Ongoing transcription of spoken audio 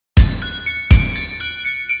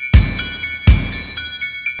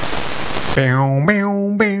That's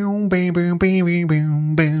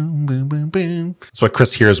what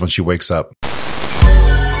Chris hears when she wakes up.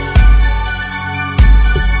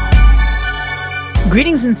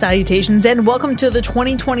 Greetings and salutations, and welcome to the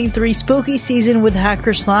 2023 spooky season with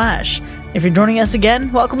Hacker Slash. If you're joining us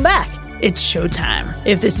again, welcome back. It's showtime.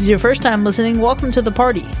 If this is your first time listening, welcome to the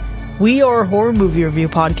party. We are a horror movie review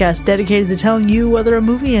podcast dedicated to telling you whether a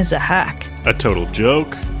movie is a hack, a total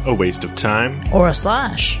joke, a waste of time, or a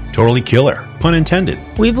slash. Totally killer. Pun intended.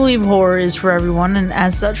 We believe horror is for everyone, and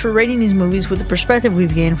as such, we're rating these movies with the perspective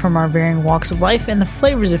we've gained from our varying walks of life and the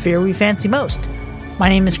flavors of fear we fancy most. My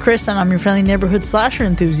name is Chris, and I'm your friendly neighborhood slasher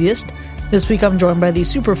enthusiast. This week I'm joined by the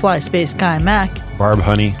Superfly Space Guy, Mac. Barb,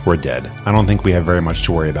 honey, we're dead. I don't think we have very much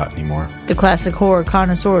to worry about anymore. The classic horror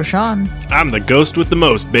connoisseur, Sean. I'm the ghost with the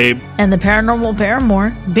most, babe. And the paranormal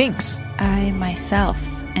paramour, Binks. I, myself,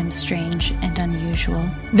 am strange and unusual.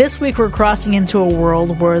 This week we're crossing into a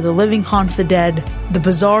world where the living haunt the dead, the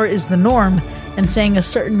bizarre is the norm, and saying a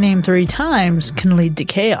certain name 3 times can lead to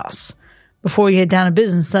chaos. Before we get down to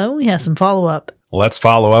business, though, we have some follow-up. Let's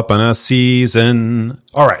follow up on a season.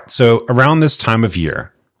 All right, so around this time of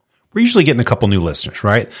year, we're usually getting a couple new listeners,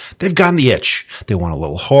 right? They've gotten the itch. They want a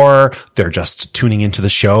little horror. They're just tuning into the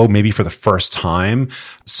show, maybe for the first time.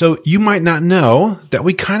 So you might not know that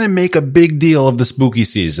we kind of make a big deal of the spooky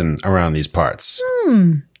season around these parts.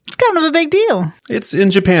 It's kind of a big deal. It's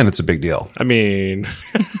in Japan, it's a big deal. I mean...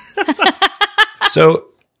 So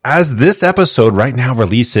as this episode right now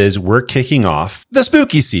releases, we're kicking off the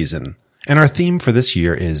spooky season. And our theme for this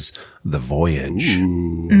year is The Voyage.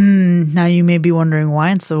 Now you may be wondering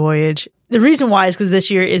why it's The Voyage. The reason why is because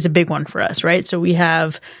this year is a big one for us, right? So we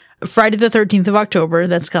have Friday the 13th of October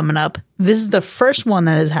that's coming up. This is the first one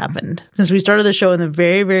that has happened since we started the show in the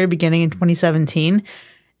very, very beginning in 2017.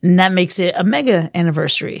 And that makes it a mega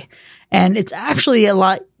anniversary. And it's actually a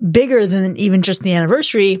lot bigger than even just the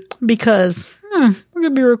anniversary because we're going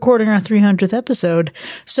to be recording our 300th episode.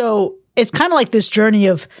 So it's kind of like this journey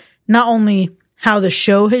of not only how the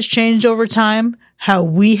show has changed over time, how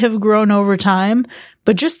we have grown over time,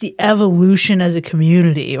 but just the evolution as a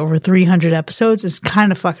community over 300 episodes is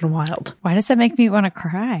kind of fucking wild. Why does that make me want to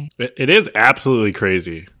cry? It is absolutely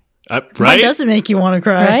crazy. Right? Why does it make you want to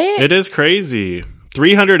cry? Right? It is crazy.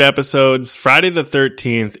 300 episodes, Friday the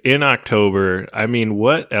 13th in October. I mean,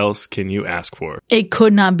 what else can you ask for? It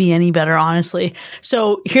could not be any better, honestly.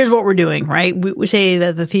 So here's what we're doing, right? We say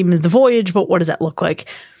that the theme is The Voyage, but what does that look like?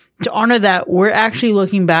 To honor that, we're actually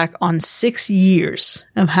looking back on 6 years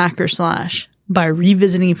of Hacker Slash by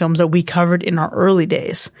revisiting films that we covered in our early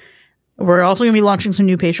days. We're also going to be launching some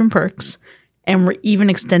new patron perks, and we're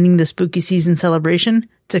even extending the spooky season celebration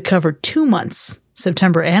to cover 2 months,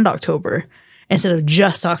 September and October, instead of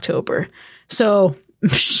just October. So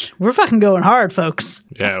we're fucking going hard, folks.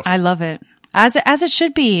 Yeah. I love it. As it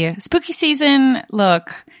should be. Spooky season,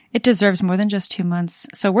 look, it deserves more than just 2 months.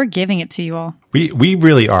 So we're giving it to you all. We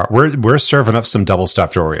really are. We're serving up some double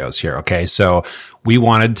stuffed Oreos here. Okay. So we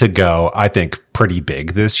wanted to go, I think, pretty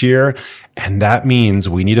big this year. And that means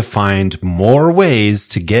we need to find more ways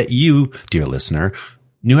to get you, dear listener,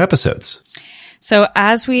 new episodes. So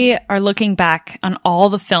as we are looking back on all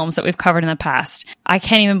the films that we've covered in the past, I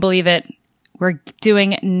can't even believe it. We're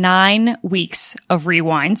doing 9 weeks of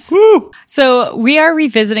rewinds. Woo! So we are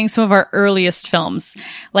revisiting some of our earliest films,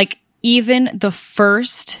 like even the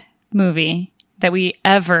first movie that we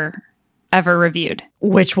ever reviewed.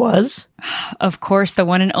 Which was? Of course, the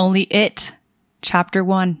one and only It, Chapter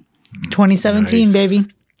 1. 2017, Nice. baby.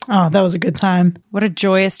 Oh, that was a good time. What a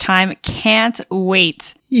joyous time. Can't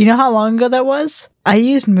wait. You know how long ago that was? I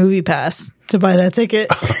used MoviePass to buy that ticket.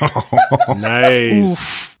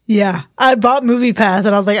 Nice. Yeah. I bought MoviePass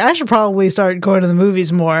and I was like, I should probably start going to the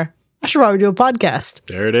movies more. I should probably do a podcast.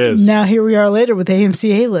 There it is. Now here we are later with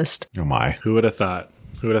AMC A-List. Oh my. Who would have thought?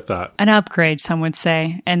 Who would have thought? An upgrade, some would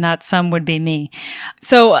say, and that some would be me.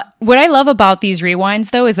 So what I love about these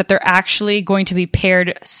rewinds, though, is that they're actually going to be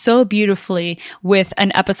paired so beautifully with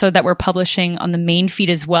an episode that we're publishing on the main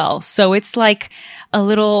feed as well. So it's like a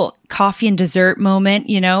little coffee and dessert moment,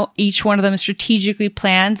 you know, each one of them is strategically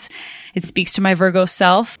planned. It speaks to my Virgo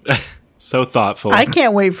self. So thoughtful. I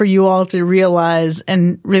can't wait for you all to realize,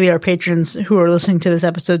 and really our patrons who are listening to this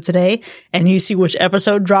episode today, and you see which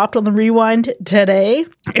episode dropped on the rewind today.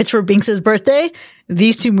 It's for Binks's birthday.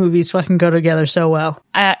 These 2 movies fucking go together so well.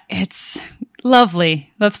 It's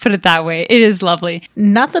lovely. Let's put it that way. It is lovely.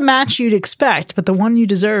 Not the match you'd expect, but the one you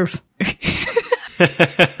deserve.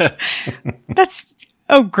 That's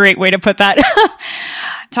a great way to put that.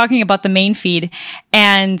 Talking about the main feed,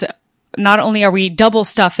 and not only are we double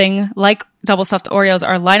stuffing, like double stuffed Oreos,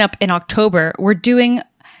 our lineup in October, we're doing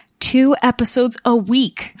 2 episodes a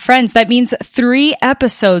week. Friends, that means 3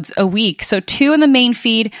 episodes a week. So 2 in the main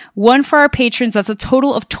feed, 1 for our patrons. That's a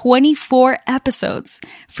total of 24 episodes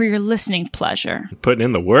for your listening pleasure. Putting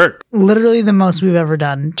in the work. Literally the most we've ever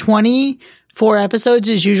done. 24 episodes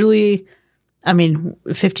is usually,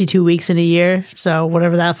 52 weeks in a year. So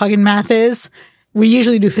whatever that fucking math is. We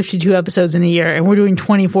usually do 52 episodes in a year, and we're doing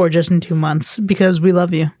 24 just in 2 months because we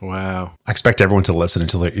love you. Wow. I expect everyone to listen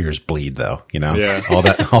until their ears bleed, though. Yeah. all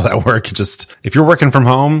that work. Just if you're working from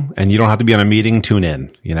home and you don't have to be on a meeting, tune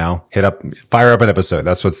in. Fire up an episode.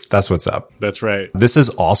 That's what's up. That's right. This is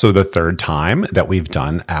also the 3rd time that we've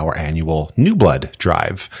done our annual New Blood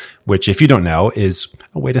Drive, which, if you don't know, is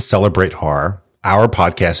a way to celebrate horror, our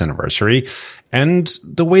podcast anniversary, and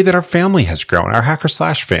the way that our family has grown, our Hacker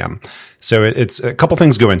Slash fam. So it's a couple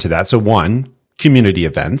things go into that. So 1, community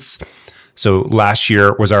events. So last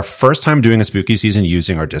year was our first time doing a spooky season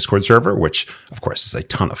using our Discord server, which of course is a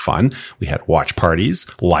ton of fun. We had watch parties,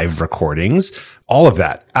 live recordings, all of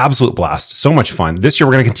that. Absolute blast. So much fun. This year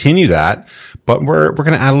we're going to continue that, but we're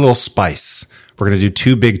going to add a little spice. We're going to do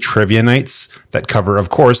 2 big trivia nights that cover, of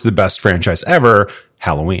course, the best franchise ever,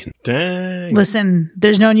 Halloween. Dang. Listen,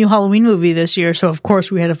 there's no new Halloween movie this year, so of course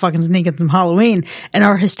we had to fucking sneak in some Halloween. And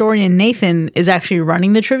our historian Nathan is actually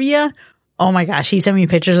running the trivia. Oh my gosh, he sent me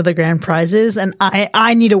pictures of the grand prizes, and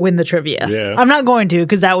I need to win the trivia. Yeah. I'm not going to,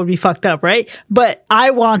 because that would be fucked up, right? But I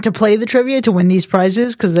want to play the trivia to win these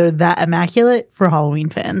prizes because they're that immaculate for Halloween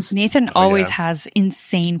fans. Nathan always has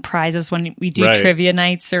insane prizes when we do trivia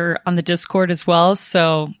nights or on the Discord as well.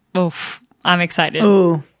 So, I'm excited.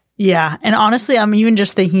 Ooh. Yeah. And honestly, I'm even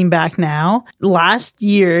just thinking back now. Last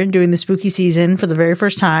year, doing the spooky season for the very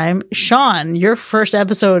first time, Sean, your first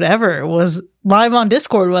episode ever was live on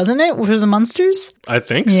Discord, wasn't it? For the Munsters? I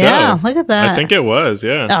think so. Yeah, look at that. I think it was,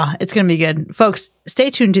 yeah. Oh, it's going to be good. Folks,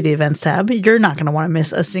 stay tuned to the events tab. You're not going to want to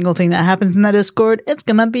miss a single thing that happens in that Discord. It's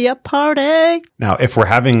going to be a party. Now, if we're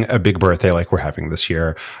having a big birthday like we're having this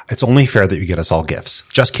year, it's only fair that you get us all gifts.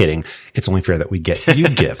 Just kidding. It's only fair that we get you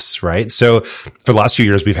gifts, right? So for the last few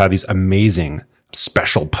years, we've had these amazing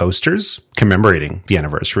special posters commemorating the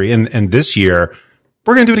anniversary. And this year,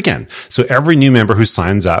 we're going to do it again. So every new member who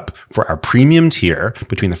signs up for our premium tier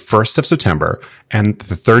between the 1st of September and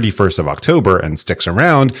the 31st of October and sticks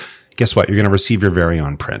around, guess what? You're going to receive your very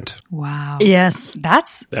own print. Wow. Yes.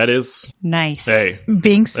 That is Nice. Hey,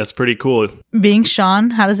 that's pretty cool. Being Sean,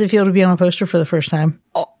 how does it feel to be on a poster for the first time?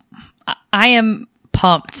 Oh, I am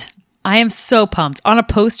pumped. I am so pumped. On a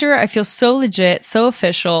poster, I feel so legit, so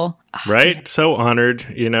official. Right? So honored,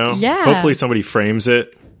 Yeah. Hopefully somebody frames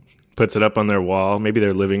it, puts it up on their wall, maybe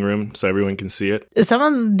their living room, so everyone can see it. Some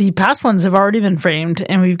of the past ones have already been framed,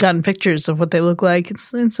 and we've gotten pictures of what they look like. It's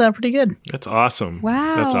pretty good. That's awesome.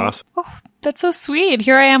 Wow. That's awesome. Oh, that's so sweet.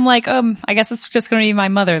 Here I am like, I guess it's just going to be my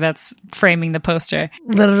mother that's framing the poster.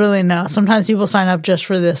 Literally, no. Sometimes people sign up just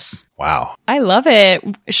for this. Wow. I love it.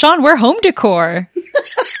 Sean, we're home decor.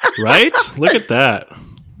 Right? Look at that.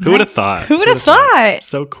 Who would have thought? Who would have thought?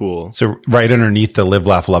 So cool. So right underneath the Live,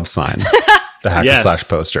 Laugh, Love sign, the Hacker Slash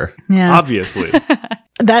poster. Yeah. Obviously.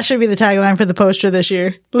 That should be the tagline for the poster this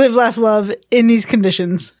year. Live, laugh, love in these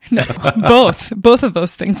conditions. Both of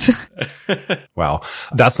those things. Wow.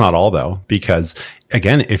 That's not all though, because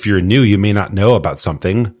again, if you're new, you may not know about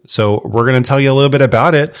something. So we're going to tell you a little bit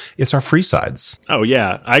about it. It's our free sides. Oh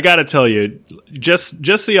yeah. I got to tell you, just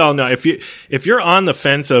so y'all know, if you're on the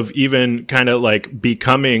fence of even kind of like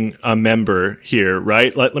becoming a member here,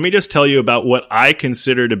 right? Let me just tell you about what I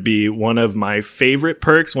consider to be one of my favorite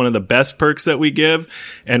perks, one of the best perks that we give.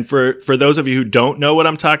 And for those of you who don't know what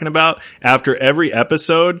I'm talking about, after every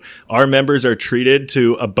episode, our members are treated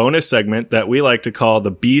to a bonus segment that we like to call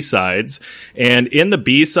the B-sides. And in the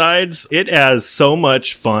B-sides, it has so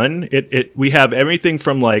much fun. We have everything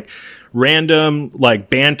from like random like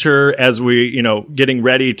banter as we, getting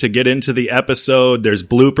ready to get into the episode. There's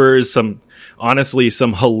bloopers,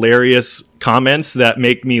 some hilarious comments that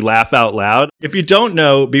make me laugh out loud. If you don't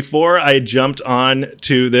know, before I jumped on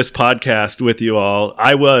to this podcast with you all,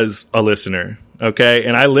 I was a listener. Okay.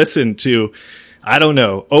 And I listened to,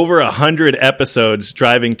 over 100 episodes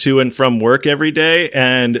driving to and from work every day.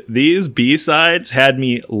 And these B-sides had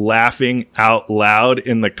me laughing out loud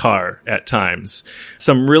in the car at times.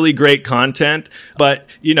 Some really great content, but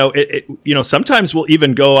sometimes we'll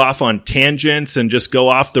even go off on tangents and just go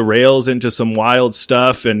off the rails into some wild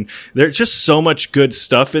stuff. And there's just so much good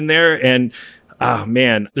stuff in there. And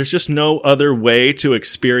man, there's just no other way to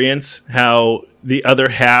experience how the other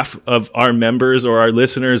half of our members or our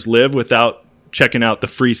listeners live without checking out the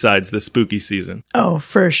free sides this spooky season. Oh,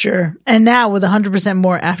 for sure. And now with 100%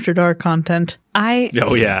 more After Dark content.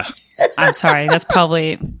 Oh, yeah. I'm sorry. That's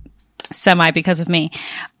probably semi because of me.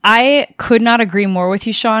 I could not agree more with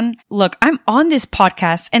you, Sean. Look, I'm on this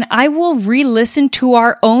podcast and I will re-listen to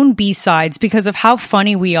our own B-sides because of how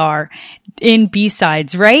funny we are in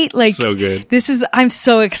B-sides, right? Like, so good. I'm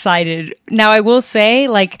so excited. Now, I will say,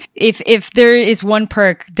 like, if there is one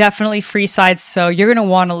perk, definitely free sides. So you're going to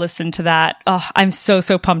want to listen to that. Oh, I'm so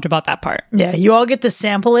pumped about that part. Yeah, you all get to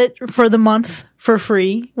sample it for the month for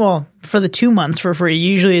free. Well, for the 2 months for free.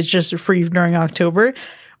 Usually it's just free during October.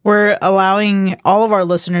 We're allowing all of our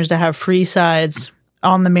listeners to have free sides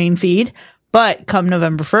on the main feed. But come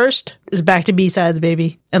November 1st, it's back to B-sides,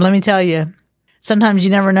 baby. And let me tell you, sometimes you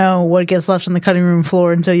never know what gets left on the cutting room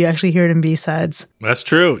floor until you actually hear it in B-sides. That's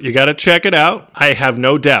true. You got to check it out. I have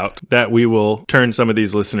no doubt that we will turn some of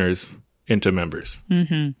these listeners into members.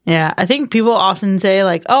 Yeah, I think people often say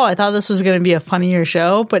like, oh, I thought this was going to be a funnier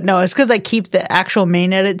show. But no, it's because I keep the actual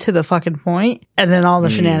main edit to the fucking point, and then all the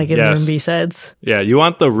shenanigans are in B-sides. Yeah, you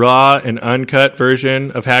want the raw and uncut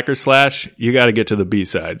version of Hacker Slash, you got to get to the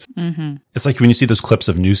B-sides. It's like when you see those clips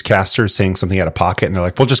of newscasters saying something out of pocket and they're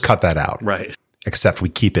like, we'll just cut that out. Right. Except we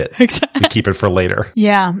keep it. We keep it for later.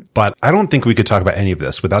 Yeah. But I don't think we could talk about any of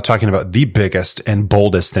this without talking about the biggest and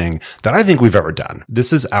boldest thing that I think we've ever done.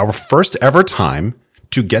 This is our first ever time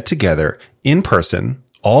to get together in person,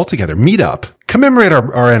 all together, meet up, commemorate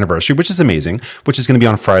our anniversary, which is amazing, which is going to be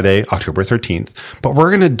on Friday, October 13th. But we're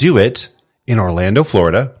going to do it in Orlando,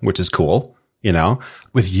 Florida, which is cool, you know,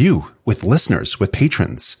 with you, with listeners, with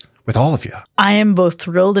patrons, with all of you. I am both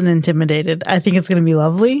thrilled and intimidated. I think it's going to be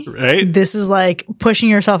lovely. Right? This is like pushing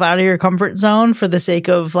yourself out of your comfort zone for the sake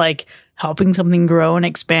of like helping something grow and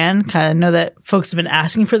expand. Kind of know that folks have been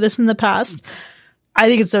asking for this in the past. I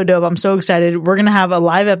think it's so dope. I'm so excited. We're going to have a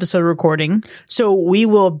live episode recording. So we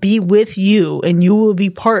will be with you and you will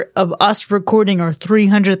be part of us recording our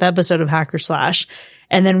 300th episode of Hacker Slash.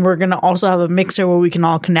 And then we're going to also have a mixer where we can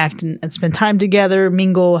all connect and spend time together,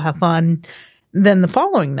 mingle, have fun. Then the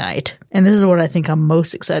following night, and this is what I think I'm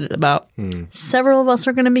most excited about, several of us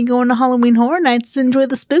are going to be going to Halloween Horror Nights to enjoy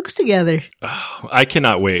the spooks together. Oh, I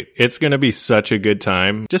cannot wait. It's going to be such a good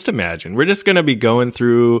time. Just imagine. We're just going to be going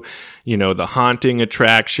through, you know, the haunting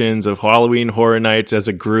attractions of Halloween Horror Nights as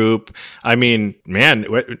a group. I mean, man,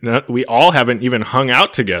 we all haven't even hung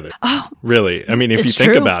out together. Oh, really? I mean, if you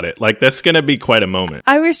think about it, like that's going to be quite a moment.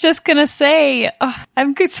 I was just going to say,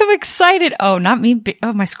 I'm so excited. Oh, not me.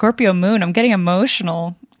 Oh, my Scorpio moon. I'm getting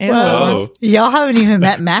emotional. Ew. Well, y'all haven't even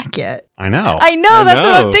met Mac yet. I know. That's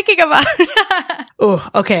what I'm thinking about. Oh,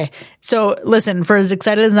 okay. So listen, for as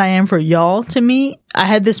excited as I am for y'all to meet, I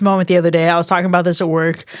had this moment the other day. I was talking about this at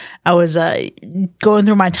work. I was going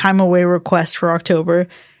through my time away request for October.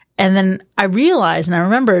 And then I realized and I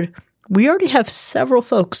remembered we already have several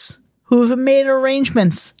folks who have made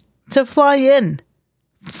arrangements to fly in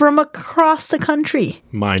from across the country.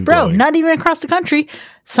 Mind blowing. Bro, not even across the country.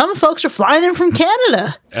 Some folks are flying in from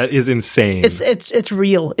Canada. That is insane. It's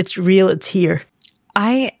real. It's real. It's here.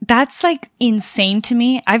 That's like insane to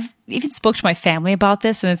me. I've even spoke to my family about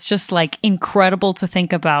this and it's just like incredible to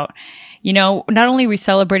think about. You know, not only are we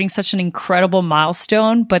celebrating such an incredible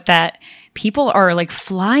milestone, but that people are like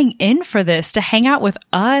flying in for this to hang out with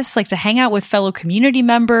us, like to hang out with fellow community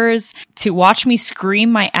members, to watch me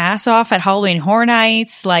scream my ass off at Halloween Horror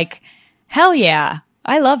Nights. Like, hell yeah.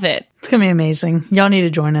 I love it. It's going to be amazing. Y'all need to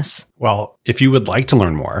join us. Well, if you would like to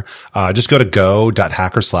learn more, just go to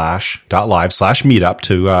go.hackerslash.live/meetup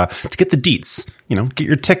to get the deets, you know, get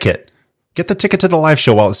your ticket. Get the ticket to the live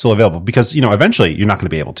show while it's still available because, you know, eventually you're not going to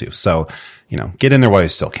be able to. So, you know, get in there while you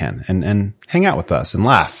still can and hang out with us and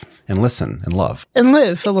laugh and listen and love. And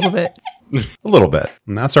live a little bit. A little bit.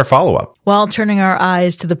 And that's our follow-up. While turning our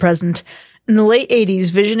eyes to the present, in the late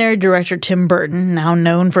 80s, visionary director Tim Burton, now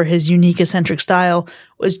known for his unique eccentric style,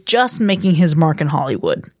 was just making his mark in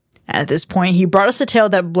Hollywood. At this point, he brought us a tale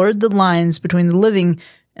that blurred the lines between the living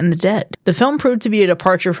and the dead. The film proved to be a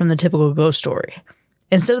departure from the typical ghost story.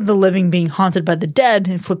 Instead of the living being haunted by the dead,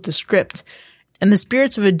 it flipped the script, and the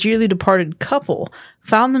spirits of a dearly departed couple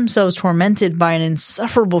found themselves tormented by an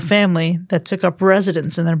insufferable family that took up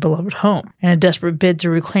residence in their beloved home. In a desperate bid to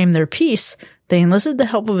reclaim their peace, they enlisted the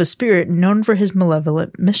help of a spirit known for his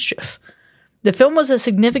malevolent mischief. The film was a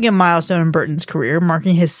significant milestone in Burton's career,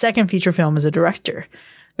 marking his second feature film as a director.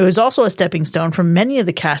 It was also a stepping stone for many of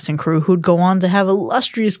the cast and crew who'd go on to have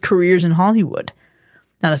illustrious careers in Hollywood.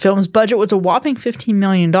 Now, the film's budget was a whopping $15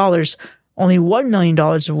 million, only $1 million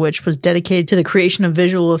of which was dedicated to the creation of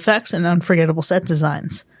visual effects and unforgettable set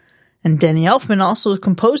designs. And Danny Elfman also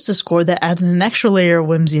composed a score that added an extra layer of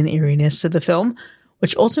whimsy and eeriness to the film,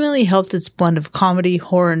 which ultimately helped its blend of comedy,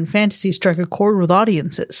 horror, and fantasy strike a chord with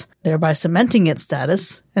audiences, thereby cementing its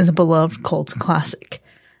status as a beloved cult classic.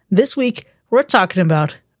 This week, we're talking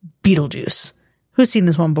about Beetlejuice. Who's seen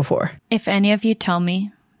this one before? If any of you tell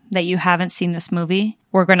me that you haven't seen this movie,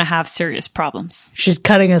 we're going to have serious problems. She's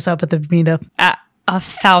cutting us up at the meetup.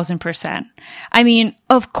 1,000%. I mean,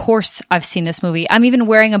 of course I've seen this movie. I'm even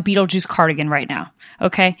wearing a Beetlejuice cardigan right now.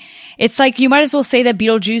 Okay. It's like, you might as well say that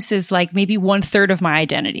Beetlejuice is like maybe 1/3 of my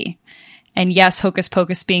identity. And yes, Hocus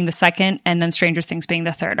Pocus being the second, and then Stranger Things being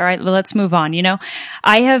the third. All right, well, let's move on.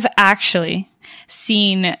 I have actually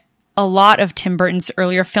seen a lot of Tim Burton's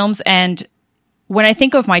earlier films. And when I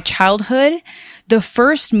think of my childhood, the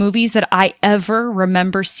first movies that I ever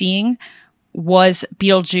remember seeing was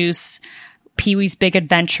Beetlejuice, Pee-wee's Big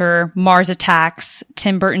Adventure, Mars Attacks,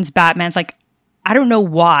 Tim Burton's Batman's. Like, I don't know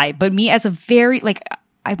why, but me as a very,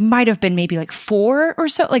 I might have been maybe 4 or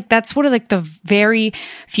so. That's one of the very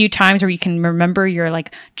few times where you can remember your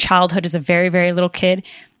childhood as a very, very little kid.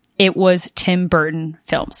 It was Tim Burton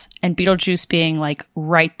films, and Beetlejuice being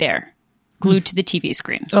right there, glued to the TV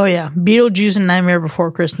screen. Oh yeah. Beetlejuice and Nightmare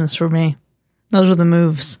Before Christmas for me. Those were the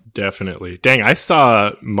moves. Definitely. Dang, I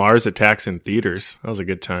saw Mars Attacks in theaters. That was a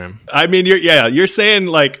good time. I mean, you're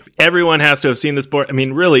saying everyone has to have seen this before. I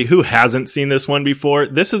mean, really, who hasn't seen this one before?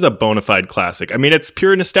 This is a bona fide classic. I mean, it's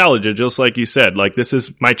pure nostalgia, just like you said. This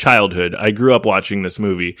is my childhood. I grew up watching this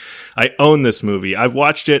movie. I own this movie. I've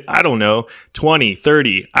watched it, I don't know, 20,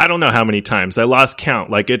 30, I don't know how many times. I lost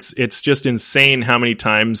count. It's just insane how many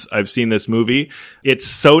times I've seen this movie. It's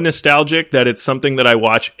so nostalgic that it's something that I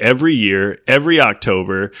watch every year, every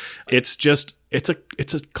October. It's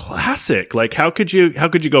a classic. How could you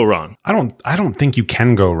go wrong? I don't think you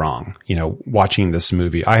can go wrong, watching this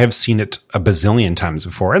movie. I have seen it a bazillion times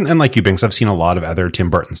before. And like you, Binks, I've seen a lot of other Tim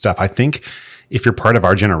Burton stuff. I think if you're part of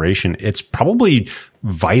our generation, it's probably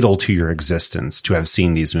vital to your existence to have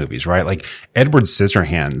seen these movies, right? Edward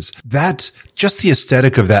Scissorhands, that just the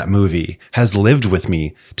aesthetic of that movie has lived with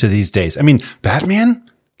me to these days. I mean, Batman,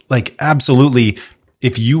 absolutely.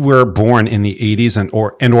 If you were born in the 80s and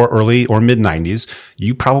or early or mid 90s,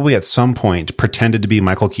 you probably at some point pretended to be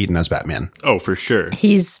Michael Keaton as Batman. Oh, for sure.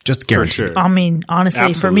 He's just guaranteed. For sure. I mean, honestly,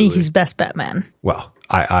 Absolutely. For me, he's best Batman. Well,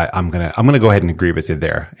 I'm gonna go ahead and agree with you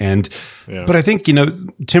there. And but I think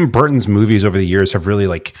Tim Burton's movies over the years have really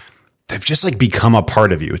they've just become a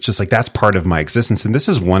part of you. It's just that's part of my existence. And this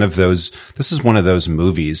is one of those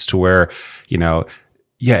movies to where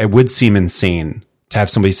it would seem insane to have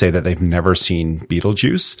somebody say that they've never seen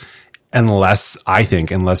Beetlejuice unless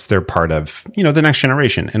they're part of, the next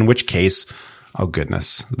generation, in which case, oh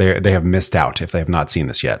goodness, they have missed out if they have not seen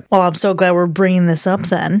this yet. Well, I'm so glad we're bringing this up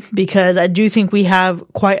then, because I do think we have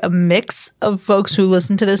quite a mix of folks who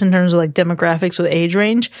listen to this in terms of demographics with age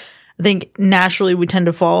range. I think naturally we tend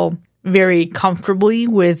to fall very comfortably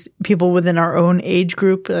with people within our own age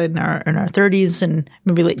group in our 30s and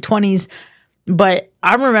maybe late 20s. But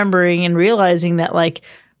I'm remembering and realizing that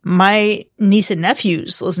my niece and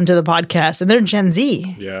nephews listen to the podcast and they're Gen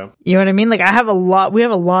Z. Yeah. You know what I mean? We have a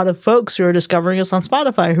lot of folks who are discovering us on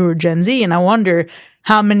Spotify who are Gen Z. And I wonder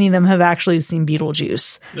how many of them have actually seen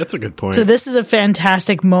Beetlejuice. That's a good point. So this is a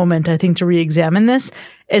fantastic moment, I think, to re-examine this,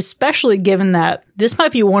 especially given that this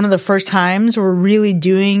might be one of the first times we're really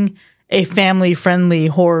doing a family-friendly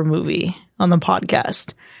horror movie on the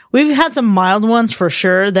podcast. We've had some mild ones for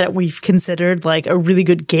sure that we've considered a really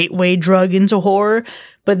good gateway drug into horror,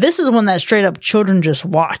 but this is one that straight up children just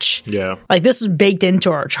watch. Yeah. This is baked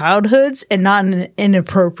into our childhoods and not in an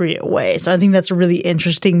inappropriate way. So I think that's a really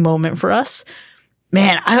interesting moment for us.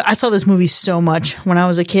 Man, I saw this movie so much when I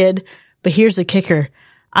was a kid, but here's the kicker.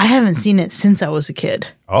 I haven't seen it since I was a kid.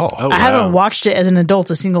 Oh, I haven't watched it as an adult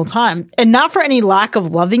a single time, and not for any lack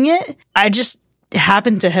of loving it. I just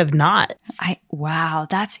happen to have not. Wow,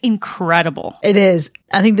 that's incredible. It is.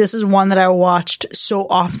 I think this is one that I watched so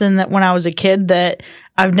often that when I was a kid that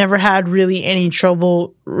I've never had really any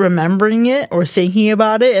trouble remembering it or thinking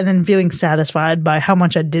about it and then feeling satisfied by how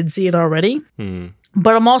much I did see it already.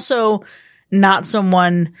 But I'm also not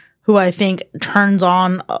someone who I think turns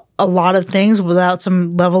on a lot of things without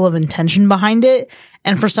some level of intention behind it.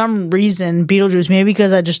 And for some reason, Beetlejuice, maybe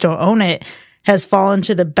because I just don't own it, has fallen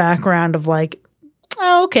to the background of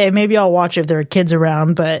oh, okay, maybe I'll watch it if there are kids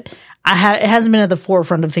around, but it hasn't been at the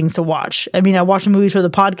forefront of things to watch. I mean, I watch the movies for the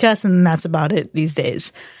podcast and that's about it these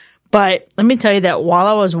days. But let me tell you that while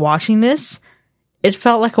I was watching this, it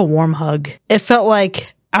felt like a warm hug. It felt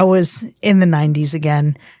like I was in the 90s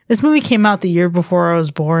again. This movie came out the year before I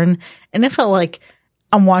was born, and it felt like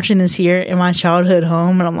I'm watching this here in my childhood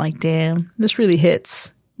home, and I'm like, damn, this really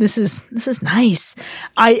hits. This is nice.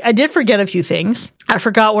 I did forget a few things. I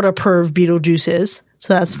forgot what a perv Beetlejuice is,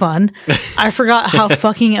 so that's fun. I forgot how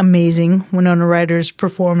fucking amazing Winona Ryder's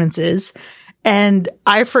performance is. And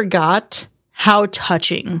I forgot how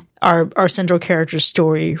touching our central character's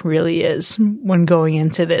story really is when going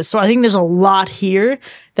into this. So I think there's a lot here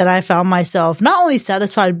that I found myself not only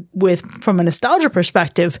satisfied with from a nostalgia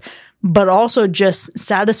perspective, but also just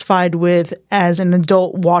satisfied with as an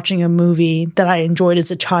adult watching a movie that I enjoyed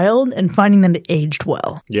as a child and finding that it aged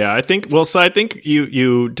well. Yeah, I think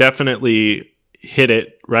you definitely hit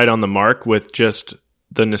it right on the mark with just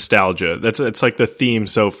the nostalgia. It's like the theme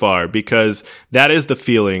so far, because that is the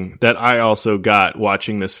feeling that I also got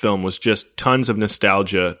watching this film, was just tons of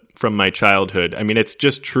nostalgia from my childhood. I mean, it's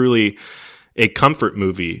just truly a comfort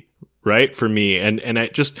movie, right? For me. And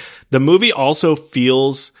the movie also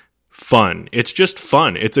feels fun. It's just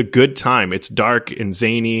fun. It's a good time. It's dark and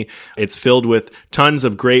zany. It's filled with tons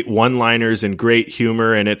of great one-liners and great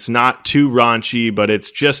humor, and it's not too raunchy, but it's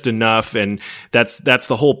just enough. And that's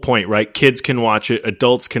the whole point, right? Kids can watch it.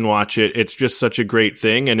 Adults can watch it. It's just such a great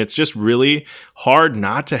thing. And it's just really hard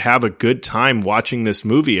not to have a good time watching this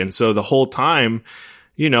movie. And so the whole time,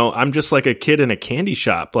 I'm just like a kid in a candy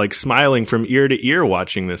shop, like smiling from ear to ear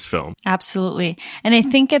watching this film. Absolutely. And I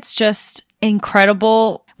think it's just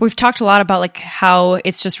incredible. We've talked a lot about like how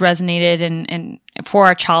it's just resonated and for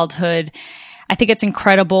our childhood. I think it's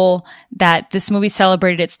incredible that this movie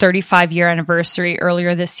celebrated its 35-year anniversary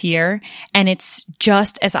earlier this year, and it's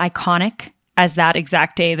just as iconic as that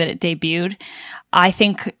exact day that it debuted. I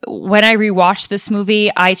think when I rewatched this movie,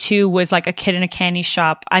 I too was like a kid in a candy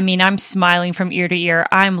shop. I mean, I'm smiling from ear to ear.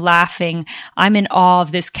 I'm laughing. I'm in awe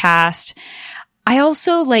of this cast. I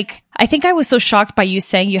also I think I was so shocked by you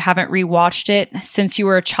saying you haven't rewatched it since you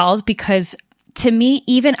were a child, because to me,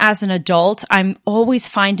 even as an adult, I'm always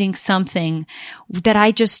finding something that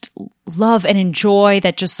I just love and enjoy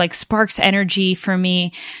that just like sparks energy for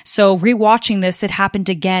me. So rewatching this, it happened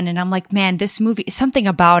again. And I'm like, man, this movie, something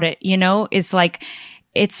about it, is like,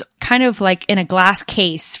 it's kind of like in a glass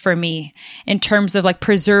case for me in terms of like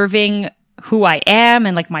preserving who I am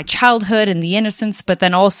and like my childhood and the innocence, but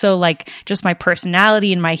then also like just my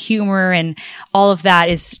personality and my humor and all of that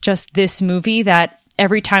is just this movie that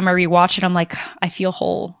every time I rewatch it, I'm like, I feel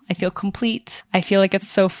whole. I feel complete. I feel like it's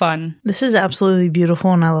so fun. This is absolutely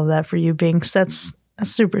beautiful, and I love that for you, Binks. That's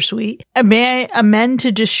super sweet. May I amend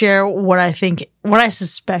to just share what I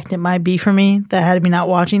suspect it might be for me that had me not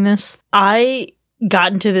watching this? I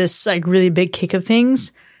got into this like really big kick of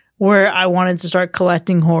things where I wanted to start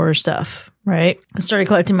collecting horror stuff. Right. I started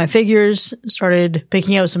collecting my figures, started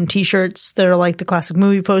picking out some t-shirts that are like the classic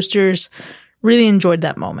movie posters, really enjoyed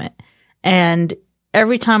that moment. And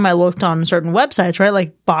every time I looked on certain websites, right,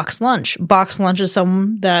 like Box Lunch is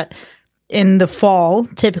something that in the fall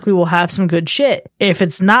typically will have some good shit. If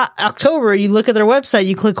it's not October, you look at their website,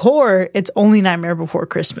 you click horror, it's only Nightmare Before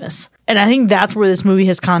Christmas. And I think that's where this movie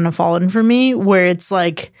has kind of fallen for me, where it's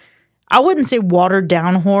like, I wouldn't say watered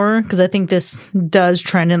down horror, because I think this does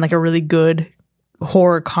trend in like a really good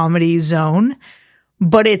horror comedy zone,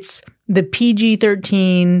 but it's the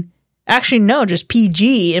PG-13, actually no, just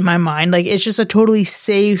PG in my mind. Like it's just a totally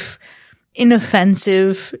safe,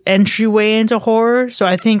 inoffensive entryway into horror. So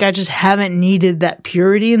I think I just haven't needed that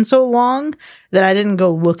purity in so long that I didn't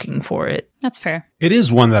go looking for it. That's fair. It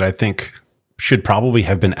is one that I think should probably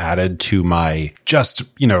have been added to my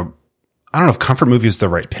I don't know if comfort movie is the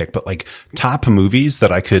right pick, but like top movies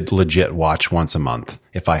that I could legit watch once a month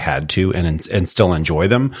if I had to and still enjoy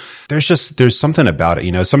them. There's something about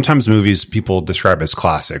it. Sometimes movies people describe as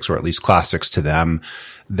classics, or at least classics to them.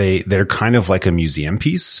 They're kind of like a museum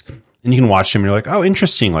piece, and you can watch them and you're like, oh,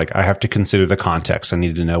 interesting. Like I have to consider the context. I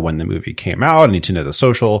need to know when the movie came out. I need to know the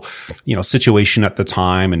social, situation at the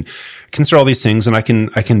time and consider all these things. And I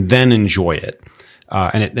can then enjoy it.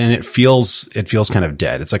 And it feels kind of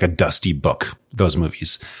dead. It's like a dusty book, those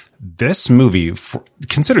movies. This movie,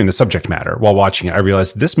 considering the subject matter while watching it, I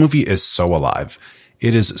realized this movie is so alive.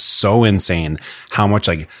 It is so insane how much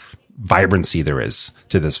like vibrancy there is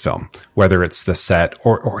to this film, whether it's the set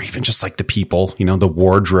or even just like the people, the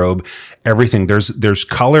wardrobe, everything. There's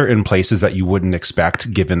color in places that you wouldn't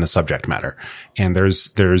expect given the subject matter. And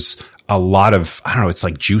there's a lot of, I don't know, it's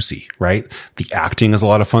like juicy, right? The acting is a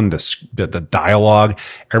lot of fun. The dialogue,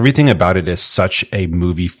 everything about it is such a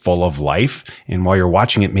movie full of life. And while you're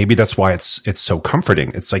watching it, maybe that's why it's so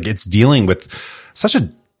comforting. It's like it's dealing with such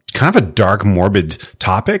a kind of a dark, morbid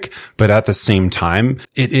topic, but at the same time,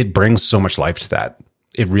 it brings so much life to that.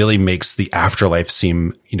 It really makes the afterlife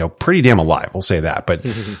seem, pretty damn alive. We'll say that. But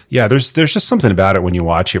yeah, there's just something about it when you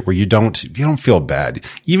watch it where you don't feel bad.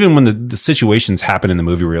 Even when the situations happen in the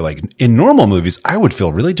movie where you're like, in normal movies, I would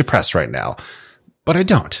feel really depressed right now, but I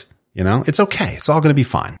don't, it's okay. It's all going to be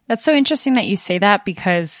fine. That's so interesting that you say that,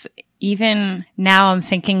 because even now I'm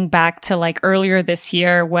thinking back to like earlier this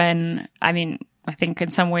year when, I mean, I think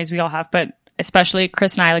in some ways we all have, but especially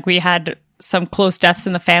Chris and I, like we had some close deaths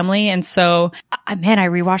in the family. And so, man, I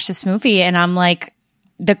rewatched this movie and I'm like,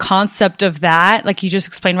 the concept of that, like you just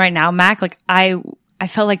explained right now, Mac, like I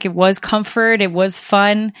felt like it was comfort, it was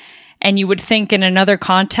fun. And you would think in another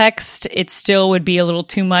context, it still would be a little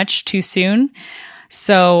too much too soon.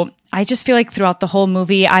 So I just feel like throughout the whole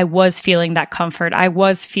movie, I was feeling that comfort. I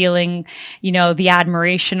was feeling, you know, the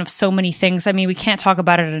admiration of so many things. I mean, we can't talk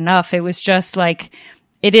about it enough. It was just like,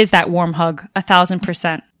 it is that warm hug,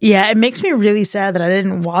 1,000%. Yeah, it makes me really sad that I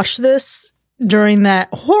didn't watch this during that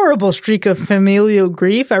horrible streak of familial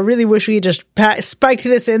grief. I really wish we had just spiked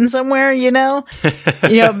this in somewhere, you know?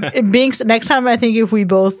 It being next time, I think if we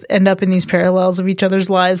both end up in these parallels of each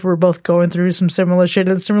other's lives, we're both going through some similar shit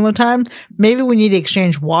at a similar time. Maybe we need to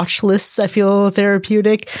exchange watch lists. I feel a little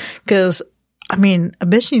therapeutic because, I mean, a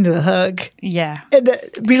bitch needed a hug. Yeah. And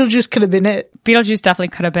Beetlejuice could have been it. Beetlejuice definitely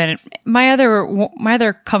could have been it. My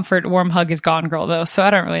other comfort warm hug is Gone Girl, though, so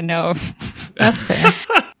I don't really know. That's fair.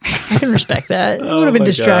 I can respect that. It would have been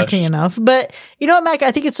distracting enough. But you know what, Mac?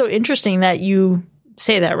 I think it's so interesting that you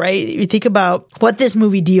say that, right? You think about what this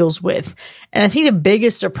movie deals with. And I think the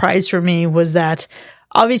biggest surprise for me was that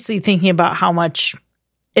obviously thinking about how much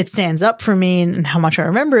it stands up for me and how much I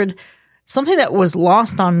remembered, something that was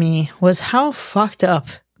lost on me was how fucked up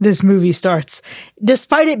this movie starts,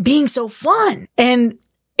 despite it being so fun. And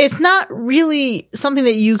it's not really something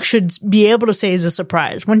that you should be able to say is a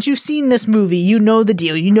surprise. Once you've seen this movie, you know the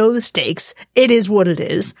deal, you know the stakes. It is what it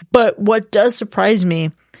is. But what does surprise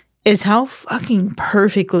me is how fucking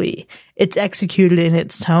perfectly it's executed in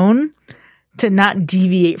its tone to not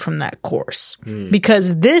deviate from that course.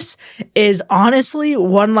 Because this is honestly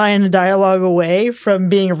one line of dialogue away from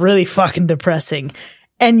being really fucking depressing.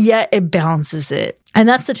 And yet it balances it. And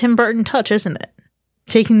that's the Tim Burton touch, isn't it?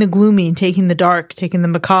 Taking the gloomy, taking the dark, taking the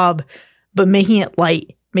macabre, but making it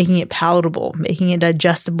light, making it palatable, making it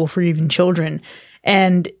digestible for even children.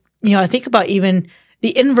 And, you know, I think about even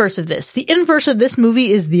the inverse of this. The inverse of this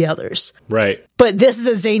movie is The Others. Right. But this is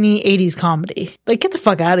a zany 80s comedy. Like, get the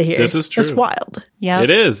fuck out of here. This is true. That's wild. Yeah. It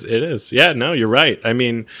is. Yeah, no, you're right. I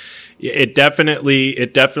mean, it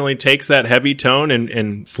definitely takes that heavy tone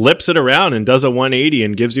and flips it around and does a 180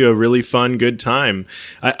 and gives you a really fun, good time.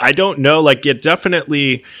 I don't know, like it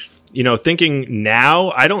definitely, you know, thinking now,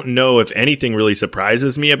 I don't know if anything really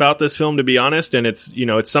surprises me about this film, to be honest. And it's, you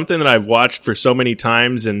know, it's something that I've watched for so many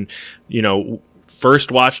times and, you know,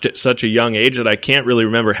 first watched at such a young age that I can't really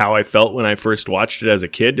remember how I felt when I first watched it as a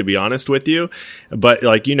kid, to be honest with you. But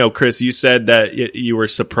like, you know, Chris, you said that you were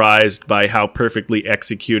surprised by how perfectly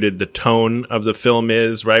executed the tone of the film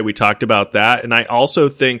is, right? We talked about that. And I also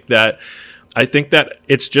think that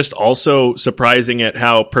it's just also surprising at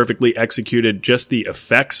how perfectly executed just the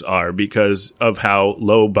effects are because of how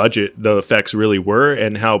low budget the effects really were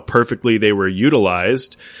and how perfectly they were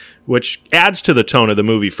utilized, which adds to the tone of the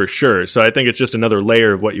movie for sure. So I think it's just another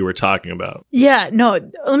layer of what you were talking about. Yeah, no,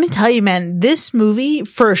 let me tell you, man, this movie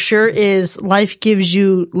for sure is life gives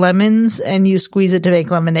you lemons and you squeeze it to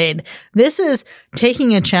make lemonade. This is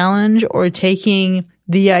taking a challenge or taking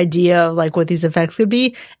the idea of like what these effects could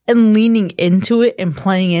be and leaning into it and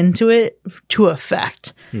playing into it to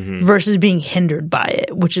effect versus being hindered by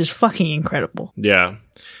it, which is fucking incredible. Yeah.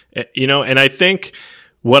 You know, and I think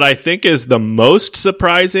what I think is the most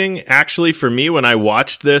surprising actually for me when I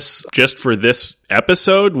watched this just for this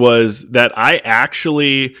episode was that I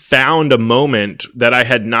actually found a moment that I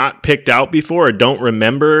had not picked out before or don't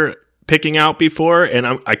remember picking out before, and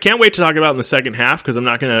I can't wait to talk about it in the second half because I'm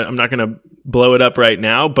not gonna blow it up right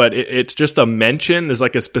now. But it's just a mention. There's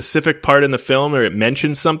like a specific part in the film where it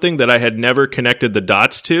mentions something that I had never connected the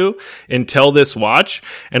dots to until this watch,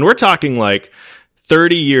 and we're talking like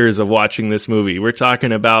 30 years of watching this movie. We're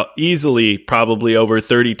talking about easily probably over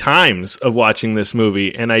 30 times of watching this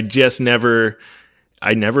movie, and I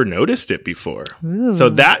never noticed it before. Ooh. So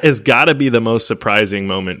that has got to be the most surprising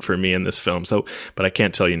moment for me in this film. So, but I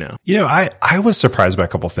can't tell you now. You know, I was surprised by a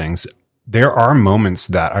couple things. There are moments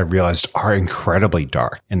that I realized are incredibly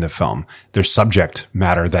dark in the film. There's subject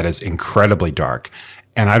matter that is incredibly dark.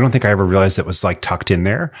 And I don't think I ever realized it was like tucked in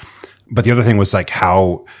there. But the other thing was like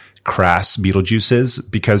how crass Beetlejuice is,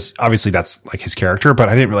 because obviously that's like his character, but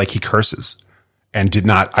I didn't like he curses. And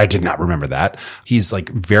I did not remember that. He's like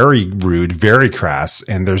very rude, very crass.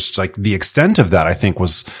 And there's like the extent of that, I think,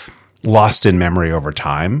 was lost in memory over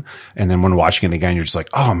time. And then when watching it again, you're just like,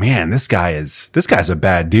 oh man, this guy's a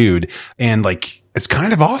bad dude. And like, it's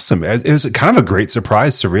kind of awesome. It was kind of a great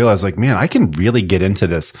surprise to realize like, man, I can really get into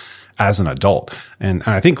this as an adult. And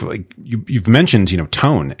I think like you've mentioned,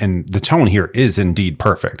 tone, and the tone here is indeed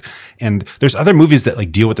perfect. And there's other movies that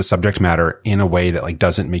like deal with the subject matter in a way that like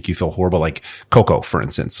doesn't make you feel horrible. Like Coco, for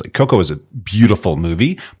instance. Like Coco is a beautiful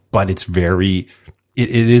movie, but it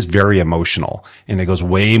is very emotional, and it goes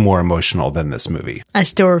way more emotional than this movie. I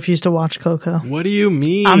still refuse to watch Coco. What do you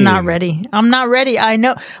mean? I'm not ready. I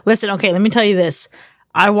know. Listen, okay, let me tell you this.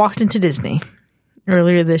 I walked into Disney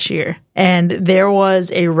earlier this year, and there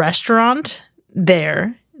was a restaurant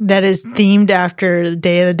there that is themed after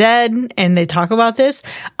Day of the Dead, and they talk about this.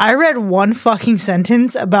 I read one fucking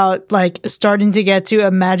sentence about like starting to get to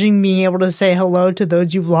imagine being able to say hello to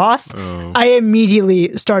those you've lost. Oh. I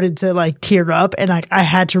immediately started to like tear up, and like I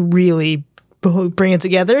had to really bring it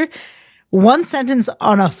together. One sentence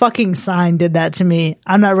on a fucking sign did that to me.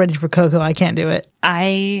 I'm not ready for Coco. I can't do it.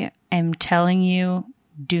 I am telling you,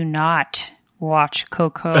 do not watch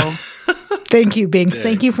Coco. Thank you, Binks. Dang.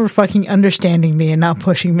 Thank you for fucking understanding me and not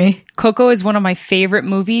pushing me. Coco is one of my favorite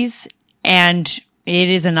movies, and it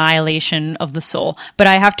is annihilation of the soul. But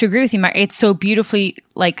I have to agree with you, Mark. It's so beautifully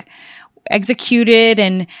like executed,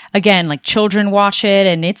 and again, like children watch it,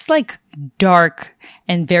 and it's like dark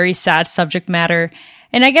and very sad subject matter.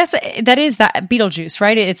 And I guess that is that Beetlejuice,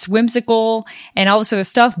 right? It's whimsical and all this other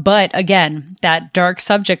stuff, but again, that dark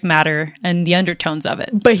subject matter and the undertones of it.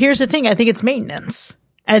 But here's the thing. I think it's maintenance.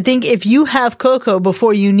 I think if you have Coco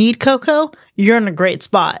before you need Coco, you're in a great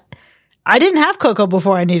spot. I didn't have Coco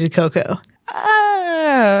before I needed Coco.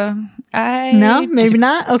 No, maybe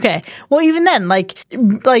not. Okay. Well, even then, like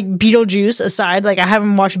Beetlejuice aside, like I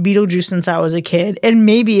haven't watched Beetlejuice since I was a kid. And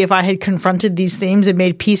maybe if I had confronted these themes and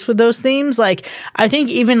made peace with those themes, like I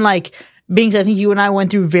think even like Binks, I think you and I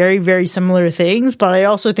went through very, very similar things, but I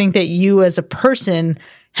also think that you as a person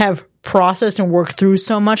have processed and worked through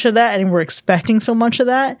so much of that, and we're expecting so much of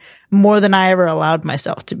that more than I ever allowed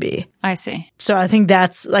myself to be. I see. So I think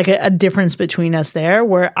that's like a difference between us there,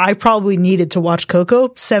 where I probably needed to watch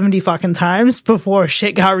Coco 70 fucking times before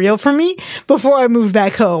shit got real for me, before I moved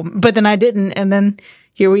back home. But then I didn't, and then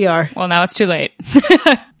here we are. Well, now it's too late.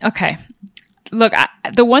 Okay. Look,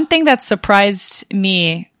 the one thing that surprised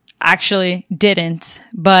me actually didn't,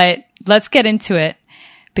 but let's get into it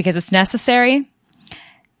because it's necessary.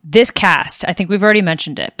 This cast, I think we've already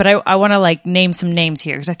mentioned it, but I want to like name some names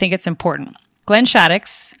here because I think it's important. Glenn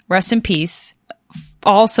Shaddix, rest in peace,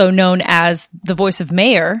 also known as the voice of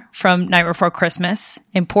Mayor from Nightmare Before Christmas.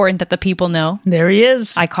 Important that the people know. There he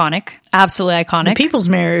is. Iconic. Absolutely iconic. The People's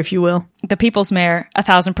Mayor, if you will. The People's Mayor,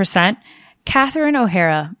 1,000%. Catherine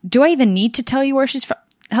O'Hara. Do I even need to tell you where she's from?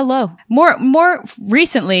 Hello. More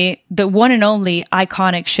recently, the one and only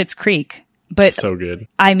iconic Schitt's Creek. But so good.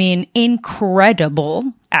 I mean,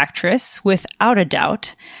 incredible actress, without a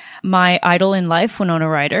doubt. My idol in life, Winona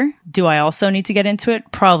Ryder. Do I also need to get into it?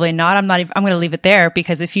 Probably not. I'm going to leave it there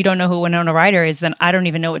because if you don't know who Winona Ryder is, then I don't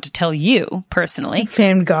even know what to tell you personally.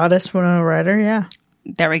 Famed goddess Winona Ryder, yeah.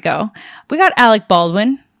 There we go. We got Alec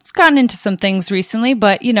Baldwin. He's gotten into some things recently,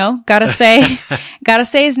 but gotta say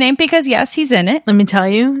his name because yes, he's in it. Let me tell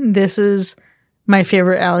you, this is my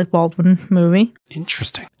favorite Alec Baldwin movie.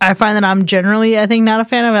 Interesting. I find that I'm generally, I think, not a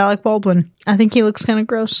fan of Alec Baldwin. I think he looks kind of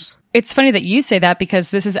gross. It's funny that you say that because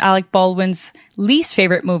this is Alec Baldwin's least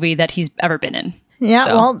favorite movie that he's ever been in. Yeah,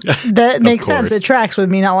 so. Well, that makes sense. It tracks with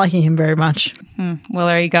me not liking him very much. Well,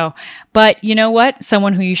 there you go. But you know what?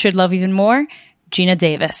 Someone who you should love even more, Gina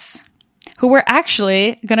Davis, who we're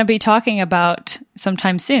actually going to be talking about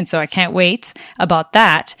sometime soon. So I can't wait about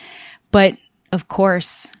that. But of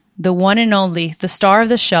course, the one and only, the star of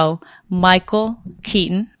the show, Michael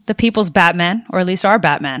Keaton, the people's Batman, or at least our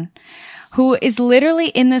Batman, who is literally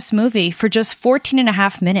in this movie for just 14 and a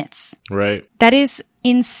half minutes. Right. That is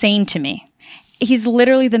insane to me. He's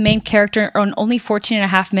literally the main character on only 14 and a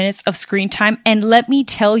half minutes of screen time. And let me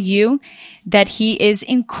tell you that he is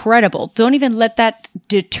incredible. Don't even let that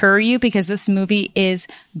deter you because this movie is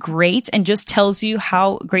great and just tells you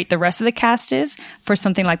how great the rest of the cast is for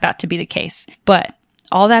something like that to be the case. But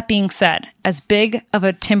all that being said, as big of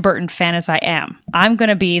a Tim Burton fan as I am, I'm going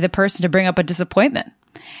to be the person to bring up a disappointment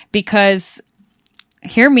because,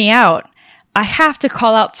 hear me out, I have to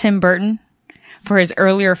call out Tim Burton for his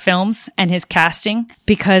earlier films and his casting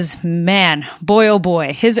because, man, boy, oh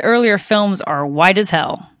boy, his earlier films are white as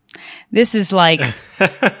hell. This is like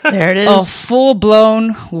there it is. A full-blown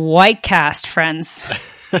white cast, friends.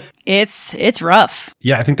 It's rough.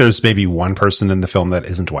 Yeah, I think there's maybe one person in the film that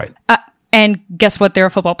isn't white. And guess what? They're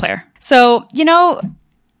a football player. So,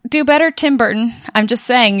 do better, Tim Burton. I'm just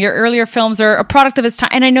saying, your earlier films are a product of its time.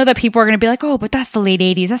 And I know that people are going to be like, oh, but that's the late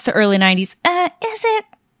 80s. That's the early 90s. Is it?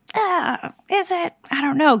 Is it? I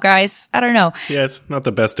don't know, guys. I don't know. Yeah, it's not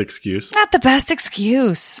the best excuse. Not the best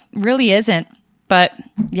excuse. Really isn't. But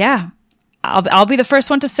yeah, I'll be the first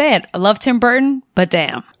one to say it. I love Tim Burton, but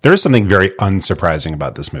damn. There is something very unsurprising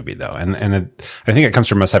about this movie, though. And I think it comes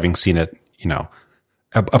from us having seen it,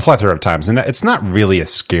 a plethora of times. And it's not really a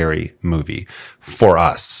scary movie for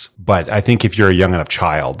us. But I think if you're a young enough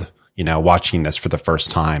child, watching this for the first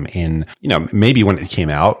time in, maybe when it came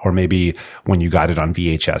out or maybe when you got it on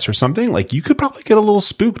VHS or something, like you could probably get a little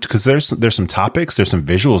spooked because there's some topics, there's some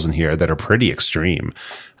visuals in here that are pretty extreme.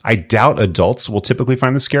 I doubt adults will typically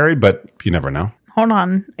find this scary, but you never know. Hold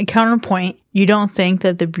on. A counterpoint. You don't think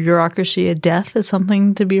that the bureaucracy of death is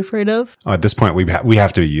something to be afraid of? Oh, at this point, we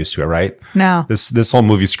have to be used to it, right? No. This whole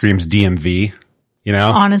movie screams DMV.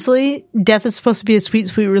 Honestly, death is supposed to be a sweet,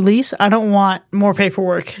 sweet release. I don't want more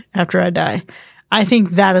paperwork after I die. I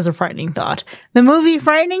think that is a frightening thought. The movie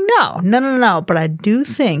frightening? No. But I do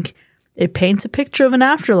think it paints a picture of an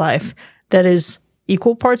afterlife that is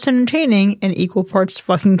equal parts entertaining and equal parts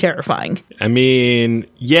fucking terrifying. I mean,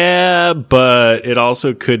 yeah, but it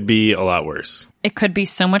also could be a lot worse. It could be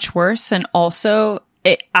so much worse. And also,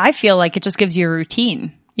 I feel like it just gives you a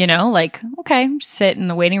routine, like, okay, sit in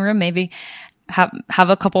the waiting room, maybe have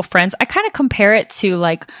a couple friends. I kind of compare it to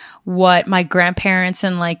like what my grandparents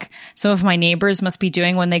and like some of my neighbors must be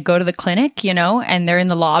doing when they go to the clinic, and they're in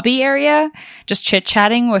the lobby area just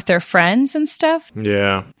chit-chatting with their friends and stuff.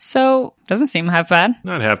 Yeah. So doesn't seem half bad.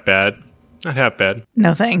 Not half bad. Not half bad.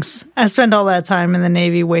 No thanks. I spent all that time in the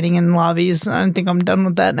Navy waiting in lobbies. I think I'm done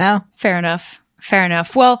with that now. Fair enough.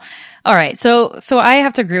 Well, all right. So I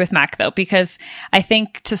have to agree with Mac though, because I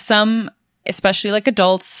think to some, especially like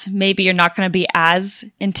adults, maybe you're not going to be as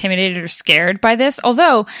intimidated or scared by this.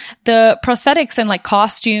 Although the prosthetics and like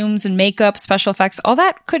costumes and makeup, special effects, all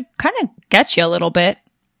that could kind of get you a little bit.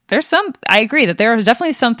 I agree that there are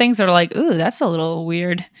definitely some things that are like, ooh, that's a little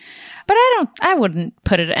weird. But I wouldn't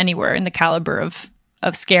put it anywhere in the caliber of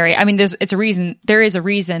scary. I mean, there is a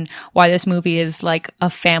reason why this movie is like a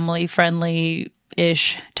family friendly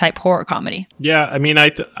ish type horror comedy. Yeah, I mean, I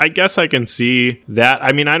guess I can see that.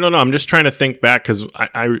 I mean, I don't know. I'm just trying to think back because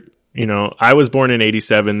I was born in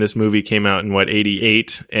 87. This movie came out in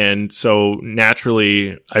 88. And so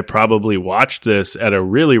naturally, I probably watched this at a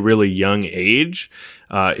really, really young age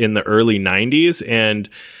in the early 90s. And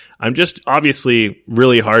I'm just obviously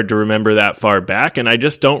really hard to remember that far back. And I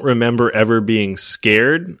just don't remember ever being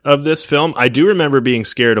scared of this film. I do remember being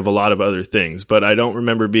scared of a lot of other things, but I don't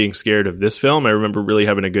remember being scared of this film. I remember really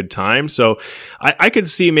having a good time. So I could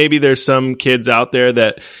see maybe there's some kids out there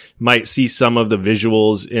that might see some of the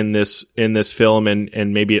visuals in this film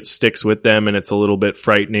and maybe it sticks with them and it's a little bit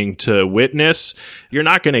frightening to witness. You're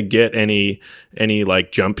not going to get any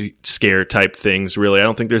like jump scare type things, really. I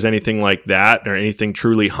don't think there's anything like that or anything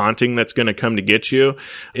truly haunting that's going to come to get you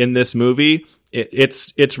in this movie.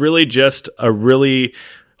 It's really just a really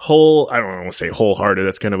I don't want to say wholehearted,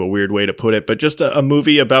 that's kind of a weird way to put it, but just a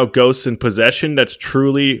movie about ghosts and possession that's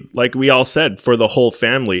truly, like we all said, for the whole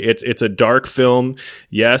family. It's a dark film,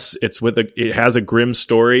 yes. It has a grim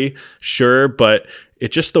story, sure, but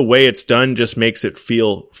it's just the way it's done just makes it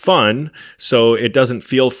feel fun, so it doesn't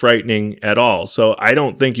feel frightening at all. So I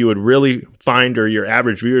don't think you would really find, or your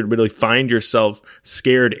average viewer would really find yourself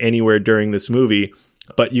scared anywhere during this movie,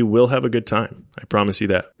 but you will have a good time. I promise you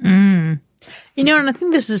that. And I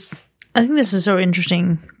think this is so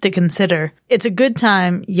interesting to consider. It's a good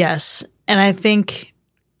time, yes. And I think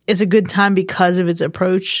it's a good time because of its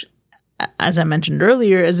approach, as I mentioned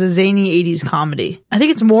earlier, as a zany 80s comedy. I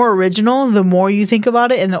think it's more original the more you think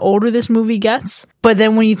about it and the older this movie gets. But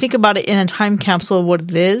then when you think about it in a time capsule of what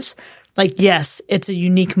it is, like, yes, it's a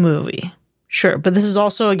unique movie. Sure. But this is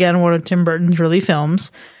also, again, one of Tim Burton's early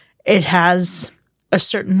films. It has a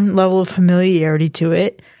certain level of familiarity to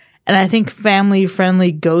it. And I think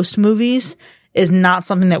family-friendly ghost movies is not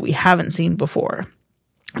something that we haven't seen before.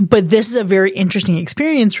 But this is a very interesting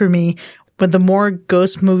experience for me. But the more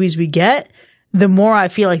ghost movies we get, the more I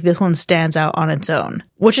feel like this one stands out on its own.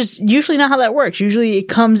 Which is usually not how that works. Usually it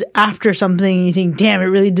comes after something and you think, damn, it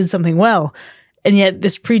really did something well. And yet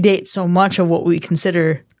this predates so much of what we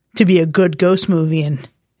consider to be a good ghost movie. And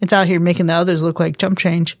it's out here making the others look like chump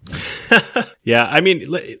change. Yeah, I mean,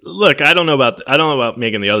 look, I don't know about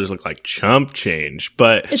making the others look like chump change,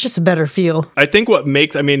 but it's just a better feel. I think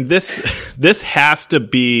this has to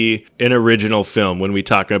be an original film when we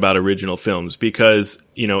talk about original films, because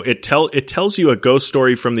you know, it tells you a ghost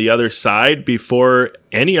story from the other side before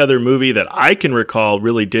any other movie that I can recall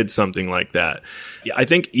really did something like that. I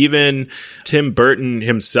think even Tim Burton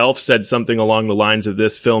himself said something along the lines of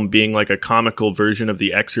this film being like a comical version of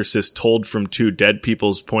The Exorcist told from two dead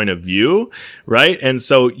people's point of view, right? And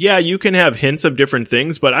so, yeah, you can have hints of different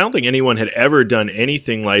things, but I don't think anyone had ever done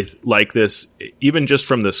anything like this, even just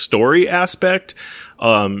from the story aspect,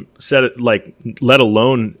 let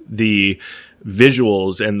alone the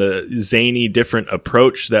visuals and the zany different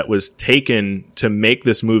approach that was taken to make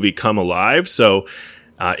this movie come alive. So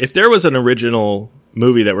if there was an original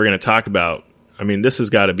movie that we're going to talk about, I mean, this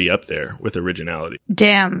has got to be up there with originality.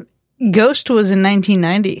 Damn. Ghost was in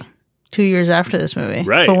 1990, 2 years after this movie.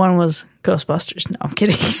 Right. But one was Ghostbusters. No, I'm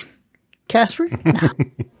kidding. Casper? No.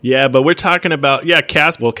 Yeah, but we're talking about,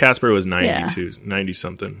 Casper was 92, 90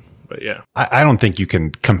 something. But yeah, I don't think you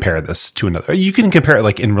can compare this to another. You can compare it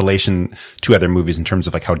like in relation to other movies in terms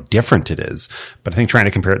of like how different it is. But I think trying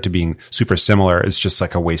to compare it to being super similar is just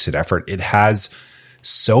like a wasted effort. It has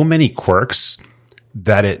so many quirks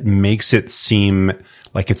that it makes it seem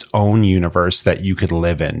like its own universe that you could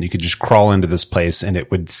live in. You could just crawl into this place and it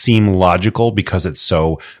would seem logical because it's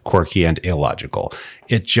so quirky and illogical.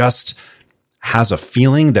 It just has a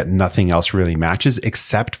feeling that nothing else really matches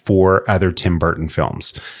except for other Tim Burton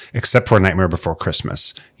films, except for Nightmare Before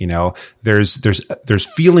Christmas. You know, there's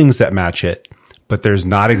feelings that match it, but there's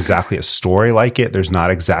not exactly a story like it. There's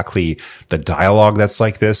not exactly the dialogue that's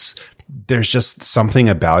like this. There's just something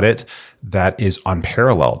about it that is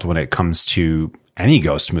unparalleled when it comes to any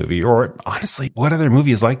ghost movie, or honestly, what other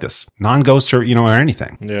movie is like this? Non-ghost or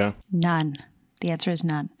anything. Yeah. None. The answer is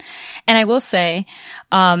none. And I will say,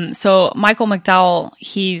 so Michael McDowell,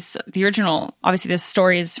 he's the original, obviously this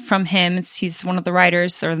story is from him. He's one of the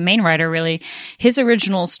writers, or the main writer really. His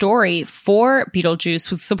original story for Beetlejuice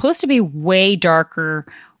was supposed to be way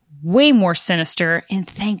darker, way more sinister, and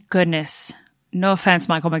thank goodness, no offense,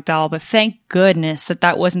 Michael McDowell, but thank goodness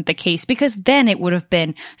that wasn't the case, because then it would have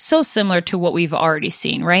been so similar to what we've already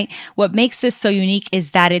seen, right? What makes this so unique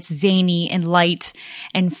is that it's zany and light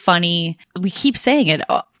and funny. We keep saying it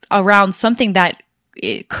around something that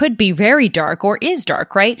it could be very dark or is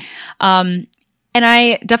dark, right? And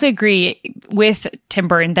I definitely agree with Tim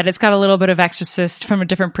Burton that it's got a little bit of Exorcist from a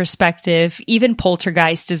different perspective, even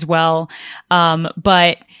Poltergeist as well.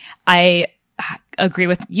 But I agree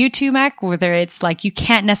with you too, Mac, whether it's like you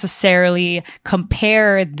can't necessarily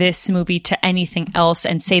compare this movie to anything else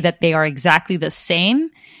and say that they are exactly the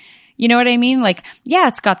same. You know what I mean? Like, yeah,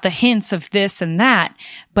 it's got the hints of this and that,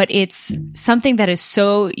 but it's something that is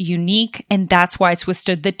so unique, and that's why it's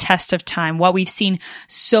withstood the test of time. Why we've seen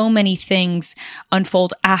so many things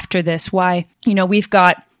unfold after this. Why, we've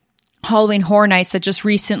got Halloween Horror Nights that just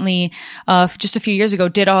recently, just a few years ago,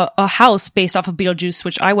 did a house based off of Beetlejuice,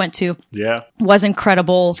 which I went to. Yeah. Was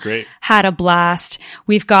incredible. It's great. Had a blast.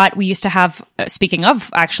 We used to have, speaking of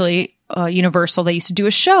actually, Universal, they used to do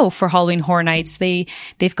a show for Halloween Horror Nights. They've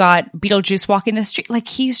got Beetlejuice walking the street. Like,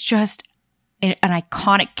 he's just an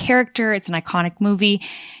iconic character. It's an iconic movie.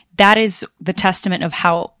 That is the testament of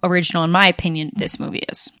how original, in my opinion, this movie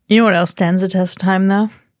is. You know what else stands the test of time, though?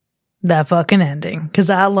 That fucking ending, because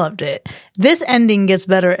I loved it. This ending gets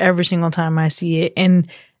better every single time I see it. And,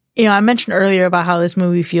 I mentioned earlier about how this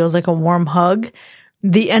movie feels like a warm hug.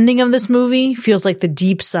 The ending of this movie feels like the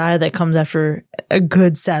deep sigh that comes after a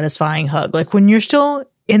good, satisfying hug. Like when you're still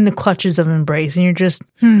in the clutches of embrace and you're just,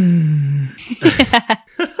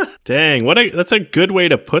 Dang, that's a good way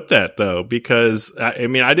to put that, though, because I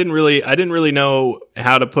mean, I didn't really know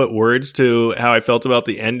how to put words to how I felt about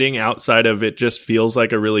the ending outside of it just feels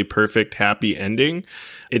like a really perfect, happy ending.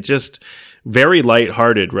 It just very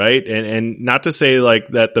lighthearted, right? And not to say like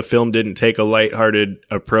that the film didn't take a lighthearted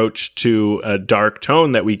approach to a dark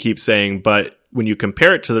tone that we keep saying, but when you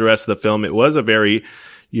compare it to the rest of the film, it was a very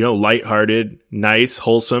lighthearted, nice,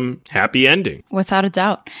 wholesome, happy ending. Without a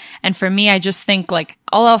doubt. And for me, I just think like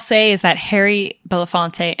all I'll say is that Harry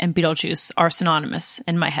Belafonte and Beetlejuice are synonymous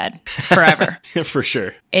in my head forever. For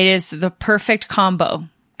sure. It is the perfect combo.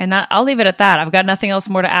 And I'll leave it at that. I've got nothing else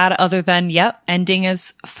more to add other than, ending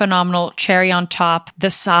is phenomenal. Cherry on top. The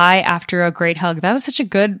sigh after a great hug. That was such a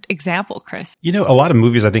good example, Chris. A lot of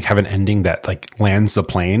movies I think have an ending that like lands the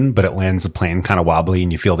plane, but it lands the plane kind of wobbly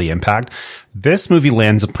and you feel the impact. This movie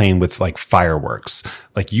lands a plane with like fireworks.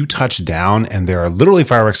 Like you touch down and there are literally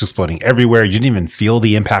fireworks exploding everywhere. You didn't even feel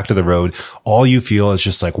the impact of the road. All you feel is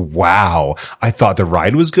just like, wow, I thought the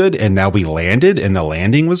ride was good and now we landed and the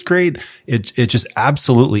landing was great. It just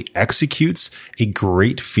absolutely executes a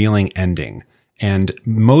great feeling ending. And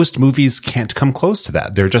most movies can't come close to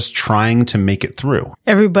that. They're just trying to make it through.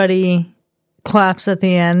 Everybody claps at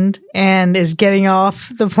the end and is getting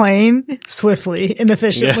off the plane swiftly and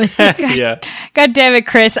efficiently. Yeah. God damn it,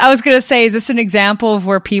 Chris. I was going to say, is this an example of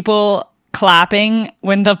where people clapping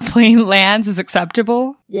when the plane lands is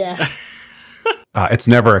acceptable? Yeah. It's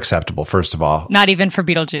never acceptable, first of all. Not even for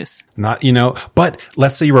Beetlejuice. Not, but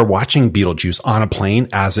let's say you were watching Beetlejuice on a plane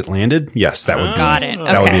as it landed. Yes, that would be, Got it.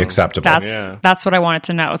 that would be Okay. acceptable. That's what I wanted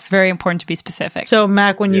to know. It's very important to be specific. So,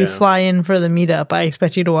 Mac, when you fly in for the meetup, I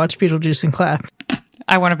expect you to watch Beetlejuice and clap.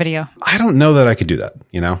 I want a video. I don't know that I could do that.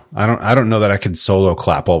 I don't know that I could solo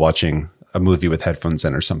clap while watching a movie with headphones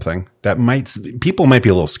in or something. People might be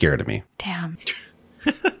a little scared of me. Damn.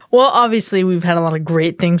 Well, obviously, we've had a lot of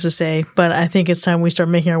great things to say, but I think it's time we start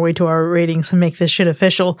making our way to our ratings and make this shit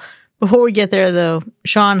official. Before we get there, though,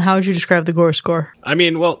 Sean, how would you describe the gore score? I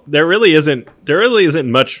mean, well, there really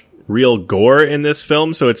isn't much real gore in this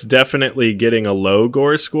film, so it's definitely getting a low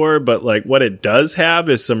gore score, but like what it does have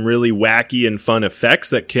is some really wacky and fun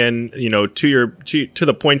effects that can, to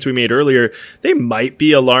the points we made earlier, they might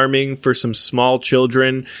be alarming for some small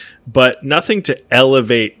children, but nothing to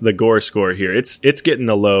elevate the gore score here. It's getting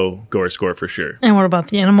a low gore score for sure. And what about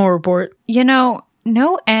the animal report?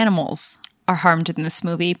 No animals are harmed in this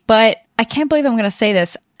movie, but I can't believe I'm going to say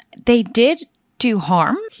this. They did do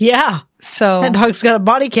harm. Yeah. So That dog's got a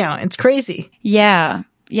body count. It's crazy. yeah.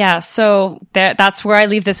 So that's where I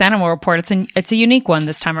leave this animal report. It's a unique one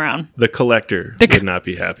this time around. The collector would not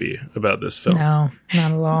be happy about this film. No,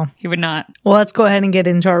 not at all. He would not. Well, let's go ahead and get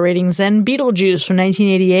into our ratings then. Beetlejuice from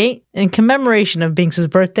 1988, in commemoration of Binks'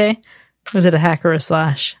 birthday. Was it a hack or a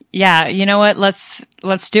slash? Yeah, you know what? Let's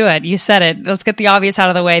do it. You said it. Let's get the obvious out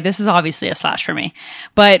of the way. This is obviously a slash for me.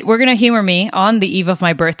 But we're going to humor me on the eve of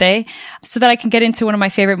my birthday so that I can get into one of my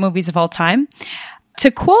favorite movies of all time.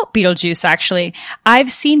 To quote Beetlejuice, actually,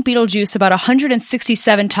 I've seen Beetlejuice about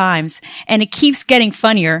 167 times, and it keeps getting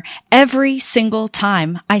funnier every single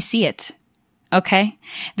time I see it. Okay?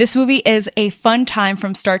 This movie is a fun time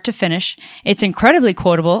from start to finish. It's incredibly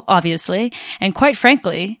quotable, obviously. And quite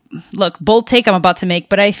frankly, look, bold take I'm about to make,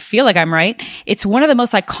 but I feel like I'm right. It's one of the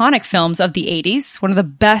most iconic films of the 80s, one of the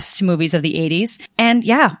best movies of the 80s. And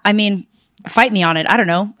yeah, I mean, fight me on it. I don't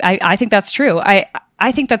know. I think that's true.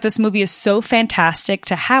 I think that this movie is so fantastic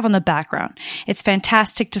to have on the background. It's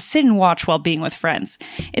fantastic to sit and watch while being with friends.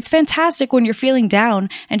 It's fantastic when you're feeling down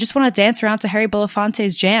and just want to dance around to Harry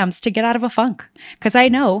Belafonte's jams to get out of a funk. Because I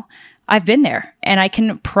know I've been there and I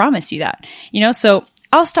can promise you that. So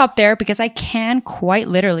I'll stop there because I can quite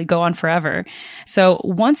literally go on forever. So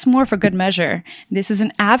once more for good measure, this is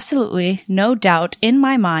an absolutely, no doubt in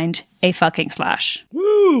my mind, a fucking slash.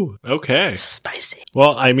 Woo! Okay. Spicy.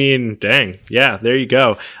 Well, I mean, dang. Yeah, there you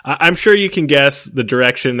go. I'm sure you can guess the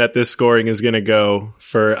direction that this scoring is going to go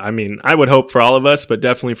I would hope for all of us, but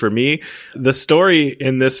definitely for me. The story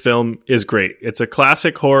in this film is great. It's a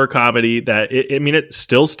classic horror comedy that, it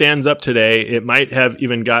still stands up today. It might have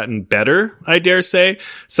even gotten better, I dare say.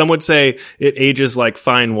 Some would say it ages like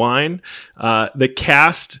fine wine. The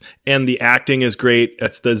cast and the acting is great.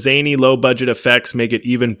 It's the zany, low-budget effects make it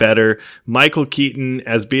even better. Michael Keaton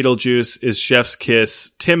as Beetlejuice is chef's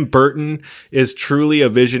kiss. Tim Burton is truly a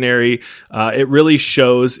visionary. It really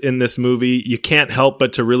shows in this movie. You can't help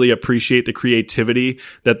but to really appreciate the creativity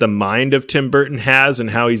that the mind of Tim Burton has and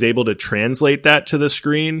how he's able to translate that to the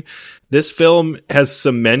screen. This film has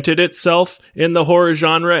cemented itself in the horror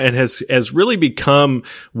genre and has really become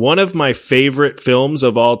one of my favorite films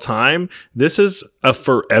of all time. This is a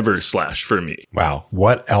forever slash for me. Wow.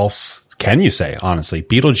 What else can you say? Honestly,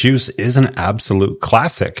 Beetlejuice is an absolute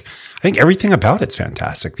classic. I think everything about it's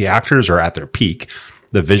fantastic. The actors are at their peak.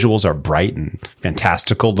 The visuals are bright and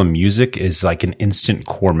fantastical. The music is like an instant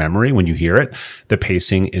core memory when you hear it. The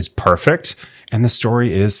pacing is perfect. And the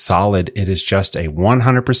story is solid. It is just a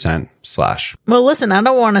 100% slash. Well, listen, I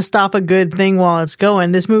don't want to stop a good thing while it's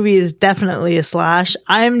going. This movie is definitely a slash.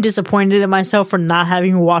 I am disappointed in myself for not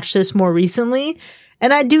having watched this more recently.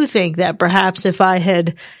 And I do think that perhaps if I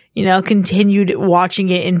had, continued watching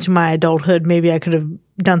it into my adulthood, maybe I could have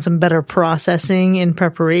done some better processing in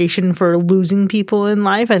preparation for losing people in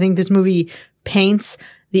life. I think this movie paints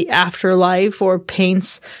the afterlife or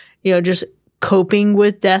paints, just coping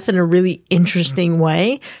with death in a really interesting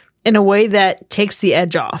way, in a way that takes the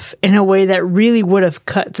edge off, in a way that really would have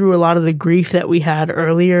cut through a lot of the grief that we had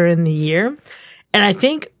earlier in the year. And I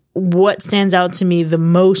think what stands out to me the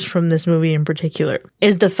most from this movie in particular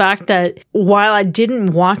is the fact that while I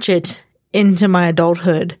didn't watch it into my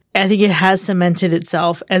adulthood, I think it has cemented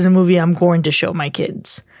itself as a movie I'm going to show my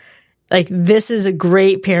kids. Like, this is a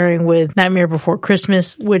great pairing with Nightmare Before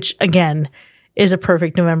Christmas, which again is a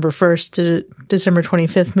perfect November 1st to December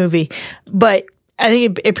 25th movie. But I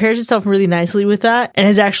think it pairs itself really nicely with that and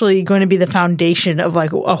is actually going to be the foundation of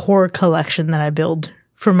like a horror collection that I build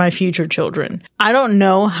for my future children. I don't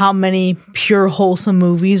know how many pure wholesome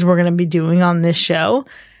movies we're going to be doing on this show,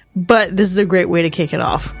 but this is a great way to kick it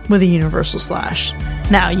off with a Universal Slash.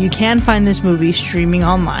 Now, you can find this movie streaming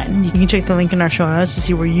online. You can check the link in our show notes to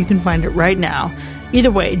see where you can find it right now.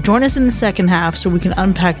 Either way, join us in the second half so we can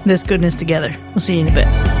unpack this goodness together. We'll see you in a bit.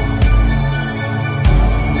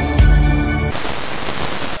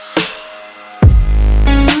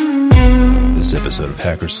 This episode of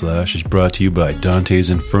Hacker Slash is brought to you by Dante's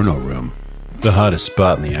Inferno Room, the hottest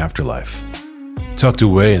spot in the afterlife. Tucked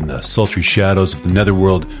away in the sultry shadows of the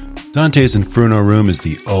netherworld, Dante's Inferno Room is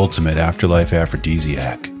the ultimate afterlife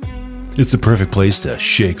aphrodisiac. It's the perfect place to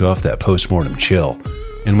shake off that post-mortem chill.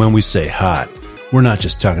 And when we say hot, we're not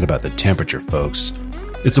just talking about the temperature, folks.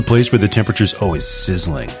 It's a place where the temperature's always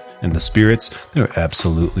sizzling, and the spirits, they're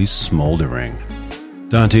absolutely smoldering.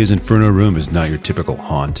 Dante's Inferno Room is not your typical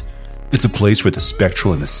haunt. It's a place where the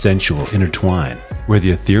spectral and the sensual intertwine, where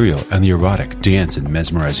the ethereal and the erotic dance in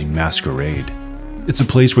mesmerizing masquerade. It's a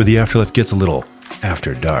place where the afterlife gets a little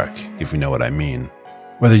after dark, if you know what I mean.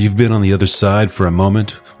 Whether you've been on the other side for a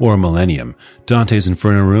moment or a millennium, Dante's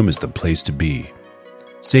Inferno Room is the place to be.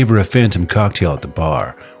 Savor a phantom cocktail at the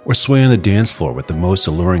bar, or sway on the dance floor with the most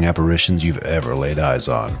alluring apparitions you've ever laid eyes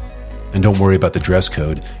on. And don't worry about the dress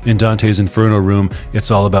code. In Dante's Inferno Room,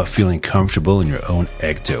 it's all about feeling comfortable in your own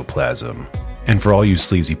ectoplasm. And for all you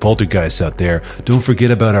sleazy poltergeists out there, don't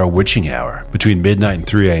forget about our witching hour between midnight and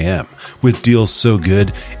 3 a.m. with deals so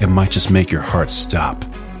good it might just make your heart stop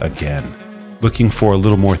again. Looking for a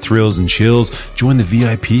little more thrills and chills? Join the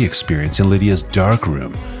VIP experience in Lydia's Dark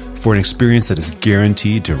Room for an experience that is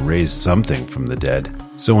guaranteed to raise something from the dead.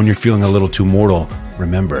 So when you're feeling a little too mortal,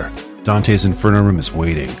 remember, Dante's Inferno Room is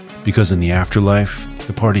waiting. Because in the afterlife,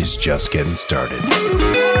 the party's just getting started.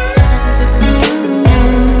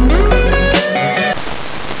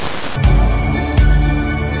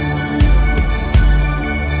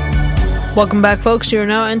 Welcome back, folks. You are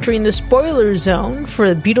now entering the spoiler zone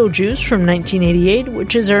for the Beetlejuice from 1988,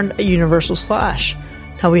 which has earned a Universal Slash.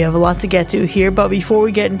 Now, we have a lot to get to here, but before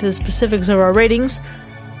we get into the specifics of our ratings,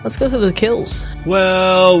 let's go through the kills.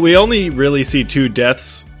 Well, we only really see 2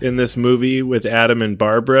 deaths in this movie with Adam and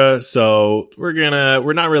Barbara, so we're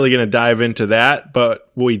not really gonna dive into that, but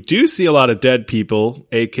we do see a lot of dead people,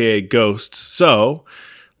 aka ghosts, so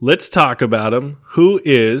let's talk about them. Who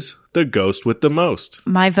is the ghost with the most?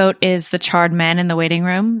 My vote is the charred man in the waiting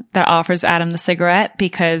room that offers Adam the cigarette,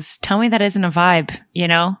 because tell me that isn't a vibe, you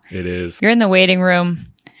know? It is. You're in the waiting room,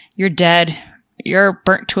 you're dead, you're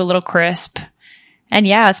burnt to a little crisp, and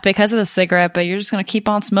yeah, it's because of the cigarette, but you're just gonna keep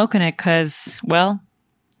on smoking it because, well,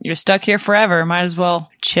 you're stuck here forever. Might as well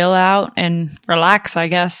chill out and relax, I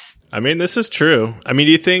guess. I mean, this is true. I mean,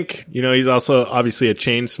 do you think, he's also obviously a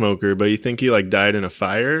chain smoker, but you think he died in a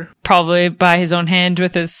fire? Probably by his own hand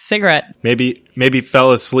with his cigarette. Maybe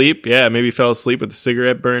fell asleep. Yeah, maybe fell asleep with the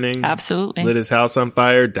cigarette burning. Absolutely. Lit his house on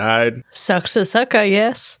fire, died. Sucks to suck, I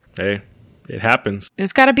guess. Hey, it happens.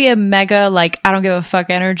 There's got to be a mega, I don't give a fuck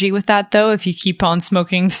energy with that, though, if you keep on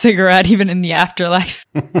smoking the cigarette even in the afterlife.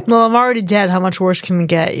 Well, I'm already dead. How much worse can it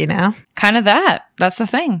get, you know? Kind of that. That's the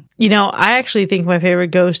thing. I actually think my favorite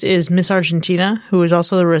ghost is Miss Argentina, who is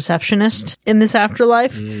also the receptionist in this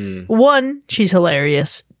afterlife. 1, she's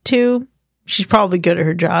hilarious. 2, she's probably good at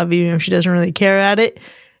her job, even if she doesn't really care at it.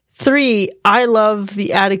 3, I love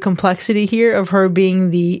the added complexity here of her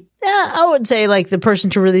being I would say the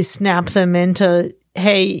person to really snap them into,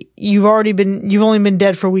 hey, you've only been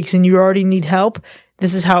dead for weeks and you already need help.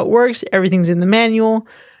 This is how it works. Everything's in the manual.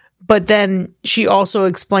 But then she also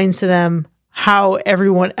explains to them how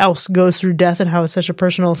everyone else goes through death and how it's such a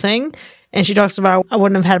personal thing. And she talks about, I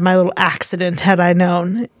wouldn't have had my little accident had I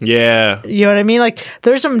known. Yeah. You know what I mean?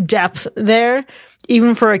 There's some depth there,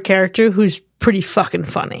 even for a character who's pretty fucking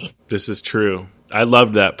funny. This is true. I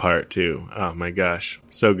loved that part too. Oh my gosh.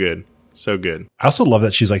 So good. So good. I also love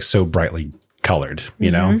that she's so brightly colored,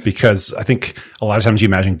 you know, because I think a lot of times you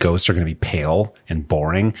imagine ghosts are going to be pale and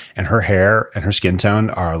boring, and her hair and her skin tone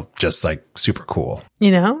are just super cool.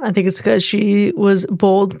 I think it's because she was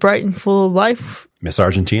bold, bright, and full of life. Miss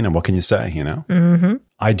Argentina, what can you say, Mm-hmm.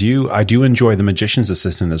 I do enjoy the magician's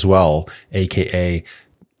assistant as well, aka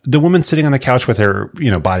the woman sitting on the couch with her,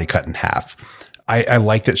 body cut in half. I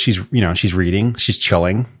like that she's reading, she's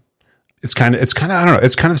chilling. It's kind of, I don't know,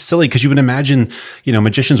 it's kind of silly because you would imagine,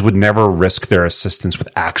 magicians would never risk their assistance with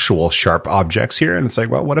actual sharp objects here. And it's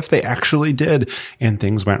well, what if they actually did and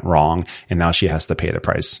things went wrong and now she has to pay the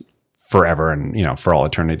price forever and, for all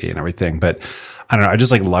eternity and everything. But I don't know. I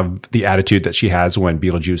just like love the attitude that she has when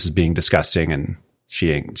Beetlejuice is being disgusting, and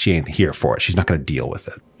she ain't here for it. She's not going to deal with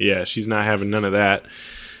it. Yeah, she's not having none of that.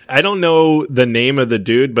 I don't know the name of the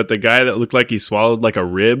dude, but the guy that looked like he swallowed like a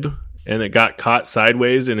rib and it got caught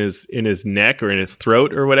sideways in his neck or in his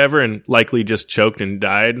throat or whatever, and likely just choked and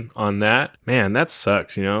died on that. Man, that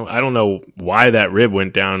sucks, I don't know why that rib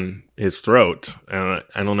went down his throat. I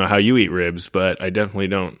don't know how you eat ribs, but I definitely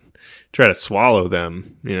don't try to swallow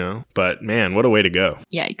them, But man, what a way to go.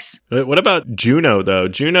 Yikes. What about Juno, though?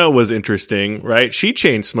 Juno was interesting, right? She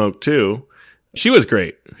chain smoked too. She was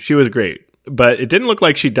great. But it didn't look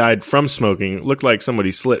like she died from smoking. It looked like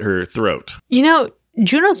somebody slit her throat.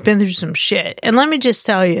 Juno's been through some shit. And let me just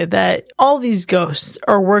tell you that all these ghosts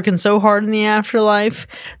are working so hard in the afterlife.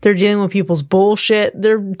 They're dealing with people's bullshit.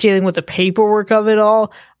 They're dealing with the paperwork of it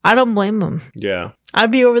all. I don't blame them. Yeah. I'd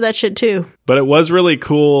be over that shit too. But it was really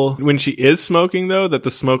cool when she is smoking, though, that the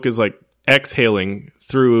smoke is like exhaling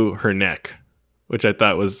through her neck, which I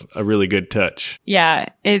thought was a really good touch. Yeah,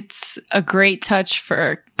 it's a great touch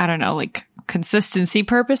for, I don't know, like consistency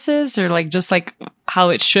purposes or like just like how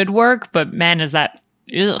it should work. But man, is that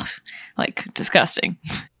like disgusting.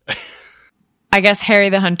 I guess Harry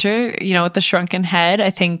the Hunter, with the shrunken head, I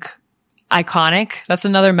think iconic. That's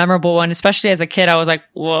another memorable one, especially as a kid. I was like,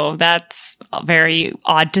 whoa, that's very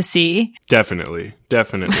odd to see. Definitely.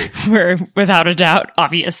 Without a doubt,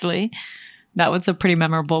 obviously. That was a pretty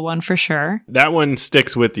memorable one for sure. That one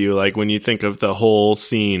sticks with you, like when you think of the whole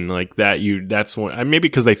scene, like that's one, maybe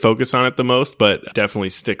because they focus on it the most, but definitely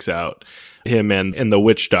sticks out. Him and the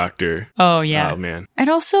witch doctor. Oh, yeah. Oh, man. And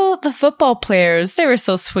also the football players, they were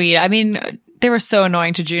so sweet. I mean, they were so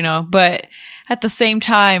annoying to Juno, but at the same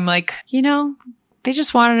time, like, they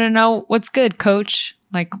just wanted to know what's good, coach.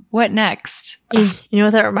 Like, what next? You know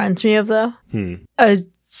what that reminds me of, though? A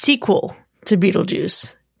sequel to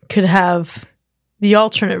Beetlejuice could have the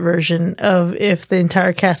alternate version of if the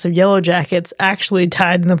entire cast of Yellow Jackets actually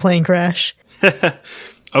died in the plane crash.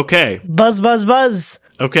 Okay. Buzz, buzz, buzz.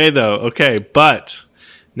 Okay, though. Okay. But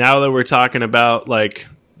now that we're talking about, like,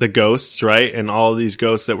 the ghosts, right? And all of these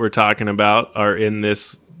ghosts that we're talking about are in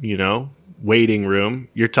this, waiting room.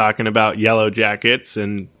 You're talking about Yellow Jackets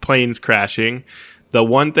and planes crashing. The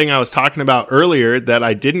one thing I was talking about earlier that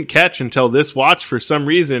I didn't catch until this watch for some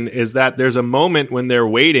reason is that there's a moment when they're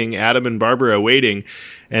waiting, Adam and Barbara are waiting,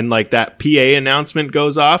 and like that PA announcement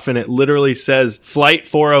goes off and it literally says Flight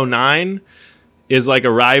 409 is like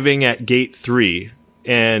arriving at gate 3.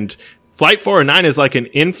 And Flight 409 is like an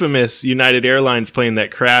infamous United Airlines plane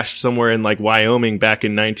that crashed somewhere in like Wyoming back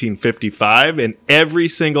in 1955, and every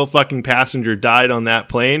single fucking passenger died on that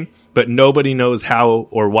plane, but nobody knows how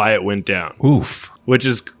or why it went down. Oof. Which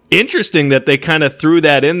is interesting that they kind of threw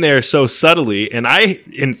that in there so subtly, and I,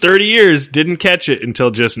 in 30 years, didn't catch it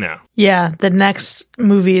until just now. Yeah, the next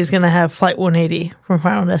movie is going to have Flight 180 from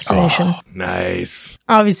Final Destination. Oh, nice.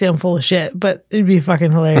 Obviously, I'm full of shit, but it'd be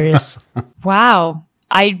fucking hilarious. Wow.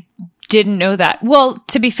 I didn't know that. Well,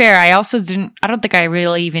 to be fair, I don't think I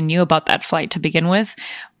really even knew about that flight to begin with,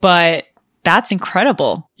 but that's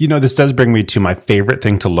incredible. This does bring me to my favorite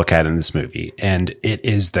thing to look at in this movie, and it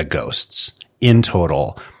is the ghosts. In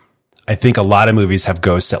total, I think a lot of movies have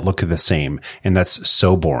ghosts that look the same, and that's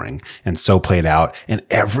so boring and so played out. And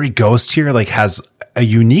every ghost here like has a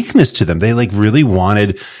uniqueness to them. They like really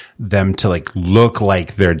wanted them to like look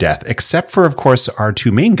like their death, except for, of course, our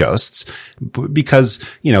two main ghosts, because,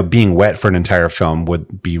 being wet for an entire film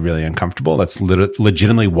would be really uncomfortable. That's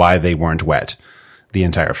legitimately why they weren't wet the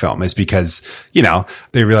entire film, is because,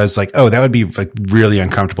 they realized like, oh, that would be like really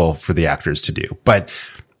uncomfortable for the actors to do. But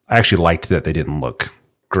I actually liked that they didn't look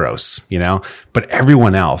gross, but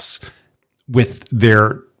everyone else with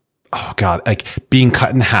their, oh God, like being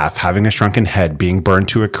cut in half, having a shrunken head, being burned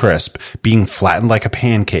to a crisp, being flattened like a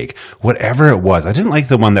pancake, whatever it was. I didn't like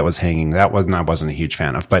the one that was hanging. I wasn't a huge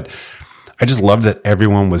fan of, but I just love that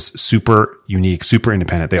everyone was super unique, super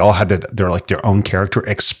independent. They all had their own character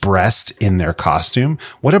expressed in their costume.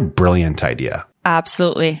 What a brilliant idea.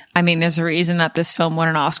 Absolutely. I mean, there's a reason that this film won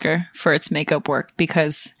an Oscar for its makeup work,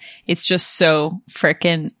 because it's just so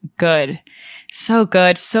freaking good. So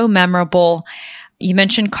good, so memorable. You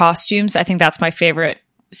mentioned costumes. I think that's my favorite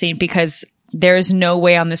scene, because there is no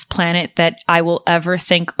way on this planet that I will ever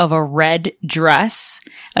think of a red dress,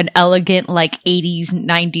 an elegant, like 80s,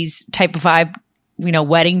 90s type of vibe,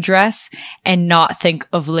 wedding dress, and not think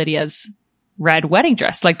of Lydia's red wedding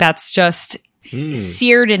dress. Like, that's just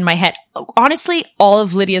seared in my head. Honestly, all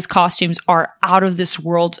of Lydia's costumes are out of this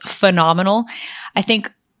world phenomenal. I think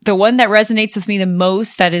the one that resonates with me the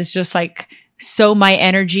most, that is just like so my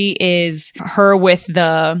energy, is her with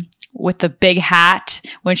the with the big hat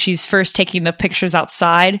when she's first taking the pictures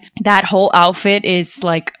outside. That whole outfit is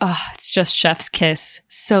like, oh, it's just chef's kiss.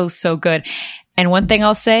 So, so good. And one thing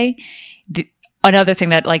I'll say, another thing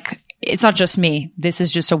that like, it's not just me. This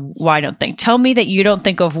is just a why don't think. Tell me that you don't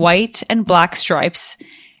think of white and black stripes,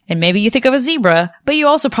 and maybe you think of a zebra, but you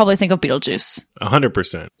also probably think of Beetlejuice.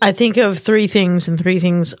 100%. I think of three things and three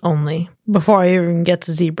things only before I even get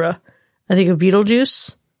to zebra. I think of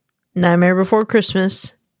Beetlejuice, Nightmare Before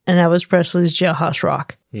Christmas, and Elvis Presley's Jailhouse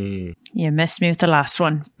Rock. You missed me with the last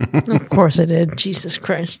one. Of course I did. Jesus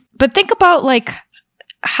Christ. But think about like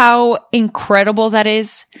how incredible that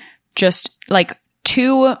is. Just like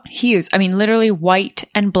two hues. I mean, literally white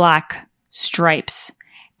and black stripes.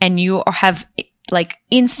 And you have like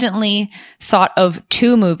instantly thought of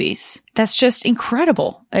two movies. That's just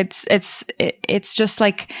incredible. It's just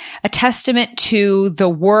like a testament to the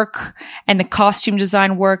work and the costume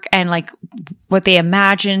design work and like what they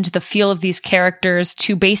imagined, the feel of these characters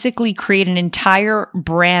to basically create an entire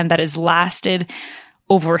brand that has lasted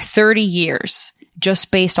over 30 years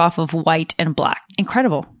just based off of white and black.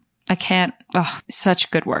 Incredible. I can't. Oh, such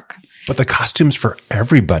good work. But the costumes for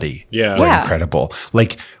everybody Yeah. were Yeah. incredible.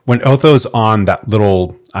 Like when Otho's on that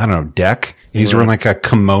little, I don't know, deck, and he's wearing like a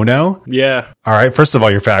kimono. Yeah. All right. First of all,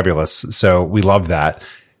 you're fabulous. So we love that.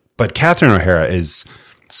 But Catherine O'Hara is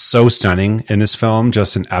so stunning in this film,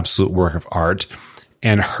 just an absolute work of art.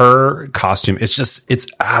 And her costume, it's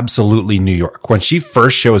absolutely New York. When she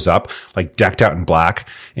first shows up, like decked out in black,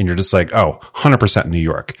 and you're just like, oh, 100% New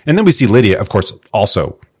York. And then we see Lydia, of course,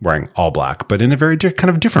 also wearing all black, but in a very kind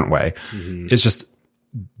of different way. It's just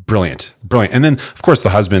brilliant. Brilliant. And then, of course, the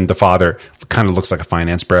husband, the father, kind of looks like a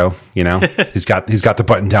finance bro, you know? He's got the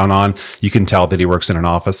button down on. You can tell that he works in an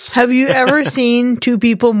office. Have you ever seen two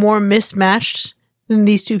people more mismatched than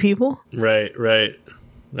these two people? Right.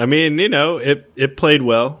 I mean, you know, it played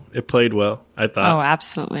well. It played well, I thought. Oh,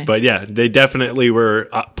 absolutely. But yeah, they definitely were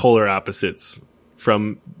polar opposites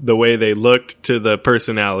from the way they looked to the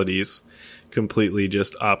personalities. Completely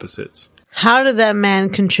just opposites. How did that man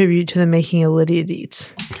contribute to the making of Lydia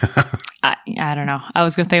Dietz? I don't know. I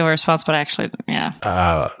was going to think of a response, but actually,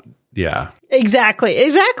 yeah. Yeah. Exactly.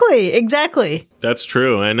 That's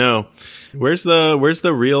true. I know. Where's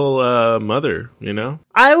the real mother? You know.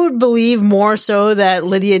 I would believe more so that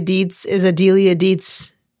Lydia Dietz is a Delia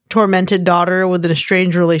Dietz tormented daughter with an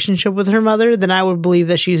estranged relationship with her mother than I would believe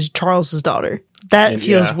that she's Charles's daughter. That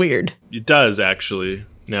feels weird. It does actually.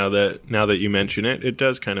 Now that you mention it, it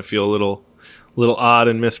does kind of feel a little odd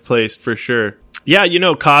and misplaced for sure. Yeah, you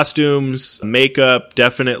know, costumes, makeup,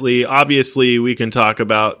 definitely. Obviously, we can talk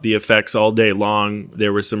about the effects all day long.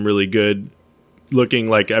 There were some really good looking,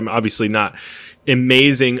 like, obviously not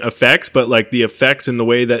amazing effects, but like the effects and the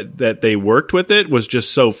way that they worked with it was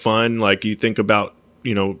just so fun. Like you think about,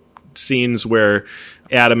 you know, scenes where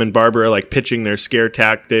Adam and Barbara are like pitching their scare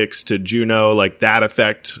tactics to Juno, like that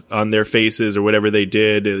effect on their faces or whatever they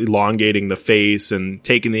did, elongating the face and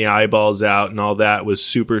taking the eyeballs out and all that was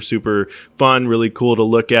super, super fun, really cool to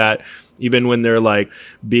look at. Even when they're like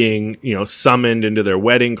being, you know, summoned into their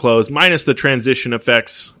wedding clothes, minus the transition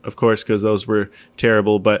effects, of course, because those were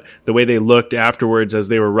terrible. But the way they looked afterwards as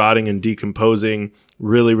they were rotting and decomposing,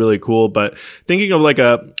 really, really cool. But thinking of like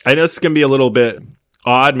I know this is going to be a little bit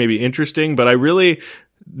odd, maybe interesting, but I really,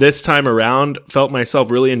 this time around, felt myself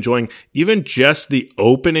really enjoying even just the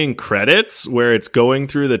opening credits where it's going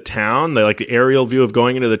through the town, the aerial view of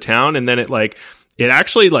going into the town, and then it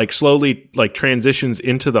actually like slowly like transitions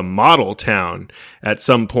into the model town at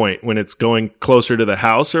some point when it's going closer to the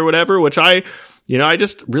house or whatever, which I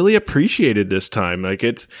just really appreciated this time. Like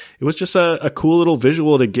it was just a cool little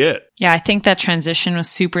visual to get. Yeah, I think that transition was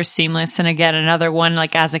super seamless. And again, another one,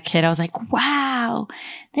 like as a kid, I was like, wow,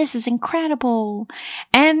 this is incredible.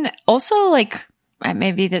 And also like,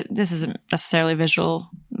 maybe this isn't necessarily visual,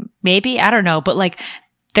 maybe, I don't know, but like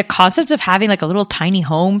the concept of having like a little tiny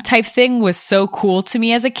home type thing was so cool to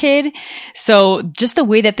me as a kid. So just the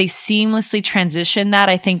way that they seamlessly transitioned that,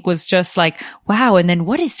 I think was just like, wow. And then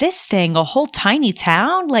what is this thing? A whole tiny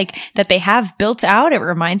town like that they have built out. It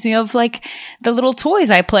reminds me of like the little toys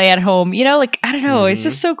I play at home, you know, like, I don't know. It's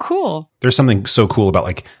just so cool. There's something so cool about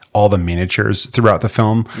like all the miniatures throughout the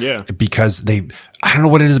film. Yeah. Because I don't know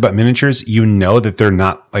what it is about miniatures. You know that they're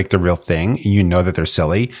not like the real thing. And you know that they're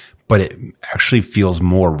silly, but it actually feels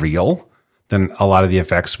more real than a lot of the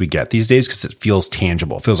effects we get these days because it feels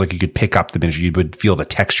tangible. It feels like you could pick up the miniature. You would feel the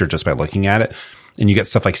texture just by looking at it. And you get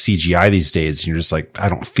stuff like CGI these days, and you're just like, I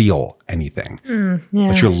don't feel anything. Yeah.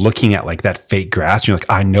 But you're looking at like that fake grass, and you're like,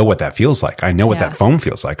 I know what that feels like. I know what that foam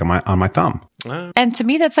feels like on my thumb. And to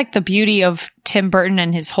me, that's like the beauty of Tim Burton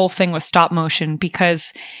and his whole thing with stop motion,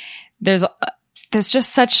 because there's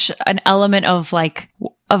just such an element of like,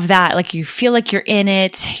 of that. Like you feel like you're in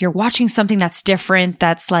it. You're watching something that's different.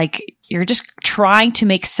 That's like, you're just trying to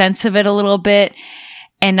make sense of it a little bit.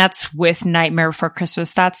 And that's with Nightmare Before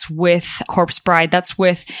Christmas. That's with Corpse Bride. That's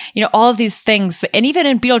with, all of these things. And even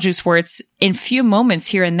in Beetlejuice, where it's in few moments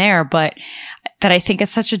here and there, but that I think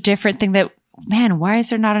it's such a different thing that, man, why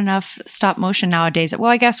is there not enough stop motion nowadays?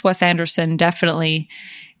 Well, I guess Wes Anderson definitely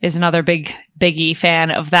is another biggie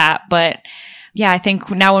fan of that. But yeah, I think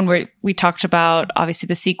now when we talked about obviously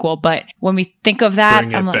the sequel, but when we think of that,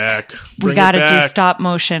 Bring it back. We got to do stop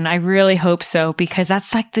motion. I really hope so, because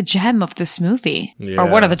that's like the gem of this movie, or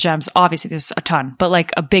one of the gems. Obviously, there's a ton, but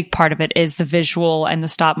like a big part of it is the visual and the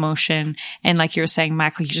stop motion. And like you were saying,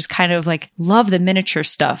 Mac, like you just kind of like love the miniature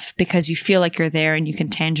stuff because you feel like you're there and you can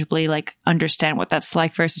tangibly like understand what that's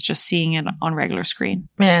like versus just seeing it on regular screen.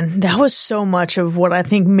 Man, that was so much of what I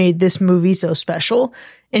think made this movie so special.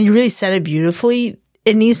 And you really said it beautifully.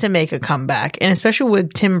 It needs to make a comeback, and especially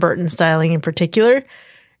with Tim Burton styling in particular.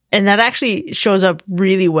 And that actually shows up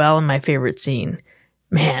really well in my favorite scene.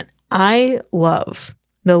 Man, I love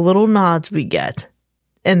the little nods we get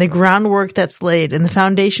and the groundwork that's laid and the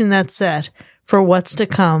foundation that's set for what's to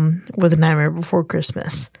come with Nightmare Before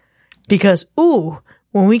Christmas. Because,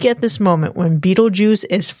 when we get this moment when Beetlejuice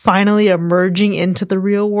is finally emerging into the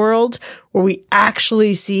real world, where we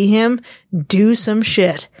actually see him do some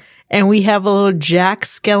shit, and we have a little Jack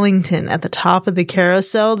Skellington at the top of the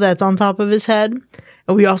carousel that's on top of his head.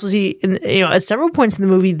 And we also see, at several points in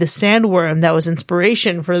the movie, the sandworm that was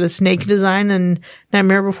inspiration for the snake design in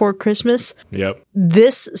Nightmare Before Christmas. Yep.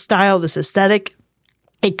 This style, this aesthetic,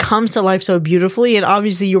 it comes to life so beautifully. And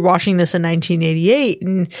obviously you're watching this in 1988,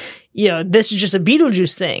 and this is just a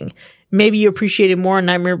Beetlejuice thing. Maybe you appreciate it more in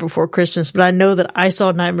Nightmare Before Christmas, but I know that I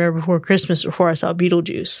saw Nightmare Before Christmas before I saw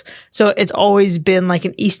Beetlejuice. So it's always been like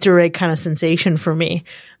an Easter egg kind of sensation for me.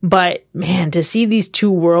 But man, to see these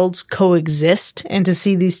two worlds coexist and to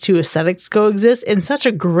see these two aesthetics coexist in such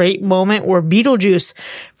a great moment where Beetlejuice,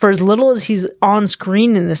 for as little as he's on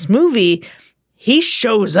screen in this movie, he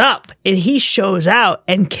shows up and he shows out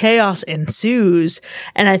and chaos ensues.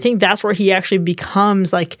 And I think that's where he actually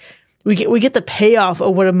becomes like, we get the payoff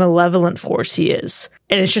of what a malevolent force he is.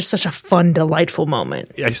 And it's just such a fun, delightful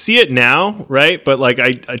moment. I see it now, right? But like,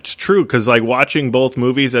 it's true, because like watching both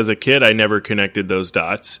movies as a kid, I never connected those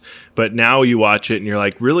dots. But now you watch it and you're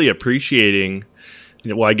like really appreciating.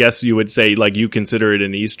 Well, I guess you would say like you consider it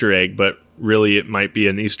an Easter egg, but really it might be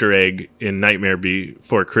an Easter egg in Nightmare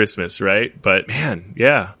Before Christmas, right? But man,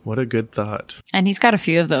 yeah, what a good thought. And he's got a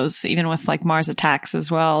few of those, even with like Mars Attacks as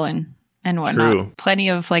well and whatnot. True. Plenty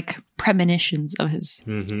of like premonitions of his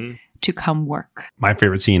to come work. My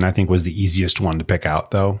favorite scene, I think, was the easiest one to pick out,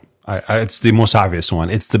 though. It's the most obvious one.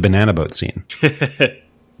 It's the banana boat scene.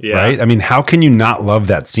 Yeah. Right? I mean, how can you not love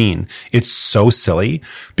that scene? It's so silly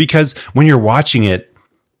because when you're watching it,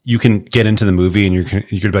 you can get into the movie and you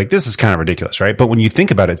could be like, this is kind of ridiculous, right? But when you think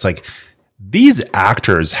about it, it's like these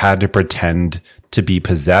actors had to pretend to be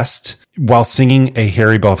possessed while singing a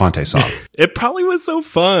Harry Belafonte song. It probably was so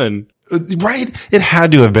fun. Right? It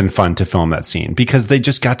had to have been fun to film that scene because they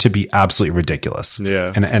just got to be absolutely ridiculous.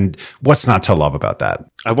 Yeah. And what's not to love about that?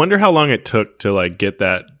 I wonder how long it took to like get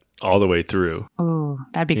that all the way through. Oh,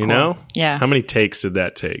 that'd be cool. You know? Yeah. How many takes did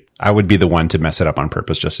that take? I would be the one to mess it up on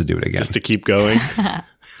purpose just to do it again. Just to keep going?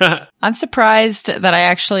 I'm surprised that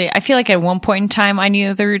I feel like at one point in time I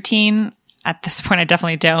knew the routine. At this point, I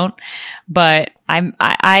definitely don't. But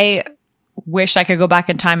I wish I could go back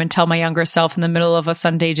in time and tell my younger self in the middle of a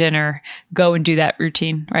Sunday dinner, go and do that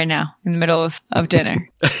routine right now in the middle of dinner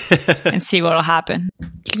and see what'll happen.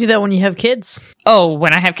 You can do that when you have kids. Oh,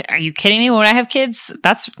 are you kidding me? When I have kids,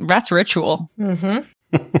 that's ritual.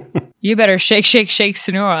 Mm-hmm. You better shake, shake, shake,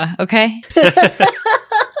 Sonora, okay?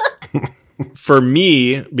 For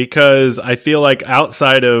me, because I feel like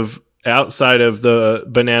outside of the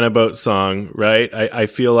Banana Boat song, right? I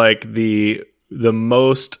feel like the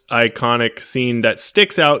most iconic scene that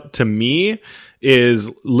sticks out to me is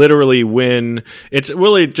literally when it's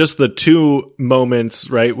really just the two moments,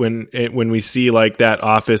 right? When we see like that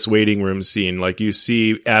office waiting room scene, like you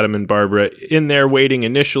see Adam and Barbara in there waiting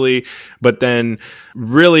initially, but then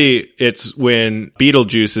really it's when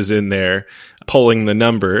Beetlejuice is in there pulling the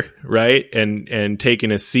number, right? And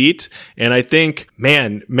taking a seat. And I think,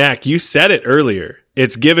 man, Mac, you said it earlier.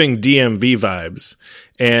 It's giving DMV vibes.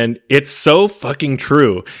 And it's so fucking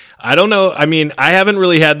true. I don't know. I mean, I haven't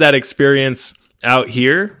really had that experience out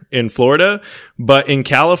here in Florida, but in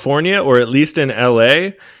California, or at least in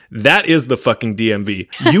LA, That is the fucking DMV.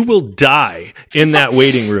 You will die in that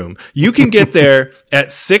waiting room. You can get there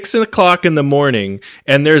at 6 o'clock in the morning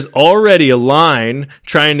and there's already a line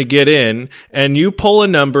trying to get in, and you pull a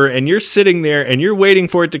number and you're sitting there and you're waiting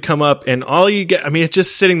for it to come up, and all you get, I mean, it's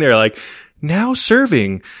just sitting there like, now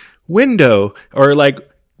serving window, or like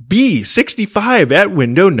B65 at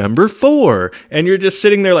window number 4. And you're just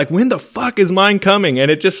sitting there like, when the fuck is mine coming?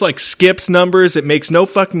 And it just like skips numbers. It makes no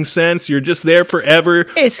fucking sense. You're just there forever.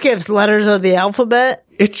 It skips letters of the alphabet.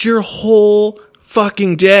 It's your whole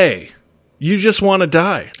fucking day. You just want to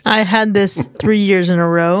die. I had this 3 years in a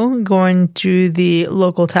row going to the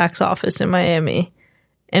local tax office in Miami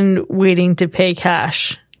and waiting to pay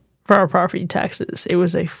cash for our property taxes. It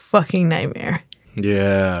was a fucking nightmare.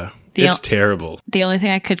 Yeah. It's terrible. The only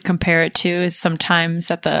thing I could compare it to is sometimes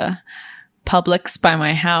at the Publix by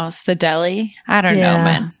my house, the deli. I don't know,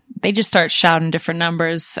 man. They just start shouting different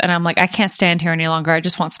numbers, and I'm like, I can't stand here any longer. I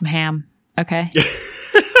just want some ham. Okay.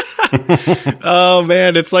 Oh,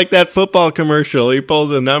 man. It's like that football commercial. He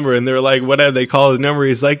pulls a number, and they're like, whatever they call his number.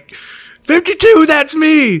 He's like, 52, that's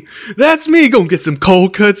me. That's me. Gonna get some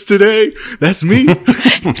cold cuts today. That's me.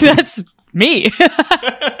 That's me.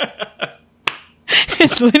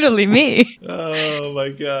 It's literally me. Oh my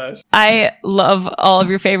gosh. I love all of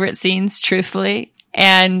your favorite scenes, truthfully.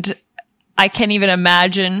 And I can't even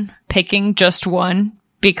imagine picking just one,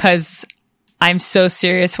 because I'm so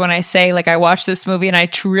serious when I say, like, I watched this movie and I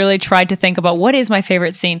really tried to think about what is my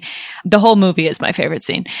favorite scene. The whole movie is my favorite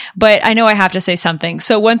scene, but I know I have to say something.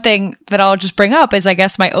 So one thing that I'll just bring up is, I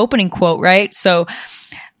guess, my opening quote, right? So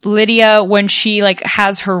Lydia, when she like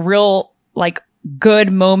has her real like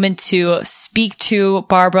good moment to speak to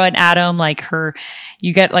Barbara and Adam, like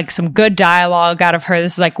you get like some good dialogue out of her.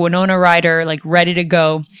 This is like Winona Ryder, like ready to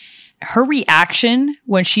go. Her reaction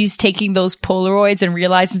when she's taking those Polaroids and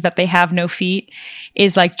realizes that they have no feet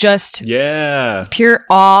is like just pure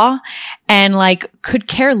awe, and like could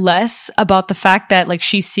care less about the fact that like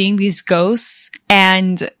she's seeing these ghosts,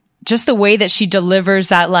 and just the way that she delivers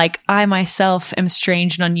that, like, I myself am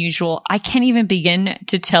strange and unusual. I can't even begin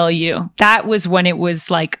to tell you. That was when it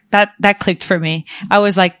was like, that clicked for me. I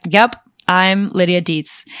was like, yep, I'm Lydia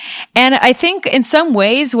Dietz. And I think in some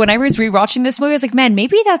ways, when I was rewatching this movie, I was like, man,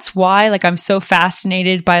 maybe that's why, like, I'm so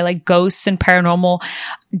fascinated by like ghosts and paranormal.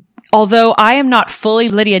 Although I am not fully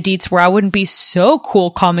Lydia Dietz, where I wouldn't be so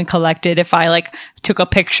cool, calm, and collected if I like took a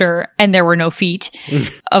picture and there were no feet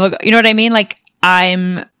of a, you know what I mean? Like, I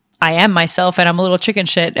am myself, and I'm a little chicken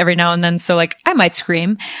shit every now and then. So like, I might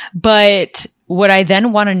scream, but would I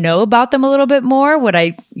then want to know about them a little bit more? Would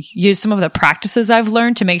I use some of the practices I've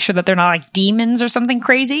learned to make sure that they're not like demons or something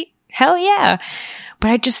crazy? Hell yeah.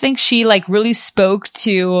 But I just think she like really spoke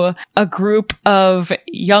to a group of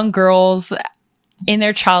young girls in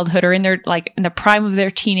their childhood, or in their like in the prime of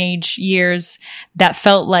their teenage years, that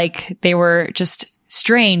felt like they were just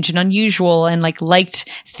strange and unusual, and like liked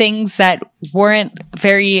things that weren't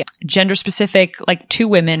very gender specific, like to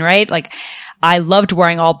women, right? Like, I loved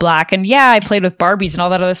wearing all black, and yeah, I played with Barbies and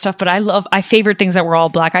all that other stuff, but I favored things that were all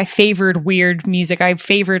black. I favored weird music. I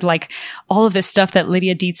favored like all of this stuff that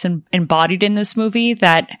Lydia Dietz embodied in this movie,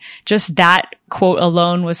 that just that quote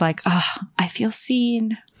alone was like, I feel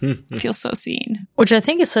seen. I feel so seen. Which I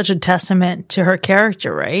think is such a testament to her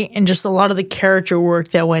character, right? And just a lot of the character work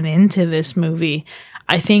that went into this movie.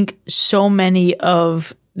 I think so many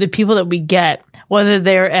of the people that we get, whether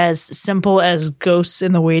they're as simple as ghosts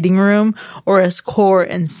in the waiting room, or as core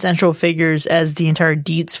and central figures as the entire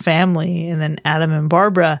Dietz family, and then Adam and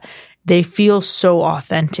Barbara, they feel so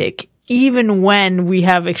authentic, even when we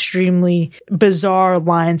have extremely bizarre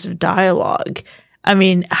lines of dialogue. I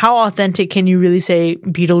mean, how authentic can you really say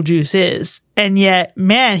Beetlejuice is? And yet,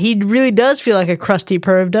 man, he really does feel like a crusty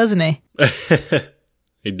perv, doesn't he?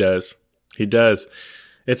 He does. He does.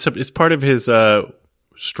 It's part of his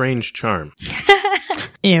strange charm.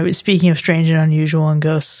 You know, speaking of strange and unusual and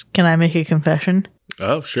ghosts, can I make a confession?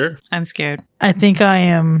 Oh, sure. I'm scared. I think I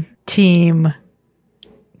am team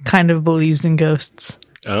kind of believes in ghosts.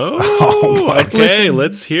 Oh, okay. Listen.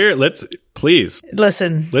 Let's hear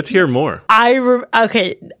more.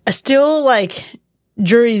 Still like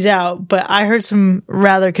jury's out, but I heard some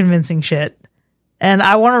rather convincing shit, and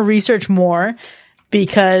I want to research more,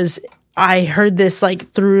 because I heard this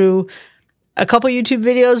like through a couple YouTube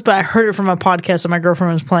videos, but I heard it from a podcast that my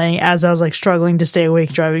girlfriend was playing as I was like struggling to stay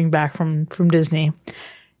awake driving back from Disney.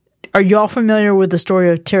 Are y'all familiar with the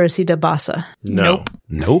story of Teresita Basa? No.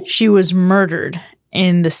 Nope. She was murdered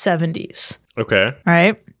in the 70s. Okay.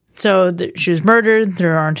 Right? So she was murdered.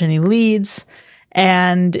 There aren't any leads.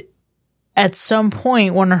 And at some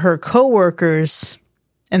point, one of her coworkers,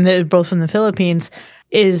 and they're both from the Philippines,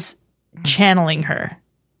 is channeling her.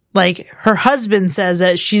 Like, her husband says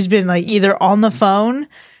that she's been like either on the phone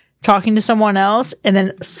talking to someone else and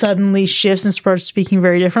then suddenly shifts and starts speaking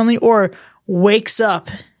very differently, or wakes up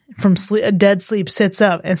from sleep, a dead sleep, sits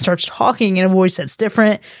up and starts talking in a voice that's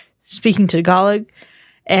different, speaking Tagalog,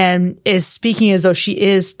 and is speaking as though she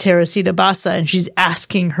is Teresita Basa, and she's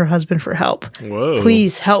asking her husband for help. Whoa.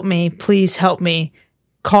 Please help me. Please help me.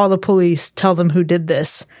 Call the police. Tell them who did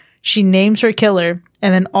this. She names her killer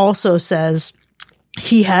and then also says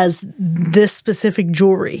he has this specific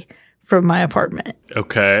jewelry from my apartment.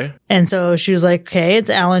 Okay. And so she was like, okay, it's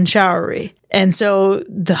Alan Showery. And so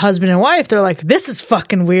the husband and wife, they're like, this is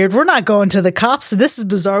fucking weird. We're not going to the cops. This is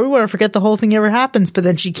bizarre. We want to forget the whole thing ever happens. But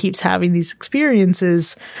then she keeps having these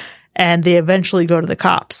experiences and they eventually go to the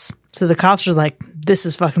cops. So the cops are like, this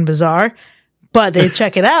is fucking bizarre. But they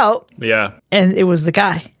check it out. Yeah. And it was the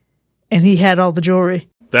guy. And he had all the jewelry.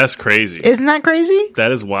 That's crazy. Isn't that crazy?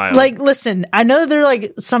 That is wild. Like, listen, I know that there are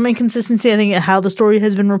like some inconsistency, I think, in how the story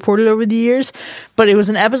has been reported over the years, but it was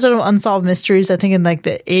an episode of Unsolved Mysteries, I think in like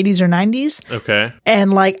the 80s or 90s. Okay.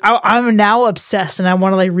 And like, I'm now obsessed and I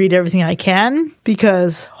want to like read everything I can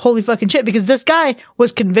because holy fucking shit, because this guy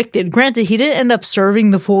was convicted. Granted, he didn't end up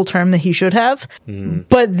serving the full term that he should have,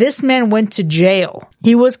 but this man went to jail.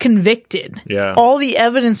 He was convicted. Yeah. All the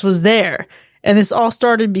evidence was there. And this all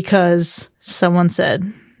started because someone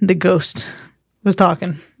said the ghost was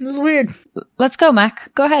talking. It was weird. Let's go,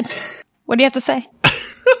 Mac. Go ahead. What do you have to say?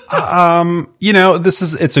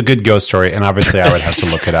 It's a good ghost story, and obviously I would have to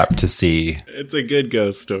look it up to see It's a good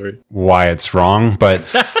ghost story. why it's wrong, but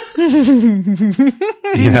I'm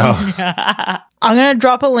going to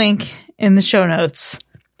drop a link in the show notes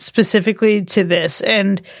specifically to this.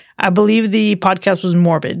 And I believe the podcast was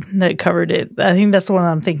Morbid that covered it. I think that's the one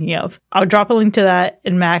I'm thinking of. I'll drop a link to that.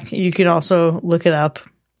 And Mac, you can also look it up.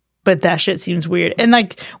 But that shit seems weird. And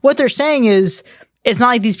like what they're saying is, it's not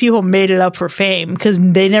like these people made it up for fame because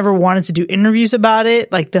they never wanted to do interviews about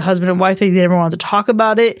it. Like the husband and wife, they never wanted to talk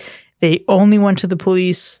about it. They only went to the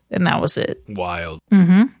police and that was it. Wild.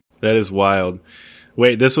 That is wild.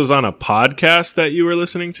 Wait, this was on a podcast that you were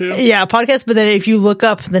listening to? Yeah, a podcast. But then if you look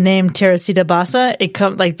up the name Teresita Basa, it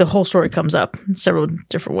comes like the whole story comes up in several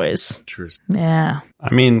different ways. Interesting. Yeah.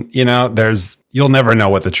 I mean, you'll never know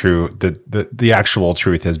what the actual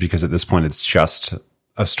truth is because at this point it's just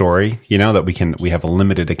a story, that we have a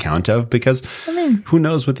limited account of because who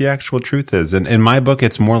knows what the actual truth is. And in my book,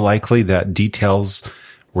 it's more likely that details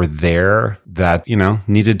were there that,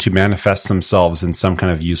 needed to manifest themselves in some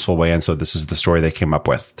kind of useful way. And so this is the story they came up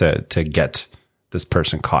with to get this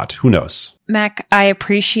person caught. Who knows? Mac, I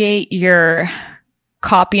appreciate your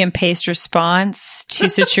copy and paste response to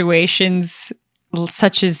situations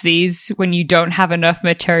such as these when you don't have enough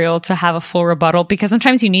material to have a full rebuttal, because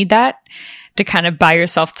sometimes you need that to kind of buy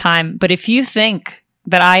yourself time. But if you think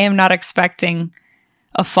that I am not expecting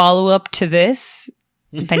a follow-up to this,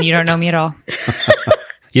 then you don't know me at all.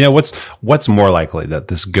 What's more likely, that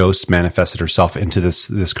this ghost manifested herself into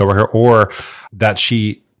this coworker, or that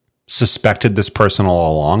she suspected this person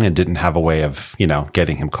all along and didn't have a way of,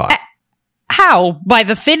 getting him caught? How? By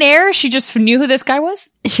the thin air? She just knew who this guy was?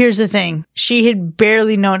 Here's the thing. She had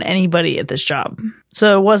barely known anybody at this job.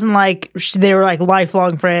 So it wasn't like they were like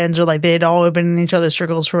lifelong friends or like they had all been in each other's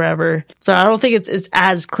circles forever. So I don't think it's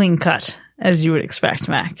as clean cut as you would expect,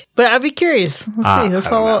 Mac. But I'd be curious. Let's see. Let's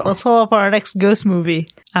follow up on our next ghost movie.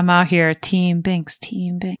 I'm out here. Team Binks.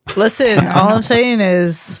 Team Binks. Listen, all I'm saying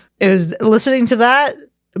is it was listening to that,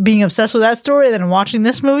 being obsessed with that story, then watching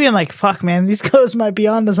this movie, I'm like, fuck, man, these ghosts might be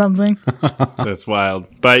onto something. That's wild.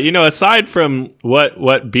 But, aside from what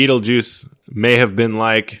Beetlejuice may have been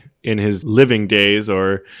like in his living days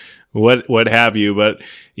or what have you, but,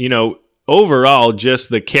 overall, just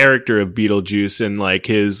the character of Beetlejuice and like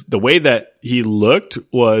the way that he looked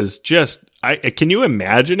was just, can you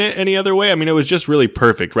imagine it any other way? I mean, it was just really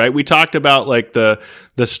perfect, right? We talked about like the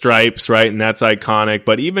stripes, right? And that's iconic,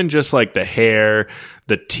 but even just like the hair,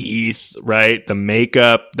 the teeth, right? The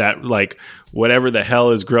makeup, that like whatever the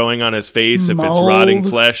hell is growing on his face, if it's rotting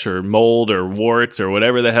flesh or mold or warts or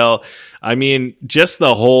whatever the hell. I mean, just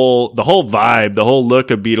the whole vibe, the whole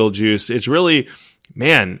look of Beetlejuice, it's really,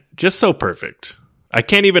 man, just so perfect. I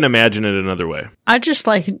can't even imagine it another way. I'd just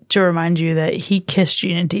like to remind you that he kissed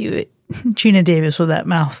Gina Davis with that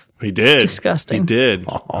mouth. He did. Disgusting. He did.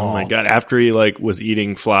 Oh my God. After he like was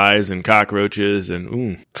eating flies and cockroaches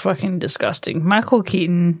and fucking disgusting. Michael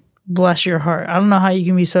Keaton, bless your heart. I don't know how you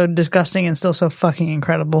can be so disgusting and still so fucking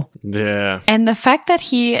incredible. Yeah. And the fact that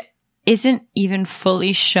he isn't even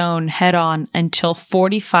fully shown head on until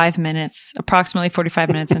approximately 45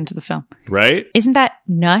 minutes into the film. Right? Isn't that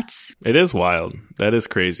nuts? It is wild. That is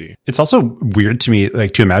crazy. It's also weird to me,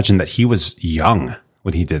 like, to imagine that he was young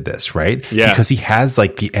when he did this, right? Yeah. Because he has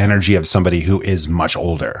like the energy of somebody who is much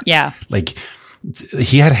older. Yeah. Like,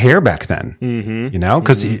 he had hair back then, you know,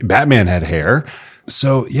 because Batman had hair.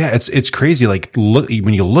 So yeah, it's crazy. Like, look,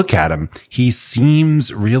 when you look at him, he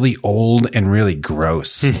seems really old and really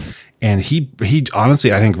gross. And he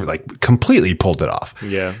honestly, I think, like, completely pulled it off.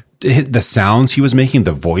 Yeah. The sounds he was making,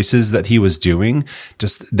 the voices that he was doing,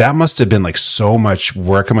 just that must have been like so much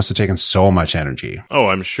work. It must have taken so much energy. Oh,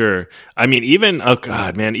 I'm sure. I mean, even, oh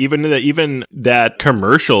God, man, even that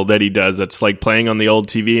commercial that he does that's like playing on the old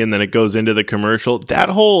TV and then it goes into the commercial, that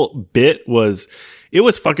whole bit was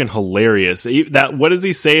fucking hilarious. What does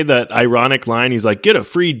he say? That ironic line? He's like, get a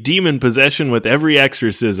free demon possession with every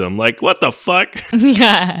exorcism. Like, what the fuck?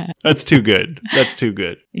 Yeah. That's too good. That's too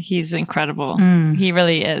good. He's incredible. He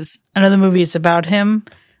really is. Another movie is about him,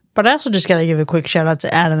 but I also just got to give a quick shout out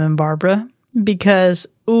to Adam and Barbara because,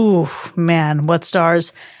 ooh, man, what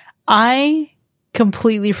stars. I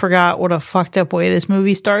completely forgot what a fucked up way this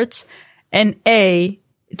movie starts. And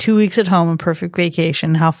 2 weeks at home, a perfect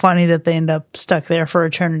vacation. How funny that they end up stuck there for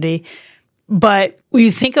eternity. But when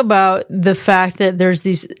you think about the fact that there's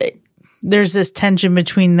this tension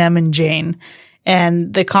between them and Jane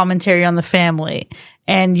and the commentary on the family,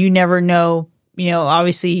 and you never know,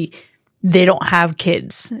 obviously they don't have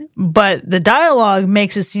kids, but the dialogue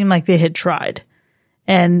makes it seem like they had tried.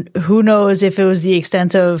 And who knows if it was the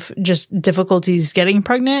extent of just difficulties getting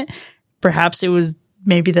pregnant. Perhaps it was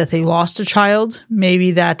maybe that they lost a child,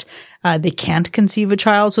 maybe that they can't conceive a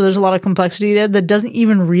child. So there's a lot of complexity there that doesn't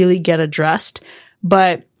even really get addressed.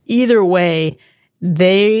 But either way,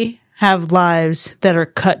 they have lives that are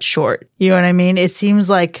cut short. You know what I mean? It seems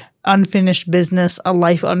like unfinished business, a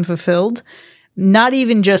life unfulfilled. Not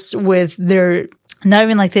even just with there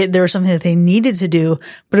was something that they needed to do,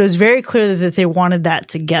 but it was very clear that they wanted that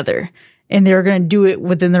together. And they were going to do it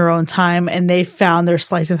within their own time. And they found their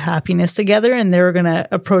slice of happiness together and they were going to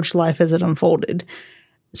approach life as it unfolded.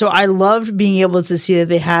 So I loved being able to see that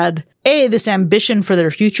they had this ambition for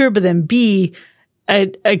their future, but then B,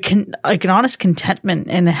 an honest contentment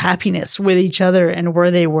and a happiness with each other and where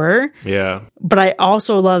they were. Yeah. But I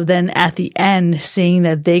also love then at the end seeing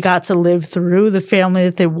that they got to live through the family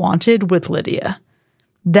that they wanted with Lydia.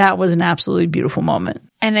 That was an absolutely beautiful moment.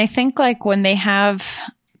 And I think like when they have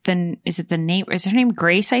is her name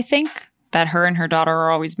Grace, I think, that her and her daughter are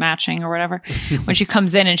always matching or whatever. When she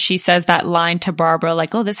comes in and she says that line to Barbara,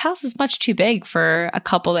 like, oh, this house is much too big for a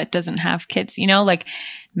couple that doesn't have kids, like,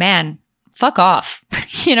 man, fuck off,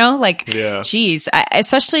 yeah. Geez,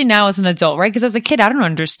 especially now as an adult, right? Because as a kid, I don't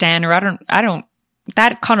understand, or I don't,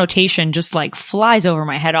 that connotation just like flies over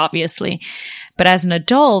my head, obviously. But as an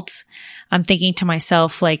adult, I'm thinking to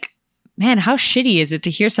myself, like, man, how shitty is it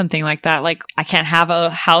to hear something like that? Like, I can't have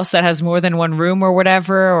a house that has more than one room or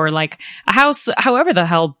whatever, or like a house, however the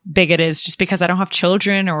hell big it is, just because I don't have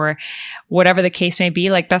children or whatever the case may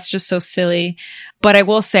be. Like, that's just so silly. But I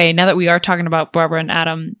will say, now that we are talking about Barbara and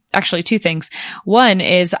Adam, actually two things. One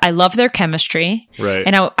is I love their chemistry. Right.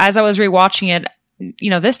 And as I was rewatching it,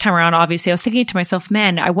 this time around, obviously, I was thinking to myself,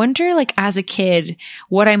 man, I wonder, like, as a kid,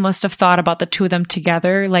 what I must have thought about the two of them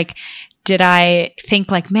together. Like, did I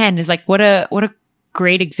think like, man, is like, what a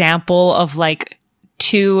great example of like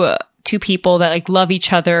two people that like love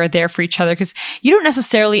each other, are there for each other. Cause you don't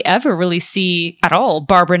necessarily ever really see at all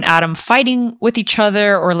Barbara and Adam fighting with each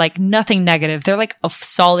other or like nothing negative. They're like a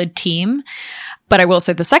solid team. But I will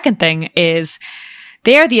say the second thing is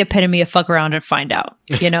they are the epitome of fuck around and find out,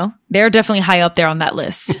 They're definitely high up there on that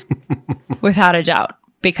list without a doubt.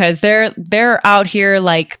 Because they're out here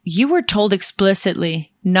like, you were told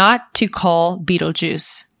explicitly not to call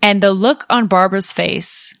Beetlejuice. And the look on Barbara's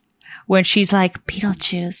face when she's like,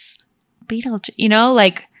 Beetlejuice,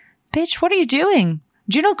 like, bitch, what are you doing?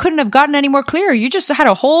 Juno couldn't have gotten any more clear. You just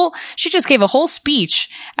had she just gave a whole speech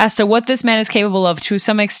as to what this man is capable of to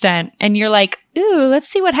some extent. And you're like, ooh, let's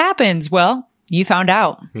see what happens. Well, you found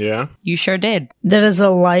out. Yeah. You sure did. That is a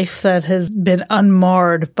life that has been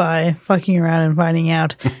unmarred by fucking around and finding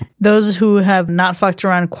out. Those who have not fucked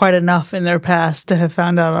around quite enough in their past to have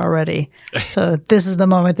found out already. So this is the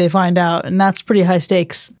moment they find out, and that's pretty high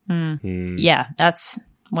stakes. Yeah, that's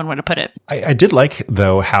one way to put it. I did like,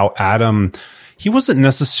 though, how Adam, he wasn't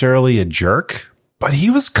necessarily a jerk, but he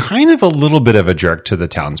was kind of a little bit of a jerk to the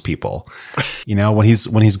townspeople. When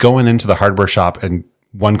he's going into the hardware shop and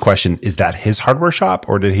one question, is that his hardware shop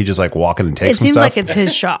or did he just like walk in and take It some seems stuff? like it's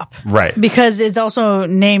his shop. Right. Because it's also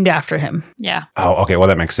named after him. Yeah. Oh, okay. Well,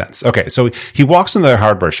 that makes sense. Okay. So he walks into the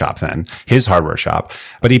hardware shop then, his hardware shop,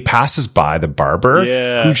 but he passes by the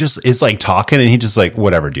barber who just is like talking and he just like,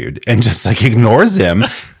 whatever, dude. And just like ignores him,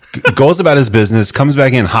 goes about his business, comes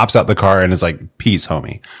back in, hops out the car and is like, peace,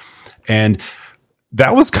 homie. And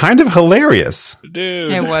that was kind of hilarious.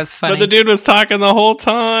 Dude. It was funny. But the dude was talking the whole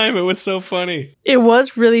time. It was so funny. It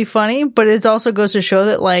was really funny, but it also goes to show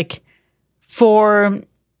that, like, for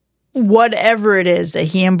whatever it is that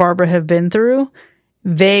he and Barbara have been through,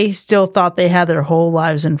 they still thought they had their whole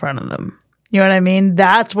lives in front of them. You know what I mean?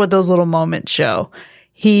 That's what those little moments show.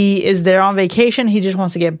 He is there on vacation. He just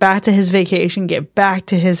wants to get back to his vacation, get back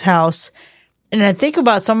to his house. And I think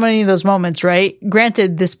about so many of those moments, right?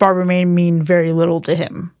 Granted, this barber may mean very little to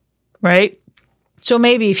him, right? So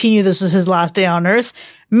maybe if he knew this was his last day on earth,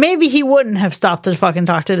 maybe he wouldn't have stopped to fucking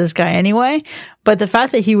talk to this guy anyway. But the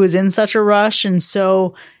fact that he was in such a rush and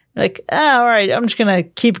so like, all right, I'm just going to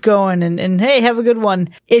keep going and hey, have a good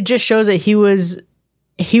one. It just shows that he was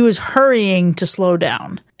hurrying to slow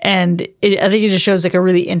down. And I think it just shows like a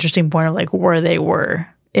really interesting point of like where they were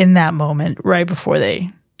in that moment right before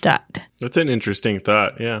they died. That's an interesting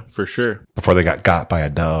thought. Yeah, for sure. Before they got by a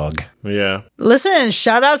dog. Yeah. Listen,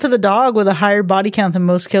 shout out to the dog with a higher body count than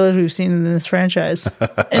most killers we've seen in this franchise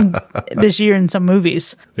and this year in some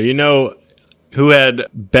movies. You know who had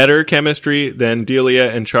better chemistry than Delia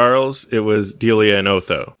and Charles? It was Delia and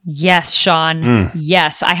Otho. Yes, Sean.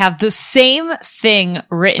 Yes, I have the same thing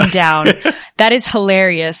written down. That is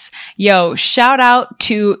hilarious. Yo, shout out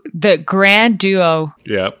to the grand duo.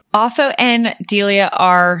 Yep. Otho and Delia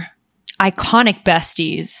are iconic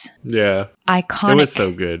besties. Yeah. Iconic. It was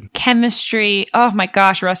so good. Chemistry. Oh my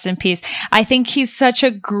gosh, rest in peace. I think he's such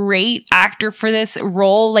a great actor for this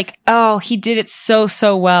role. Like, oh, he did it so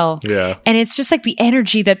well. Yeah. And it's just like the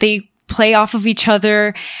energy that they play off of each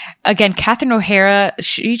other. Again, Catherine O'Hara,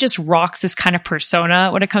 she just rocks this kind of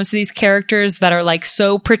persona when it comes to these characters that are like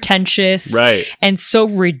so pretentious Right. and so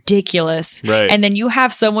ridiculous. Right. And then you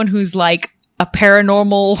have someone who's like a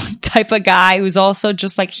paranormal type of guy who's also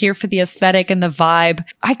just like here for the aesthetic and the vibe.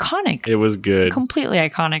 Iconic. It was good. Completely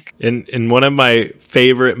iconic. And one of my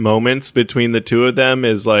favorite moments between the two of them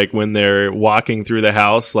is like when they're walking through the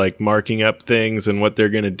house, like marking up things and what they're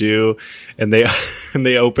going to do. And they, and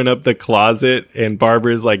they open up the closet and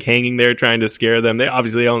Barbara's like hanging there trying to scare them. They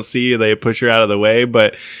obviously don't see, they push her out of the way,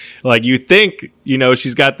 but like you think, you know,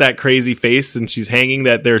 she's got that crazy face and she's hanging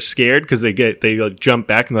that they're scared because they like jump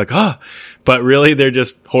back and like, oh, but really they're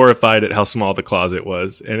just horrified at how small the closet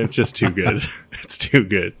was. And it's just too good. It's too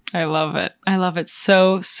good. I love it. I love it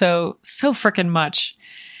so freaking much.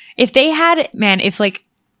 If they had, man, if like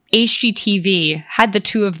HGTV had the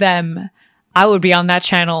two of them, I would be on that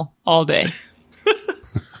channel all day.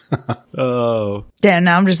 Oh. Damn,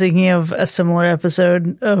 now I'm just thinking of a similar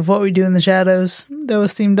episode of What We Do in the Shadows that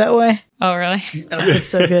was themed that way. Oh, really? Oh, it's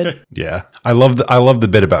so good. Yeah. I love the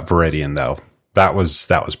bit about Viridian though. That was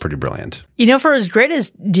pretty brilliant. You know, for as great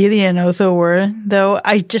as Delia and Otho were, though,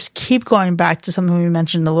 I just keep going back to something we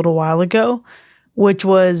mentioned a little while ago, which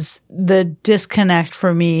was the disconnect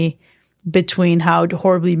for me between how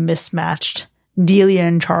horribly mismatched Delia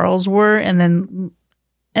and Charles were, and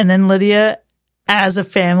then Lydia as a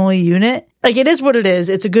family unit. Like, it is what it is.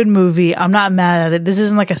 It's a good movie. I'm not mad at it. This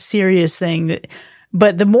isn't like a serious thing.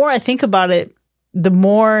 But the more I think about it, the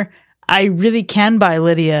more I really can buy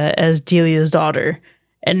Lydia as Delia's daughter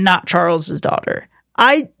and not Charles's daughter.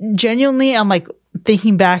 I genuinely am like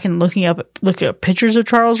thinking back and looking at pictures of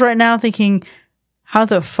Charles right now thinking, how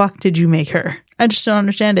the fuck did you make her? I just don't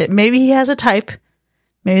understand it. Maybe he has a type.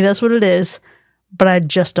 Maybe that's what it is, but I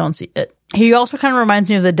just don't see it. He also kind of reminds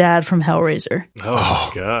me of the dad from Hellraiser.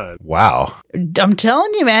 Oh my God. Wow. I'm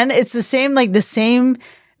telling you, man, it's the same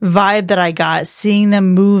vibe that I got seeing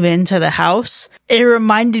them move into the house. It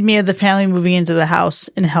reminded me of the family moving into the house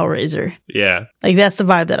in Hellraiser. Yeah. Like, that's the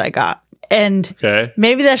vibe that I got. And Okay.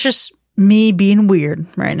 maybe that's just me being weird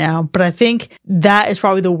right now, but I think that is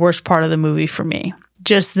probably the worst part of the movie for me.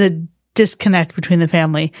 Just the disconnect between the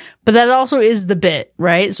family. But that also is the bit,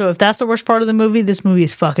 right? So if that's the worst part of the movie, this movie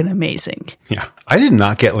is fucking amazing. Yeah. I did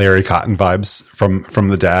not get Larry Cotton vibes from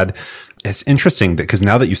the dad. It's interesting because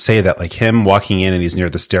now that you say that, like him walking in and he's near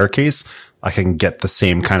the staircase, I can get the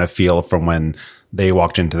same kind of feel from when they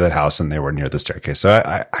walked into that house and they were near the staircase.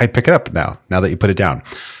 So I pick it up now that you put it down.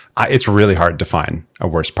 It's really hard to find a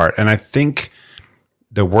worst part. And I think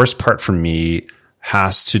the worst part for me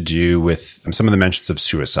has to do with some of the mentions of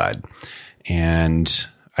suicide. And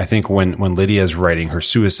I think when Lydia is writing her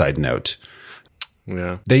suicide note,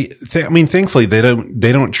 Yeah. I mean, thankfully they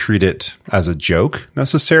don't treat it as a joke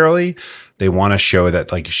necessarily. They want to show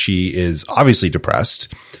that like she is obviously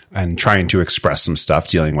depressed and trying to express some stuff,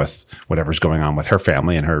 dealing with whatever's going on with her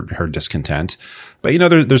family and her discontent. But, you know,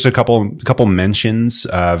 there's a couple mentions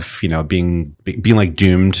of, you know, being like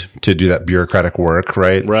doomed to do that bureaucratic work.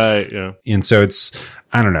 Right. Right. Yeah. And so it's,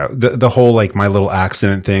 I don't know, the whole like my little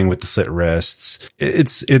accident thing with the slit wrists.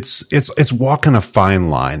 It's walking a fine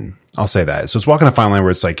line. I'll say that. So it's walking a fine line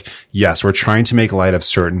where it's like, yes, we're trying to make light of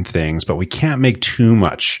certain things, but we can't make too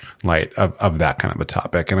much light of that kind of a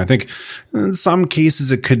topic. And I think in some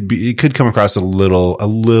cases it could come across a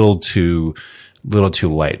little too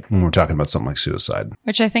light when we're talking about something like suicide.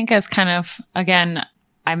 Which I think is kind of, again,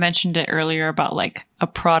 I mentioned it earlier about like a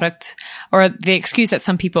product, or the excuse that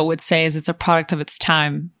some people would say is it's a product of its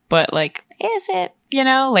time. But like, is it? You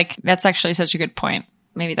know, like that's actually such a good point.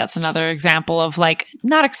 Maybe that's another example of like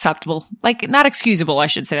not acceptable, like not excusable, I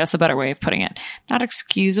should say. That's the better way of putting it. Not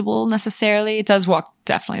excusable necessarily. It does walk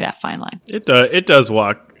definitely that fine line. It does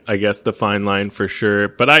walk, I guess, the fine line for sure.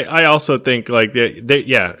 But I also think like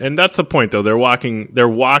yeah, and that's the point though. They're walking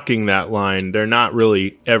that line. They're not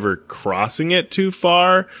really ever crossing it too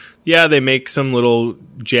far. Yeah, they make some little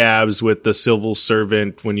jabs with the civil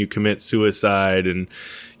servant when you commit suicide, and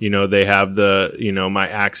you know they have the, you know, my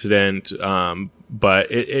accident.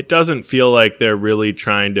 But it doesn't feel like they're really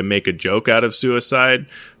trying to make a joke out of suicide.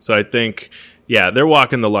 So I think, yeah, they're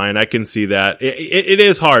walking the line. I can see that. It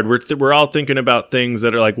is hard. We're all thinking about things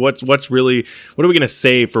that are like, what are we going to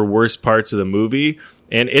say for worst parts of the movie?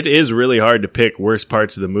 And it is really hard to pick worst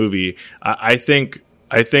parts of the movie. I think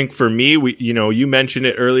for me, you mentioned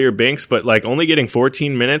it earlier, Binks, but like only getting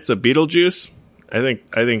 14 minutes of Beetlejuice, I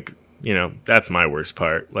think, you know, that's my worst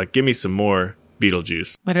part. Like, give me some more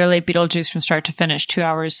Beetlejuice. Literally Beetlejuice from start to finish, 2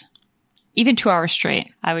 hours, even 2 hours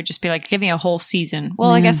straight. I would just be like, give me a whole season. Well,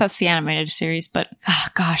 I guess that's the animated series, but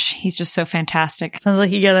gosh, he's just so fantastic. Sounds like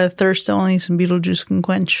you got a thirst only some Beetlejuice can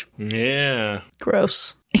quench. Yeah.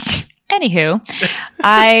 Gross. Anywho,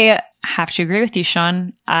 I have to agree with you,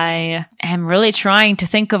 Sean. I am really trying to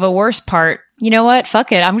think of a worse part. You know what?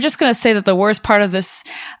 Fuck it. I'm just going to say that the worst part of this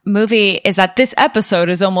movie is that this episode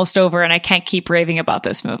is almost over and I can't keep raving about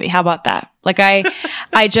this movie. How about that? Like I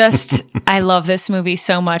love this movie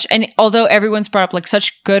so much. And although everyone's brought up like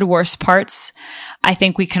such good worst parts, I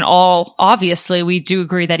think we can all, obviously, we do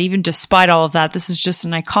agree that even despite all of that, this is just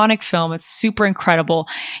an iconic film. It's super incredible.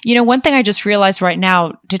 You know, one thing I just realized right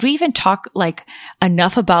now, did we even talk like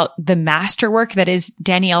enough about the masterwork that is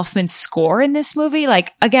Danny Elfman's score in this movie?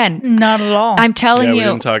 Like, again, not at all. I'm telling you. We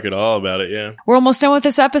didn't talk at all about it, yeah. We're almost done with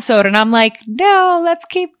this episode and I'm like, no, let's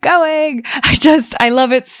keep going. I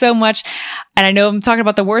love it so much. And I know I'm talking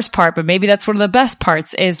about the worst part, but maybe that's one of the best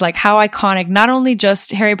parts is like how iconic not only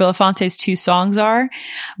just Harry Belafonte's 2 songs are,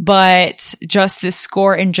 but just this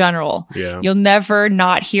score in general. Yeah. You'll never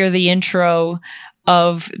not hear the intro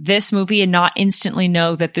of this movie and not instantly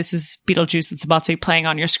know that this is Beetlejuice that's about to be playing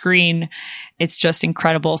on your screen. It's just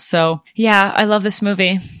incredible. So yeah, I love this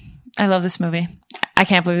movie. I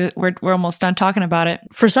can't believe we're almost done talking about it.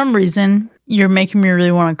 For some reason, you're making me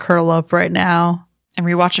really want to curl up right now. And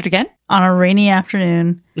rewatch it again? On a rainy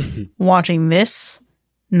afternoon, watching this,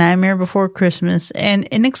 Nightmare Before Christmas, and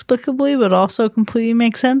inexplicably, but also completely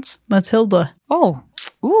makes sense, Matilda. Oh.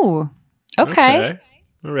 Ooh. Okay.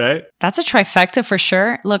 All right. That's a trifecta for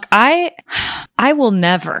sure. Look, I will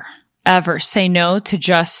never, ever say no to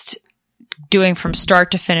just doing from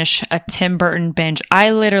start to finish a Tim Burton binge.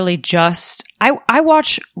 I literally just, I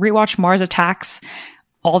rewatch Mars Attacks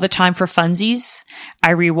all the time for funsies. I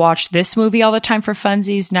rewatch this movie all the time for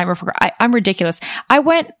funsies. Nightmare Before. I'm ridiculous. I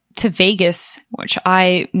went to Vegas, which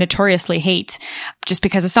I notoriously hate, just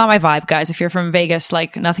because it's not my vibe, guys. If you're from Vegas,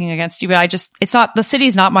 like nothing against you, but the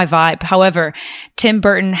city's not my vibe. However, Tim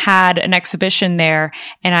Burton had an exhibition there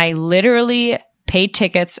and I literally paid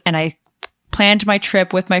tickets and I planned my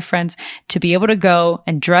trip with my friends to be able to go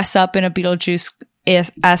and dress up in a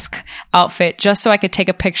Beetlejuice-esque outfit just so I could take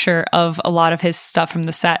a picture of a lot of his stuff from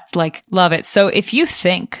the set. Like, love it. So if you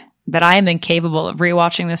think that I am incapable of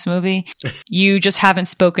rewatching this movie, you just haven't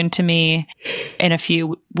spoken to me in a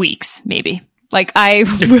few weeks, maybe. Like I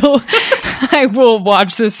will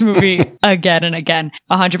watch this movie again and again,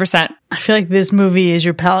 100%. I feel like this movie is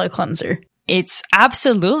your palate cleanser. It's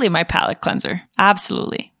absolutely my palate cleanser.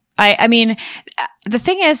 Absolutely. I mean, the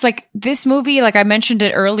thing is, like, this movie, like I mentioned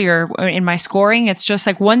it earlier in my scoring, it's just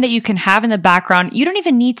like one that you can have in the background. You don't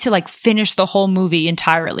even need to like finish the whole movie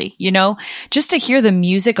entirely, you know? Just to hear the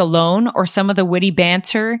music alone or some of the witty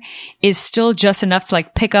banter is still just enough to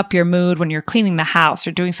like pick up your mood when you're cleaning the house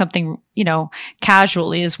or doing something, you know,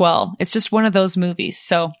 casually as well. It's just one of those movies.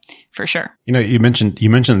 So for sure. You know, you mentioned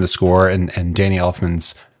the score and Danny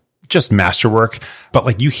Elfman's just masterwork, but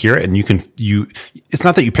like you hear it and it's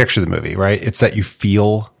not that you picture the movie, right? It's that you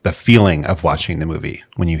feel the feeling of watching the movie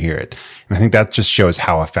when you hear it. And I think that just shows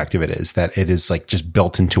how effective it is, that it is like just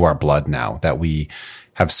built into our blood now, that we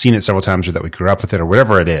have seen it several times or that we grew up with it or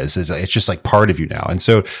whatever it is. It's just like part of you now. And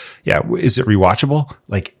so, yeah, is it rewatchable?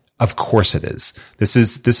 Like, of course it is. This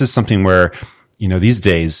is something where, you know, these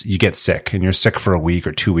days you get sick and you're sick for a week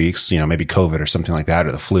or 2 weeks, you know, maybe COVID or something like that,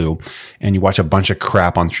 or the flu, and you watch a bunch of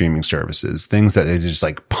crap on streaming services, things that they just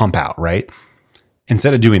like pump out, right?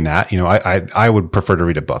 Instead of doing that, you know, I would prefer to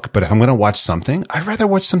read a book, but if I'm going to watch something, I'd rather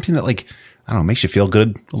watch something that like, I don't know, makes you feel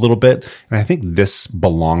good a little bit. And I think this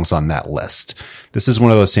belongs on that list. This is one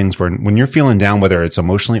of those things where when you're feeling down, whether it's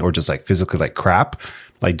emotionally or just like physically like crap,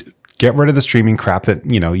 like get rid of the streaming crap that,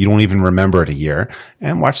 you know, you don't even remember in a year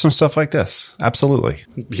and watch some stuff like this. Absolutely.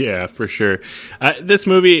 Yeah, for sure. This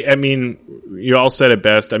movie, I mean, you all said it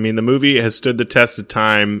best. I mean, the movie has stood the test of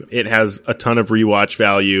time. It has a ton of rewatch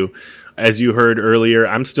value. As you heard earlier,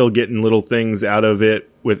 I'm still getting little things out of it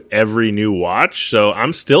with every new watch. So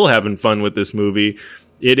I'm still having fun with this movie.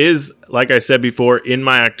 It is, like I said before, in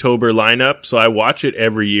my October lineup, so I watch it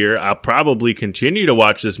every year. I'll probably continue to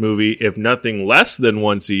watch this movie, if nothing less than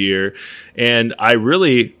once a year. And I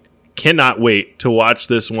really cannot wait to watch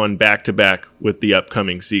this one back to back with the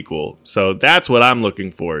upcoming sequel. So that's what I'm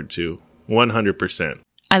looking forward to, 100%.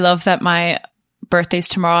 I love that my birthday's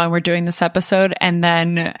tomorrow and we're doing this episode, and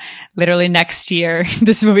then literally next year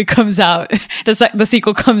this movie comes out. The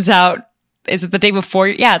sequel comes out. Is it the day before?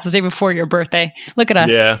 Yeah, it's the day before your birthday. Look at us.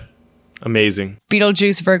 Yeah. Amazing.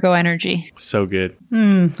 Beetlejuice, Virgo energy. So good.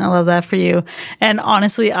 I love that for you. And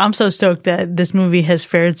honestly, I'm so stoked that this movie has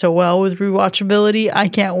fared so well with rewatchability. I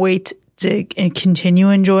can't wait to continue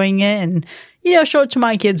enjoying it and, you know, show it to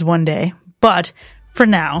my kids one day. But for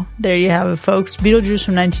now, there you have it, folks. Beetlejuice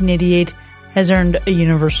from 1988 has earned a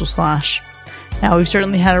universal slash. Now, we've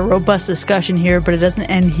certainly had a robust discussion here, but it doesn't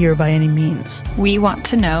end here by any means. We want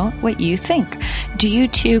to know what you think. Do you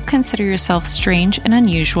too consider yourself strange and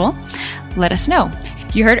unusual? Let us know.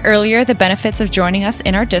 You heard earlier the benefits of joining us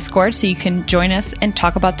in our Discord, so you can join us and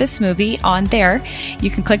talk about this movie on there. You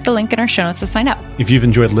can click the link in our show notes to sign up. If you've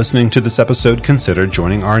enjoyed listening to this episode, consider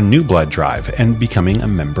joining our New Blood Drive and becoming a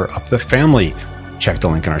member of the family. Check the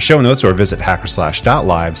link in our show notes or visit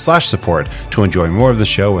hackerslash.live/support to enjoy more of the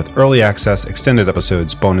show with early access, extended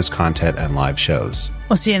episodes, bonus content, and live shows.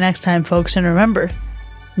 We'll see you next time, folks. And remember,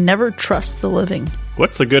 never trust the living.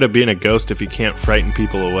 What's the good of being a ghost if you can't frighten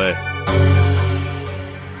people away?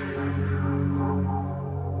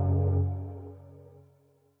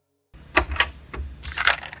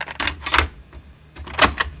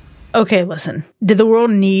 Okay, listen. Did the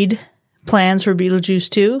world need plans for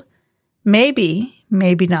Beetlejuice 2? Maybe,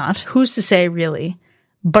 maybe not. Who's to say, really?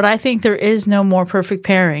 But I think there is no more perfect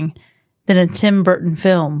pairing than a Tim Burton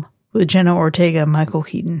film with Jenna Ortega and Michael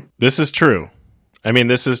Keaton. This is true. I mean,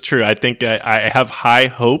 this is true. I think I have high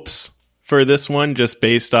hopes for this one, just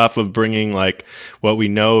based off of bringing like what we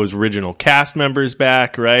know as original cast members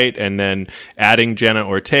back, right? And then adding Jenna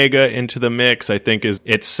Ortega into the mix, I think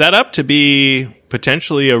it's set up to be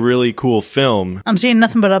potentially a really cool film. I'm seeing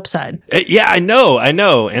nothing but upside. Yeah, I know.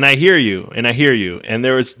 And I hear you. And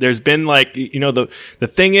there's been like, you know, the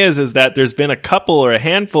thing is that there's been a couple or a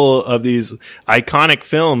handful of these iconic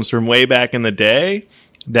films from way back in the day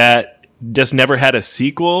that just never had a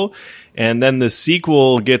sequel. And then the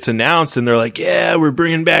sequel gets announced and they're like, yeah, we're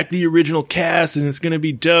bringing back the original cast and it's going to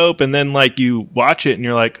be dope. And then like you watch it and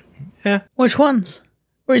you're like, yeah. Which ones?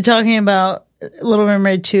 Were you talking about Little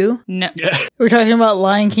Mermaid 2? No. We're talking about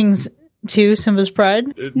Lion King 2, Simba's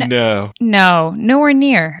Pride? No. No, nowhere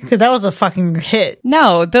near. Because that was a fucking hit.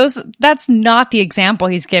 No, that's not the example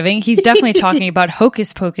he's giving. He's definitely talking about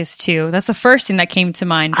Hocus Pocus 2. That's the first thing that came to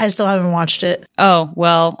mind. I still haven't watched it. Oh,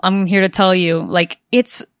 well, I'm here to tell you, like,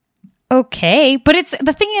 it's okay, but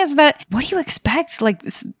the thing is that, what do you expect? Like,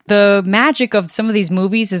 the magic of some of these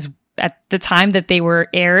movies is at the time that they were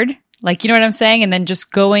aired. Like, you know what I'm saying? And then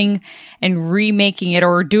just going and remaking it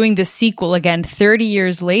or doing the sequel again 30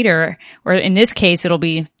 years later, or in this case, it'll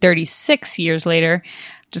be 36 years later.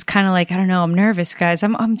 just kind of like, I don't know, I'm nervous, guys.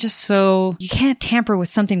 I'm just so, you can't tamper with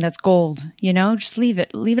something that's gold, you know, just leave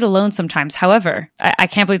it alone sometimes. However, I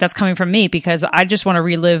can't believe that's coming from me because I just want to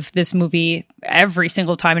relive this movie every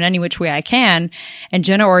single time in any which way I can. And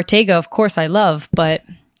Jenna Ortega, of course I love, but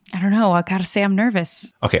I don't know. I gotta say I'm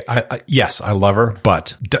nervous. Okay. Yes, I love her,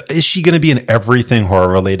 but is she going to be in everything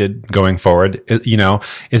horror related going forward? You know,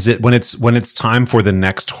 is it when it's time for the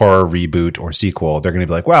next horror reboot or sequel, they're going to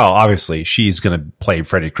be like, well, obviously she's going to play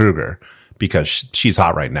Freddy Krueger because she's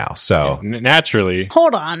hot right now. So naturally.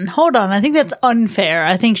 Hold on. I think that's unfair.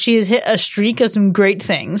 I think she has hit a streak of some great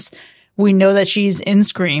things. We know that she's in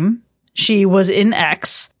Scream. She was in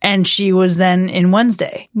X, and she was then in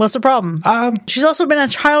Wednesday. What's the problem? She's also been a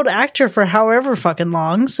child actor for however fucking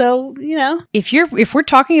long, so, you know. If we're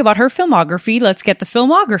talking about her filmography, let's get the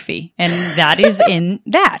filmography, and that is in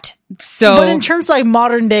that. So, but in terms of like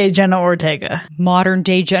modern day Jenna Ortega.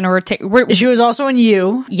 She was also in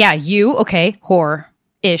You. Yeah, You, okay,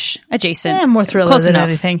 horror-ish, adjacent. Yeah, more thriller Close than enough.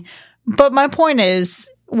 anything. But my point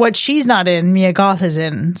is, what she's not in, Mia Goth is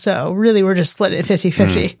in. So really, we're just split at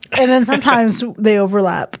 50-50. And then sometimes they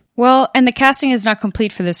overlap. Well, and the casting is not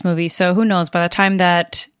complete for this movie. So who knows? By the time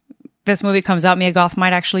that this movie comes out, Mia Goth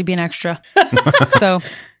might actually be an extra. So.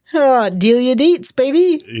 Oh, Delia Dietz,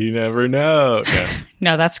 baby. You never know.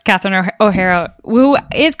 No, that's Catherine O'Hara, who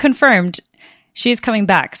is confirmed. She's coming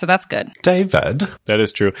back, so that's good. David. That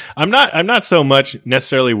is true. I'm not so much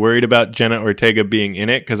necessarily worried about Jenna Ortega being in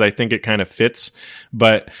it because I think it kind of fits.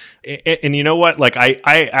 But, and you know what? Like,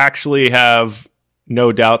 I actually have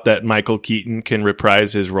no doubt that Michael Keaton can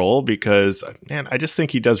reprise his role because, man, I just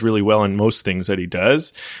think he does really well in most things that he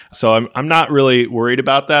does. So I'm not really worried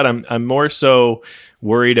about that. I'm more so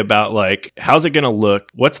worried about, like, how's it going to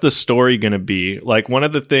look? What's the story going to be? Like, one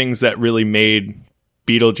of the things that really made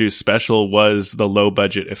Beetlejuice special was the low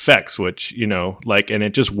budget effects, which, you know, like, and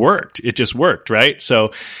it just worked, right?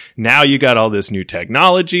 So now you got all this new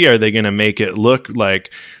technology. Are they going to make it look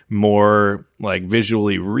like more like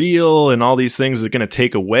visually real and all these things? Is it going to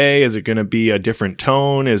take away? Is it going to be a different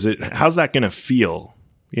tone? How's that going to feel?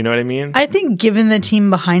 You know what I mean? I think given the team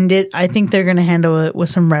behind it, I think they're going to handle it with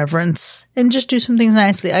some reverence and just do some things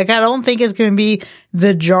nicely. Like, I don't think it's going to be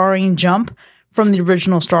the jarring jump from the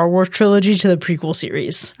original Star Wars trilogy to the prequel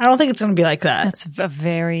series. I don't think it's going to be like that. That's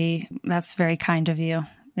very kind of you.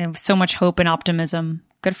 You have so much hope and optimism.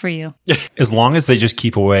 Good for you. As long as they just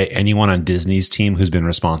keep away anyone on Disney's team who's been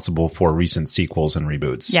responsible for recent sequels and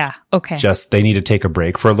reboots. Yeah. Okay. Just, they need to take a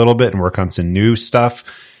break for a little bit and work on some new stuff.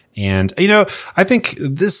 And, you know, I think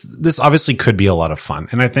this obviously could be a lot of fun.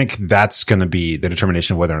 And I think that's going to be the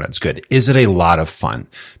determination of whether or not it's good. Is it a lot of fun?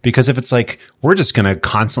 Because if it's like, we're just going to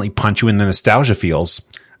constantly punch you in the nostalgia feels,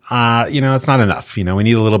 you know, it's not enough. You know, we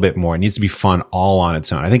need a little bit more. It needs to be fun all on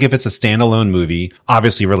its own. I think if it's a standalone movie,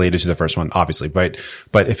 obviously related to the first one, obviously, but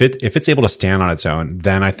if it's able to stand on its own,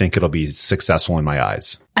 then I think it'll be successful in my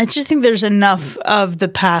eyes. I just think there's enough of the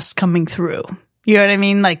past coming through. You know what I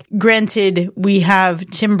mean? Like, granted, we have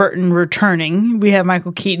Tim Burton returning. We have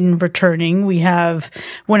Michael Keaton returning. We have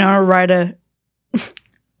Winona Ryder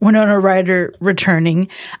returning.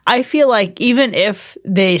 I feel like even if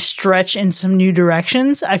they stretch in some new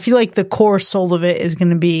directions, I feel like the core soul of it is going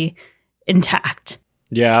to be intact.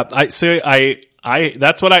 Yeah, that's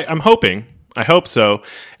what I'm hoping. I hope so.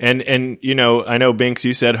 And you know, I know Binks,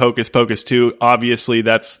 you said Hocus Pocus 2. Obviously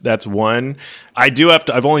that's one.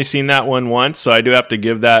 I've only seen that one once, so I do have to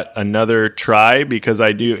give that another try because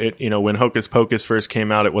when Hocus Pocus first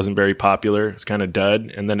came out, it wasn't very popular. It's kind of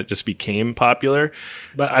dud, and then it just became popular.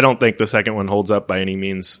 But I don't think the second one holds up by any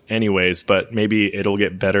means anyways, but maybe it'll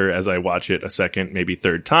get better as I watch it a second, maybe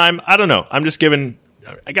third time. I don't know. I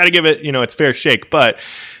got to give it, you know, its fair shake. But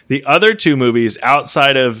the other two movies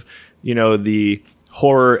outside of, you know, the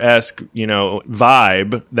horror-esque, you know,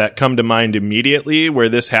 vibe that come to mind immediately where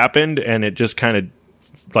this happened and it just kind of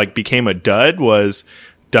like became a dud was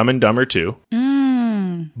Dumb and Dumber 2.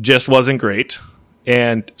 Just wasn't great.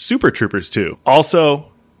 And Super Troopers 2.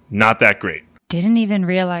 Also not that great. Didn't even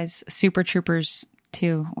realize Super Troopers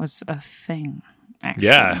 2 was a thing, actually.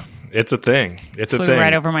 Yeah, it's a thing. It's Flew a thing.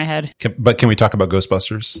 right over my head. But can we talk about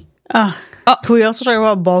Ghostbusters? Can we also talk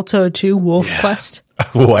about Balto 2 Wolf Quest?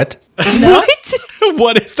 What? No?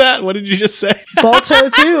 What is that? What did you just say? Balto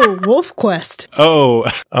 2 Wolf Quest. Oh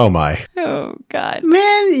My. Oh, God.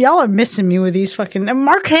 Man, y'all are missing me with these fucking... And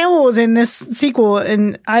Mark Hamill was in this sequel,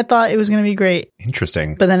 and I thought it was going to be great.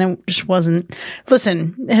 Interesting. But then it just wasn't.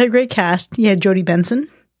 Listen, it had a great cast. You had Jodie Benson,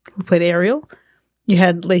 who played Ariel. You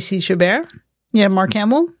had Lacey Chabert. You had Mark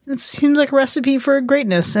Hamill. It seems like a recipe for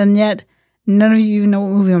greatness, and yet none of you even know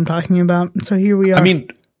what movie I'm talking about. So here we are. I mean,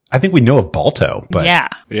 I think we know of Balto, but yeah.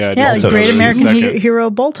 Yeah. Yeah, just the great a American second. hero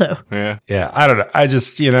Balto. Yeah. yeah, I don't know. I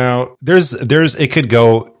just, there's it could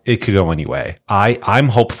go anyway. I'm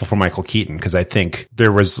hopeful for Michael Keaton because I think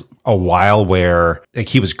there was a while where like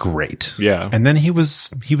he was great. Yeah. And then he was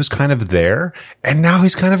kind of there and now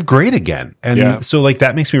he's kind of great again. And Yeah. so like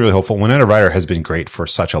that makes me really hopeful. Winona Ryder has been great for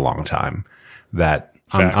such a long time that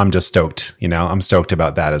I'm just stoked, I'm stoked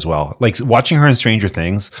about that as well. Like watching her in Stranger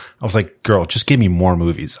Things, I was like, girl, just give me more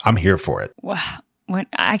movies. I'm here for it. Wow. When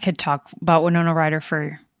I could talk about Winona Ryder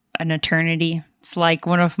for an eternity. It's like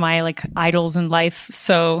one of my like idols in life.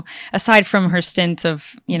 So aside from her stint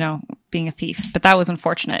of, being a thief, but that was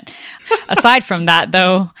unfortunate. Aside from that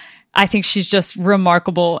though, I think she's just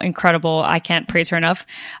remarkable, incredible. I can't praise her enough.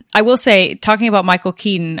 I will say, talking about Michael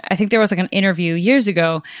Keaton, I think there was like an interview years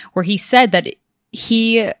ago where he said that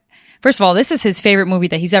first of all, this is his favorite movie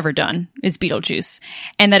that he's ever done, is Beetlejuice.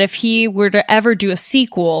 And that if he were to ever do a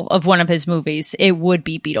sequel of one of his movies, it would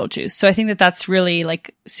be Beetlejuice. So I think that that's really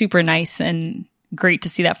like super nice and great to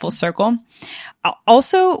see that full circle.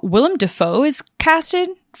 Also, Willem Dafoe is casted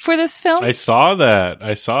for this film. I saw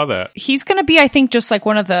that. He's going to be, I think, just like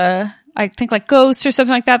one of the, like ghosts or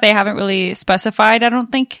something like that. They haven't really specified, I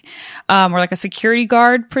don't think, or like a security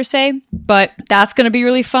guard per se, but that's going to be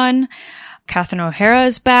really fun. Catherine O'Hara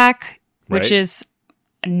is back, which Right. is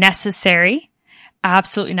necessary.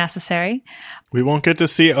 Absolutely necessary. We won't get to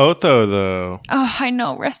see Otho, though. Oh, I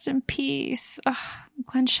know. Rest in peace. Oh,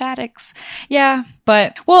 Glenn Shaddix. Yeah,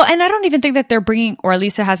 but, well, and I don't even think that they're bringing, or at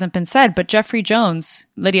least it hasn't been said, but Jeffrey Jones,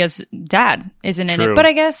 Lydia's dad, isn't in True. it. But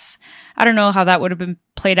I guess, I don't know how that would have been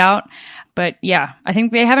played out. But yeah, I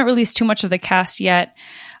think they haven't released too much of the cast yet.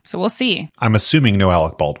 So we'll see. I'm assuming no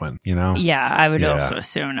Alec Baldwin, Yeah, I would Yeah. also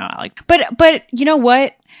assume no, Alec. But you know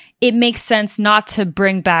what? It makes sense not to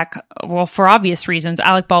bring back, well, for obvious reasons,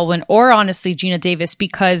 Alec Baldwin or honestly Gina Davis,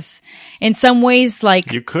 because in some ways,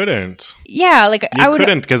 like, You couldn't. yeah, like I would.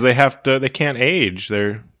 Couldn't because they can't age.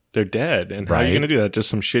 They're dead. And how are you Right. going to do that? Just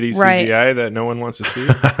some shitty Right. CGI that no one wants to see?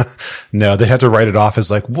 No, they had to write it off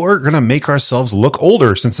as like, we're going to make ourselves look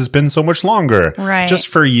older since it's been so much longer. Right. Just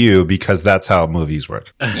for you, because that's how movies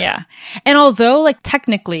work. Yeah. And although, like,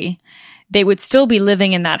 technically, they would still be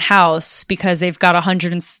living in that house because they've got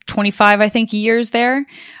 125, I think, years there.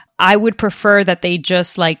 I would prefer that they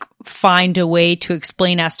just like find a way to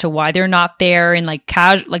explain as to why they're not there and like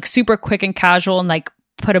like super quick and casual and like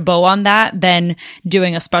put a bow on that than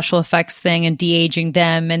doing a special effects thing and de-aging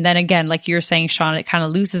them. And then again, like you're saying, Sean, it kind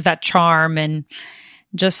of loses that charm and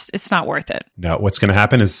just, it's not worth it. No, what's going to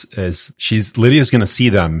happen is Lydia's going to see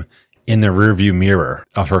them in the rearview mirror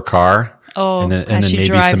of her car. Oh, and as then she maybe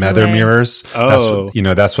drives some other away. mirrors. Oh.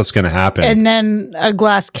 That's what's going to happen. And then a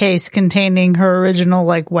glass case containing her original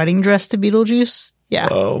like wedding dress to Beetlejuice. Yeah.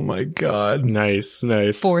 oh my God. Nice.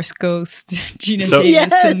 Force Ghost, Gina So-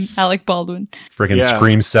 Davis and Yes. Alec Baldwin. Freaking Yeah.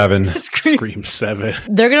 Scream 7. Scream 7.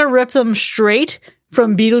 They're going to rip them straight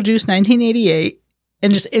from Beetlejuice 1988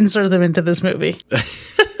 and just insert them into this movie.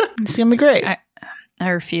 It's going to be great. I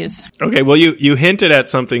refuse. Okay, well, you hinted at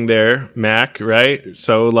something there, Mac, right?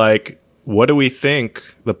 So, like, what do we think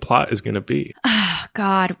the plot is going to be?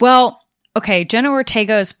 God. Well, okay, Jenna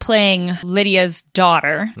Ortega is playing Lydia's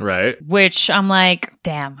daughter, Right? which I'm like,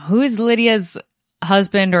 damn, who is Lydia's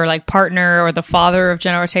husband or like partner or the father of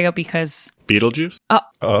Jenna Ortega? Because Beetlejuice?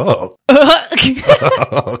 Oh.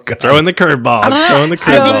 Oh, God. Throw in the curveball. Throw in the I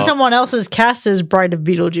think curveball. someone else is cast as Bride of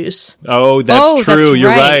Beetlejuice. Oh, that's Oh, true. that's You're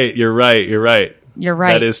right. right. You're right. You're right. you're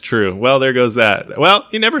right. That is true. Well, there goes that. Well,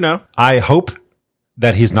 you never know. I hope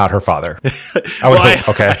that he's not her father. I would hope.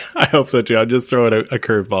 Okay. I hope so too. I'm just throwing a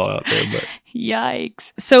curveball out there, but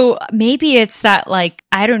Yikes. So maybe it's that, like,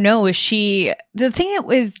 I don't know, the thing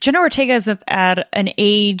is, Jenna Ortega is at an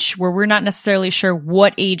age where we're not necessarily sure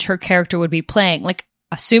what age her character would be playing. Like,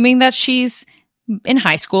 assuming that she's in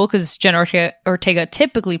high school, because Jenna Ortega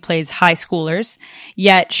typically plays high schoolers,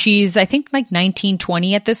 yet she's, I think, like 19,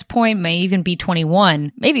 20 at this point, may even be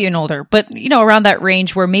 21, maybe even older, but, around that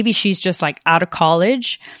range where maybe she's just like out of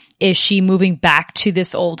college. Is she moving back to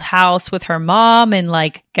this old house with her mom and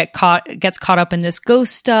like gets caught up in this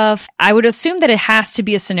ghost stuff? I would assume that it has to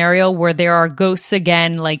be a scenario where there are ghosts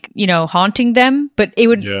again, like, haunting them, but it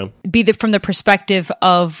would be from the perspective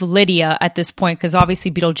of Lydia at this point, because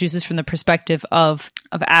obviously Beetlejuice is from the perspective of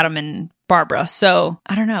Adam and Barbara. So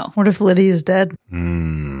I don't know. What if Lydia is dead?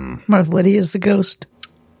 What if Lydia is the ghost?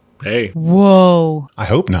 Hey, Whoa. I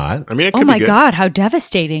hope not. I mean, it Oh could my be good. God, how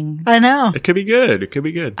devastating. I know. It could be good. It could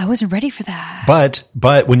be good. I wasn't ready for that.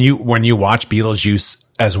 But when you watch Beetlejuice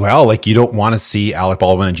as well, like you don't want to see Alec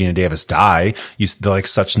Baldwin and Gina Davis die. They're like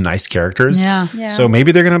such nice characters. Yeah. So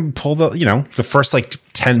maybe they're going to pull the first like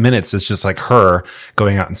 10 minutes is just like her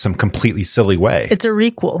going out in some completely silly way. It's a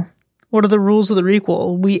requel. What are the rules of the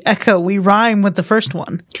requel? We rhyme with the first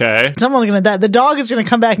one. Okay. Someone's going to die. The dog is going to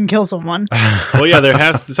come back and kill someone. Well, yeah,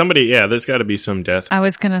 there's got to be some death. I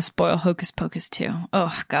was going to spoil Hocus Pocus too.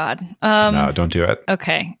 Oh God. No, don't do it.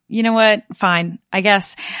 Okay. You know what? Fine. I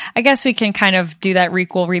guess we can kind of do that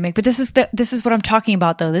requel remake, but this is what I'm talking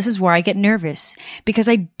about though. This is where I get nervous because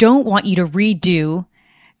I don't want you to redo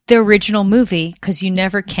the original movie because you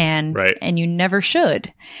never can, right, and you never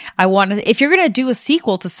should. If you're going to do a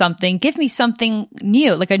sequel to something, give me something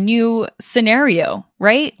new, like a new scenario,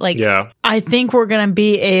 right? Like, yeah. I think we're going to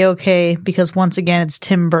be A-okay because once again, it's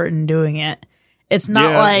Tim Burton doing it. It's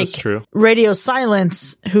not that's like true. Radio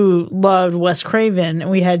Silence, who loved Wes Craven, and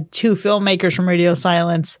we had two filmmakers from Radio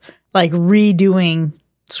Silence like redoing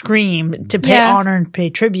Scream to pay honor and pay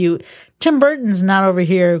tribute. Tim Burton's not over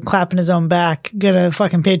here clapping his own back, gonna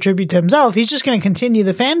fucking pay tribute to himself. He's just gonna continue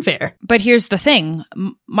the fanfare. But here's the thing.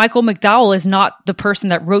 Michael McDowell is not the person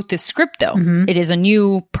that wrote this script, though. Mm-hmm. It is a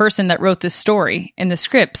new person that wrote this story in the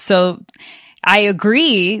script. So I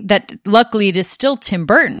agree that luckily it is still Tim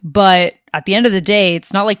Burton, but at the end of the day,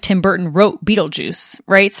 it's not like Tim Burton wrote Beetlejuice,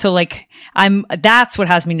 right? So like, that's what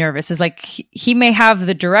has me nervous is like, he may have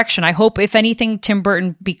the direction. I hope if anything, Tim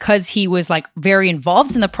Burton, because he was like very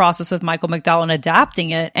involved in the process with Michael McDowell and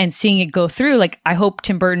adapting it and seeing it go through, like, I hope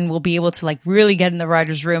Tim Burton will be able to like really get in the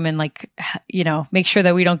writer's room and like, make sure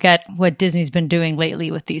that we don't get what Disney's been doing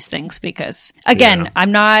lately with these things. Because again,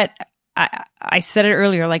 I said it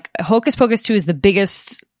earlier, like Hocus Pocus 2 is the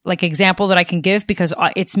biggest like example that I can give because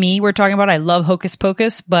it's me we're talking about. I love Hocus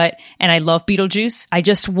Pocus, and I love Beetlejuice. I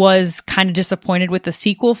just was kind of disappointed with the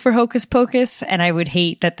sequel for Hocus Pocus, and I would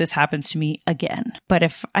hate that this happens to me again.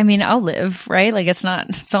 But I'll live, right? Like it's not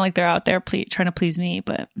like they're out there trying to please me,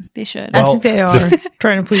 but they should. I think they are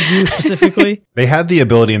trying to please you specifically. They had the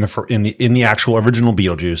ability in the actual original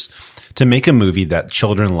Beetlejuice to make a movie that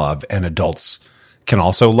children love and adults can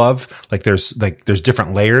also love. Like there's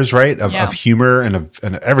different layers, right? Of humor and of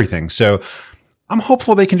everything. So I'm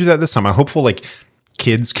hopeful they can do that this time. I'm hopeful like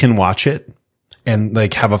kids can watch it and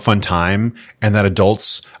like have a fun time, and that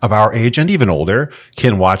adults of our age and even older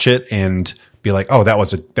can watch it and be like, oh, that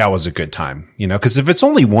was a good time. Cause if it's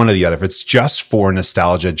only one or the other, if it's just for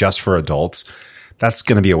nostalgia, just for adults, that's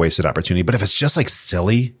going to be a wasted opportunity. But if it's just like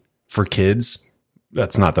silly for kids,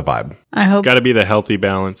 that's not the vibe. I hope it's got to be the healthy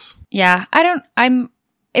balance. Yeah,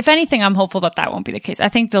 if anything, I'm hopeful that won't be the case. I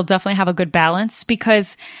think they'll definitely have a good balance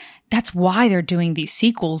because that's why they're doing these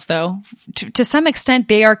sequels, though. To some extent,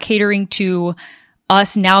 they are catering to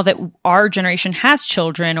us now that our generation has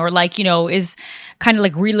children or like, is kind of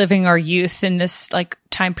like reliving our youth in this like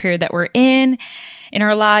time period that we're in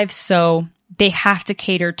our lives. So they have to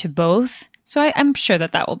cater to both. So I'm sure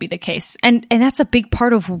that will be the case. And that's a big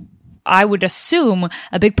part of, I would assume,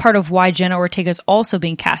 a big part of why Jenna Ortega is also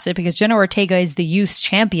being casted, because Jenna Ortega is the youth's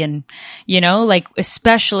champion, like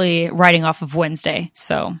especially riding off of Wednesday.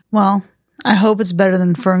 So, well, I hope it's better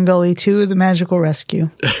than Fern Gully 2, The Magical Rescue.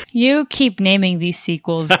 You keep naming these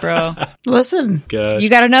sequels, bro. Listen. Gosh. You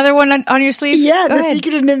got another one on your sleeve? Yeah, Go The ahead.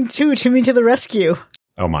 Secret of Nim 2, Timmy to the Rescue.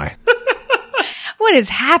 Oh my. What is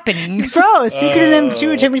happening? Bro, Secret of Nim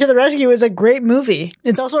 2, Timmy to the Rescue is a great movie.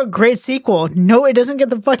 It's also a great sequel. No, it doesn't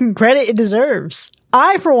get the fucking credit it deserves.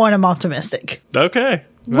 I, for one, am optimistic. Okay.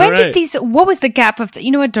 When did what was the gap of,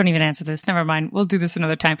 you know what, don't even answer this. Never mind. We'll do this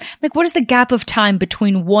another time. Like, what is the gap of time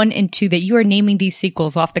between 1 and 2 that you are naming these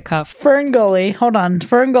sequels off the cuff? Fern Gully, hold on.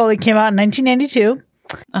 Fern Gully came out in 1992.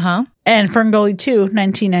 Uh-huh. And Fern Gully 2,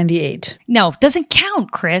 1998. No, doesn't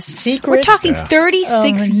count, Chris. Secret? We're talking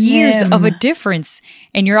 36 years of a difference,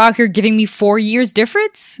 and you're out here giving me 4 years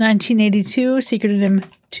difference? 1982, Secret of Nim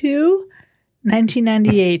 2,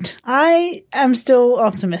 1998. I am still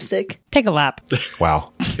optimistic. Take a lap.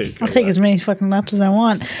 Wow. I'll take as many fucking laps as I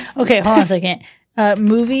want. Okay, hold on a second.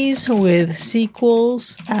 Movies with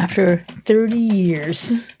sequels after 30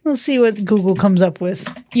 years. Let's see what Google comes up with.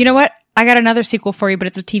 You know what? I got another sequel for you, but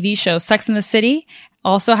it's a TV show. Sex and the City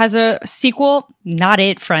also has a sequel. Not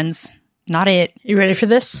it, friends. Not it. You ready for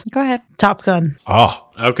this? Go ahead. Top Gun. Oh,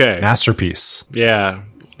 okay. Masterpiece. Yeah,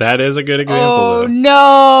 that is a good example. Oh, though.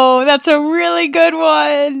 no. That's a really good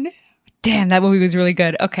one. Damn, that movie was really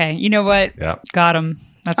good. Okay, you know what? Yeah. Got him.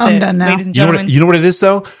 That's I'm it. done now. Ladies and You know gentlemen. what it is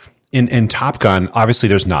though? in Top Gun, obviously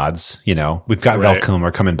there's nods, you know, we've got Val Kilmer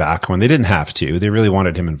coming back when they didn't have to. They really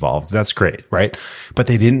wanted him involved. That's great, right? But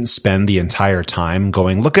they didn't spend the entire time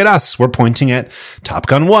going, look at us. We're pointing at Top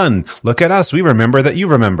Gun 1. Look at us. We remember that you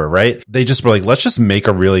remember, right? They just were like, let's just make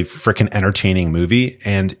a really freaking entertaining movie.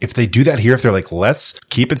 And if they do that here, if they're like, let's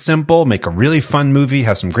keep it simple, make a really fun movie,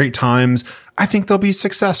 have some great times, I think they'll be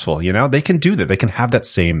successful. You know, they can do that. They can have that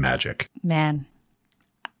same magic. Man,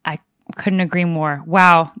 I couldn't agree more.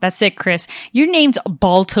 Wow, that's it, Chris. You named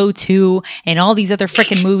Balto 2 and all these other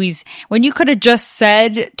freaking movies when you could have just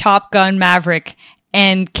said Top Gun Maverick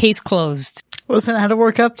and case closed. Listen, I had to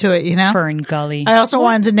work up to it, you know? Fern Gully. I also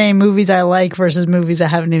wanted to name movies I like versus movies I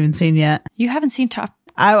haven't even seen yet. You haven't seen Top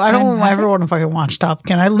I don't ever want to fucking watch Top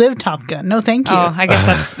Gun. I live Top Gun. No, thank you. Oh, I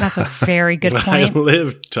guess that's a very good point. I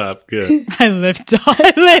lived Top Gun. I lived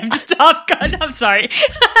Top Gun. I'm sorry.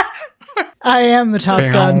 I am the Top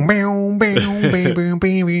Gun.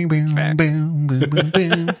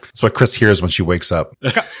 That's what Chris hears when she wakes up.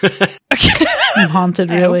 I'm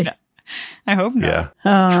haunted, really. I hope not.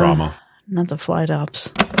 Yeah. Trauma. Not the flight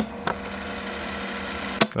ops.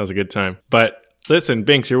 That was a good time. But listen,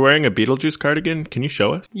 Binks, you're wearing a Beetlejuice cardigan. Can you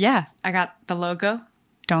show us? Yeah, I got the logo.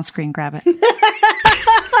 Don't screen grab it.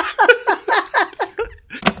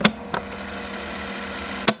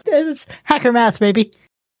 It's hacker math, baby.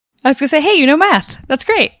 I was going to say, hey, you know math. That's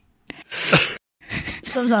great.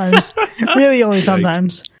 Sometimes. Really only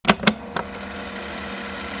sometimes.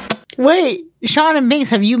 Wait, Sean and Binks,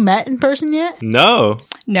 have you met in person yet? No.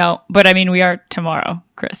 No, but I mean, we are tomorrow,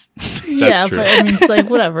 Chris. Yeah, true. but I mean, it's like,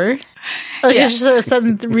 whatever. Like, It's just a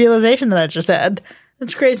sudden realization that I just had.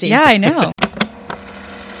 That's crazy. Yeah, I know.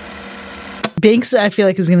 Binks, I feel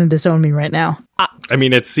like, is going to disown me right now. I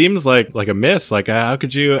mean, it seems like a miss. Like, how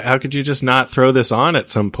could you just not throw this on at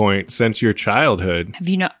some point since your childhood? Have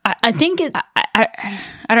you know? I think it...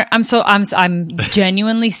 I don't. I'm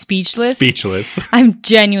genuinely speechless. Speechless. I'm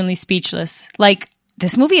genuinely speechless. Like,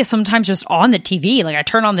 this movie is sometimes just on the TV. Like, I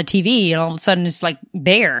turn on the TV and all of a sudden it's like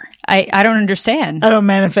there. I don't understand. I don't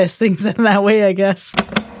manifest things in that way, I guess.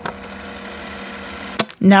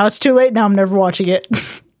 Now it's too late. Now I'm never watching it.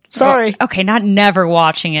 Sorry. Oh, okay, not never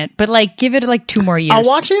watching it, but like give it like 2 more years. I'll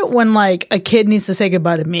watch it when like a kid needs to say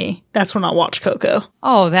goodbye to me. That's when I'll watch Coco.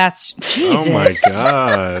 Oh, that's Jesus. Oh my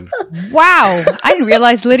God. Wow. I didn't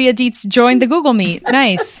realize Lydia Dietz joined the Google Meet.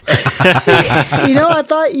 Nice. You know, I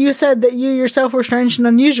thought you said that you yourself were strange and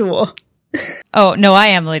unusual. Oh, no, I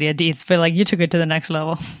am Lydia Dietz, but like you took it to the next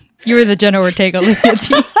level. You were the Jenna Ortega Lydia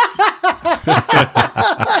Dietz.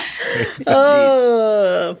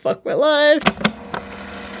 Oh, fuck my life.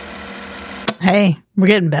 Hey, we're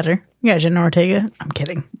getting better. You got Jenna Ortega. I'm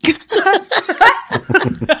kidding.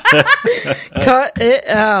 Cut it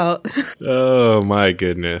out. Oh my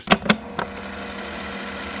goodness.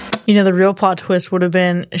 You know, the real plot twist would have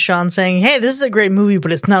been Sean saying, hey, this is a great movie,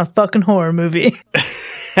 but it's not a fucking horror movie.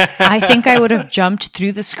 I think I would have jumped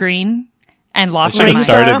through the screen and lost I my should have mind.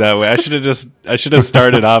 started that way. I should have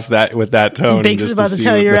started off that with that tone. Binks is just about to see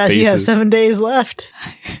tell what your the ass you have faces- 7 days left.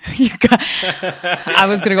 I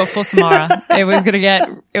was gonna go full Samara. It was gonna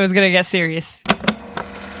get serious.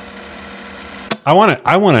 I want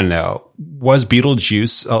to know, was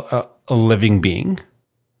Beetlejuice a living being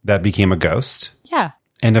that became a ghost? Yeah.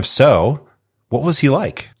 And if so, what was he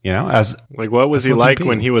like? You know, Like, what was he living like being.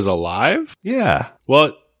 when he was alive? Yeah.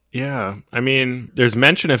 Well, yeah. I mean, there's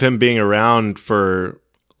mention of him being around for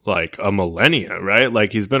like a millennia, right?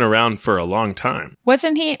 Like he's been around for a long time.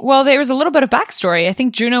 Wasn't he? Well, there was a little bit of backstory. I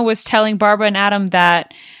think Juno was telling Barbara and Adam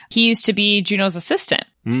that he used to be Juno's assistant.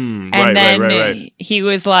 And then he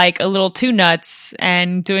was like a little too nuts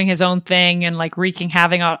and doing his own thing and like wreaking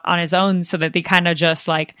havoc on his own, so that they kind of just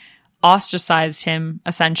like ostracized him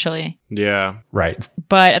essentially. Yeah. Right.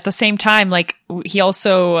 But at the same time, like he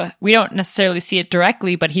also, we don't necessarily see it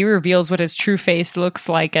directly, but he reveals what his true face looks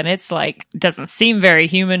like. And it's like, doesn't seem very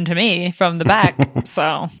human to me from the back.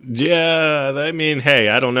 So Yeah. I mean, hey,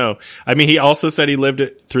 I don't know. I mean, he also said he lived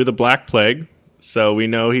it through the Black Plague. So we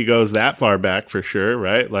know he goes that far back for sure,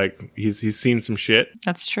 right? Like he's seen some shit.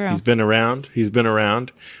 that's true. He's been around.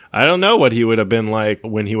 I don't know what he would have been like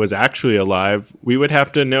when he was actually alive. We would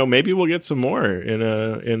have to know. Maybe we'll get some more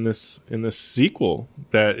in this sequel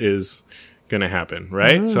that is going to happen,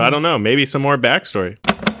 right? So I don't know. Maybe some more backstory.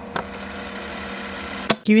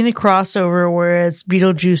 Give me the crossover where it's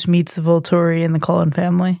Beetlejuice meets the Volturi and the Cullen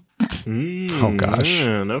family. Oh, gosh.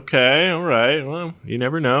 Man, okay, all right. Well, you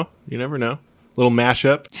never know. little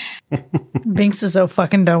mashup. Binks is so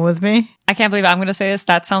fucking done with me. I can't believe I'm going to say this.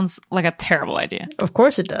 That sounds like a terrible idea. Of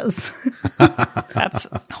course it does. That's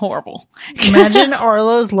horrible. Imagine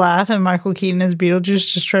Arlo's laugh and Michael Keaton as Beetlejuice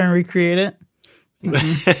just trying to recreate it.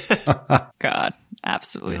 God,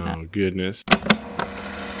 absolutely not. Oh, goodness.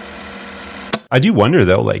 I do wonder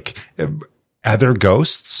though, like other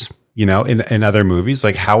ghosts, you know, in other movies,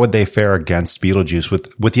 like how would they fare against Beetlejuice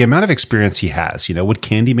with the amount of experience he has? You know, would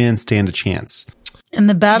Candyman stand a chance? In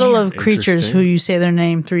the battle of creatures interesting. who you say their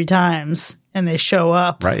name 3 times and they show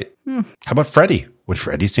up. Right. How about Freddy? Would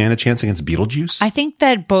Freddy stand a chance against Beetlejuice? I think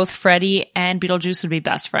that both Freddy and Beetlejuice would be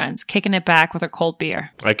best friends, kicking it back with a cold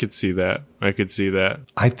beer. I could see that. I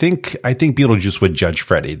think Beetlejuice would judge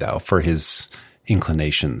Freddy though for his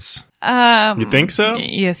inclinations. You think so?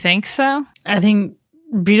 You think so? I think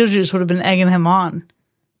Beetlejuice would have been egging him on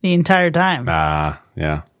the entire time.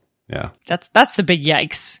 Yeah. That's the big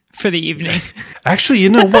yikes for the evening. Actually, you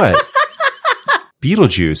know what?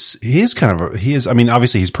 Beetlejuice, he is, I mean,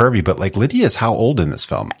 obviously he's pervy, but like Lydia is how old in this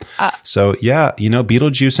film? So yeah, you know,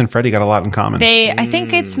 Beetlejuice and Freddy got a lot in common. I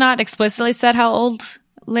think it's not explicitly said how old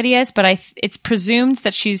Lydia is, but it's presumed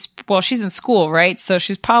that she's in school, right? So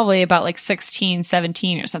she's probably about like 16,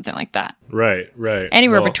 17 or something like that. Right.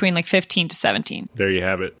 Anywhere Well, between like 15 to 17. There you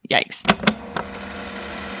have it. Yikes.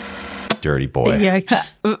 Dirty boy.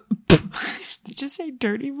 Yikes. Did you say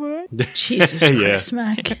dirty boy? Jesus Yeah. Christ,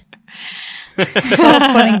 Mac. It's all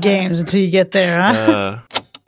fun and games until you get there, huh?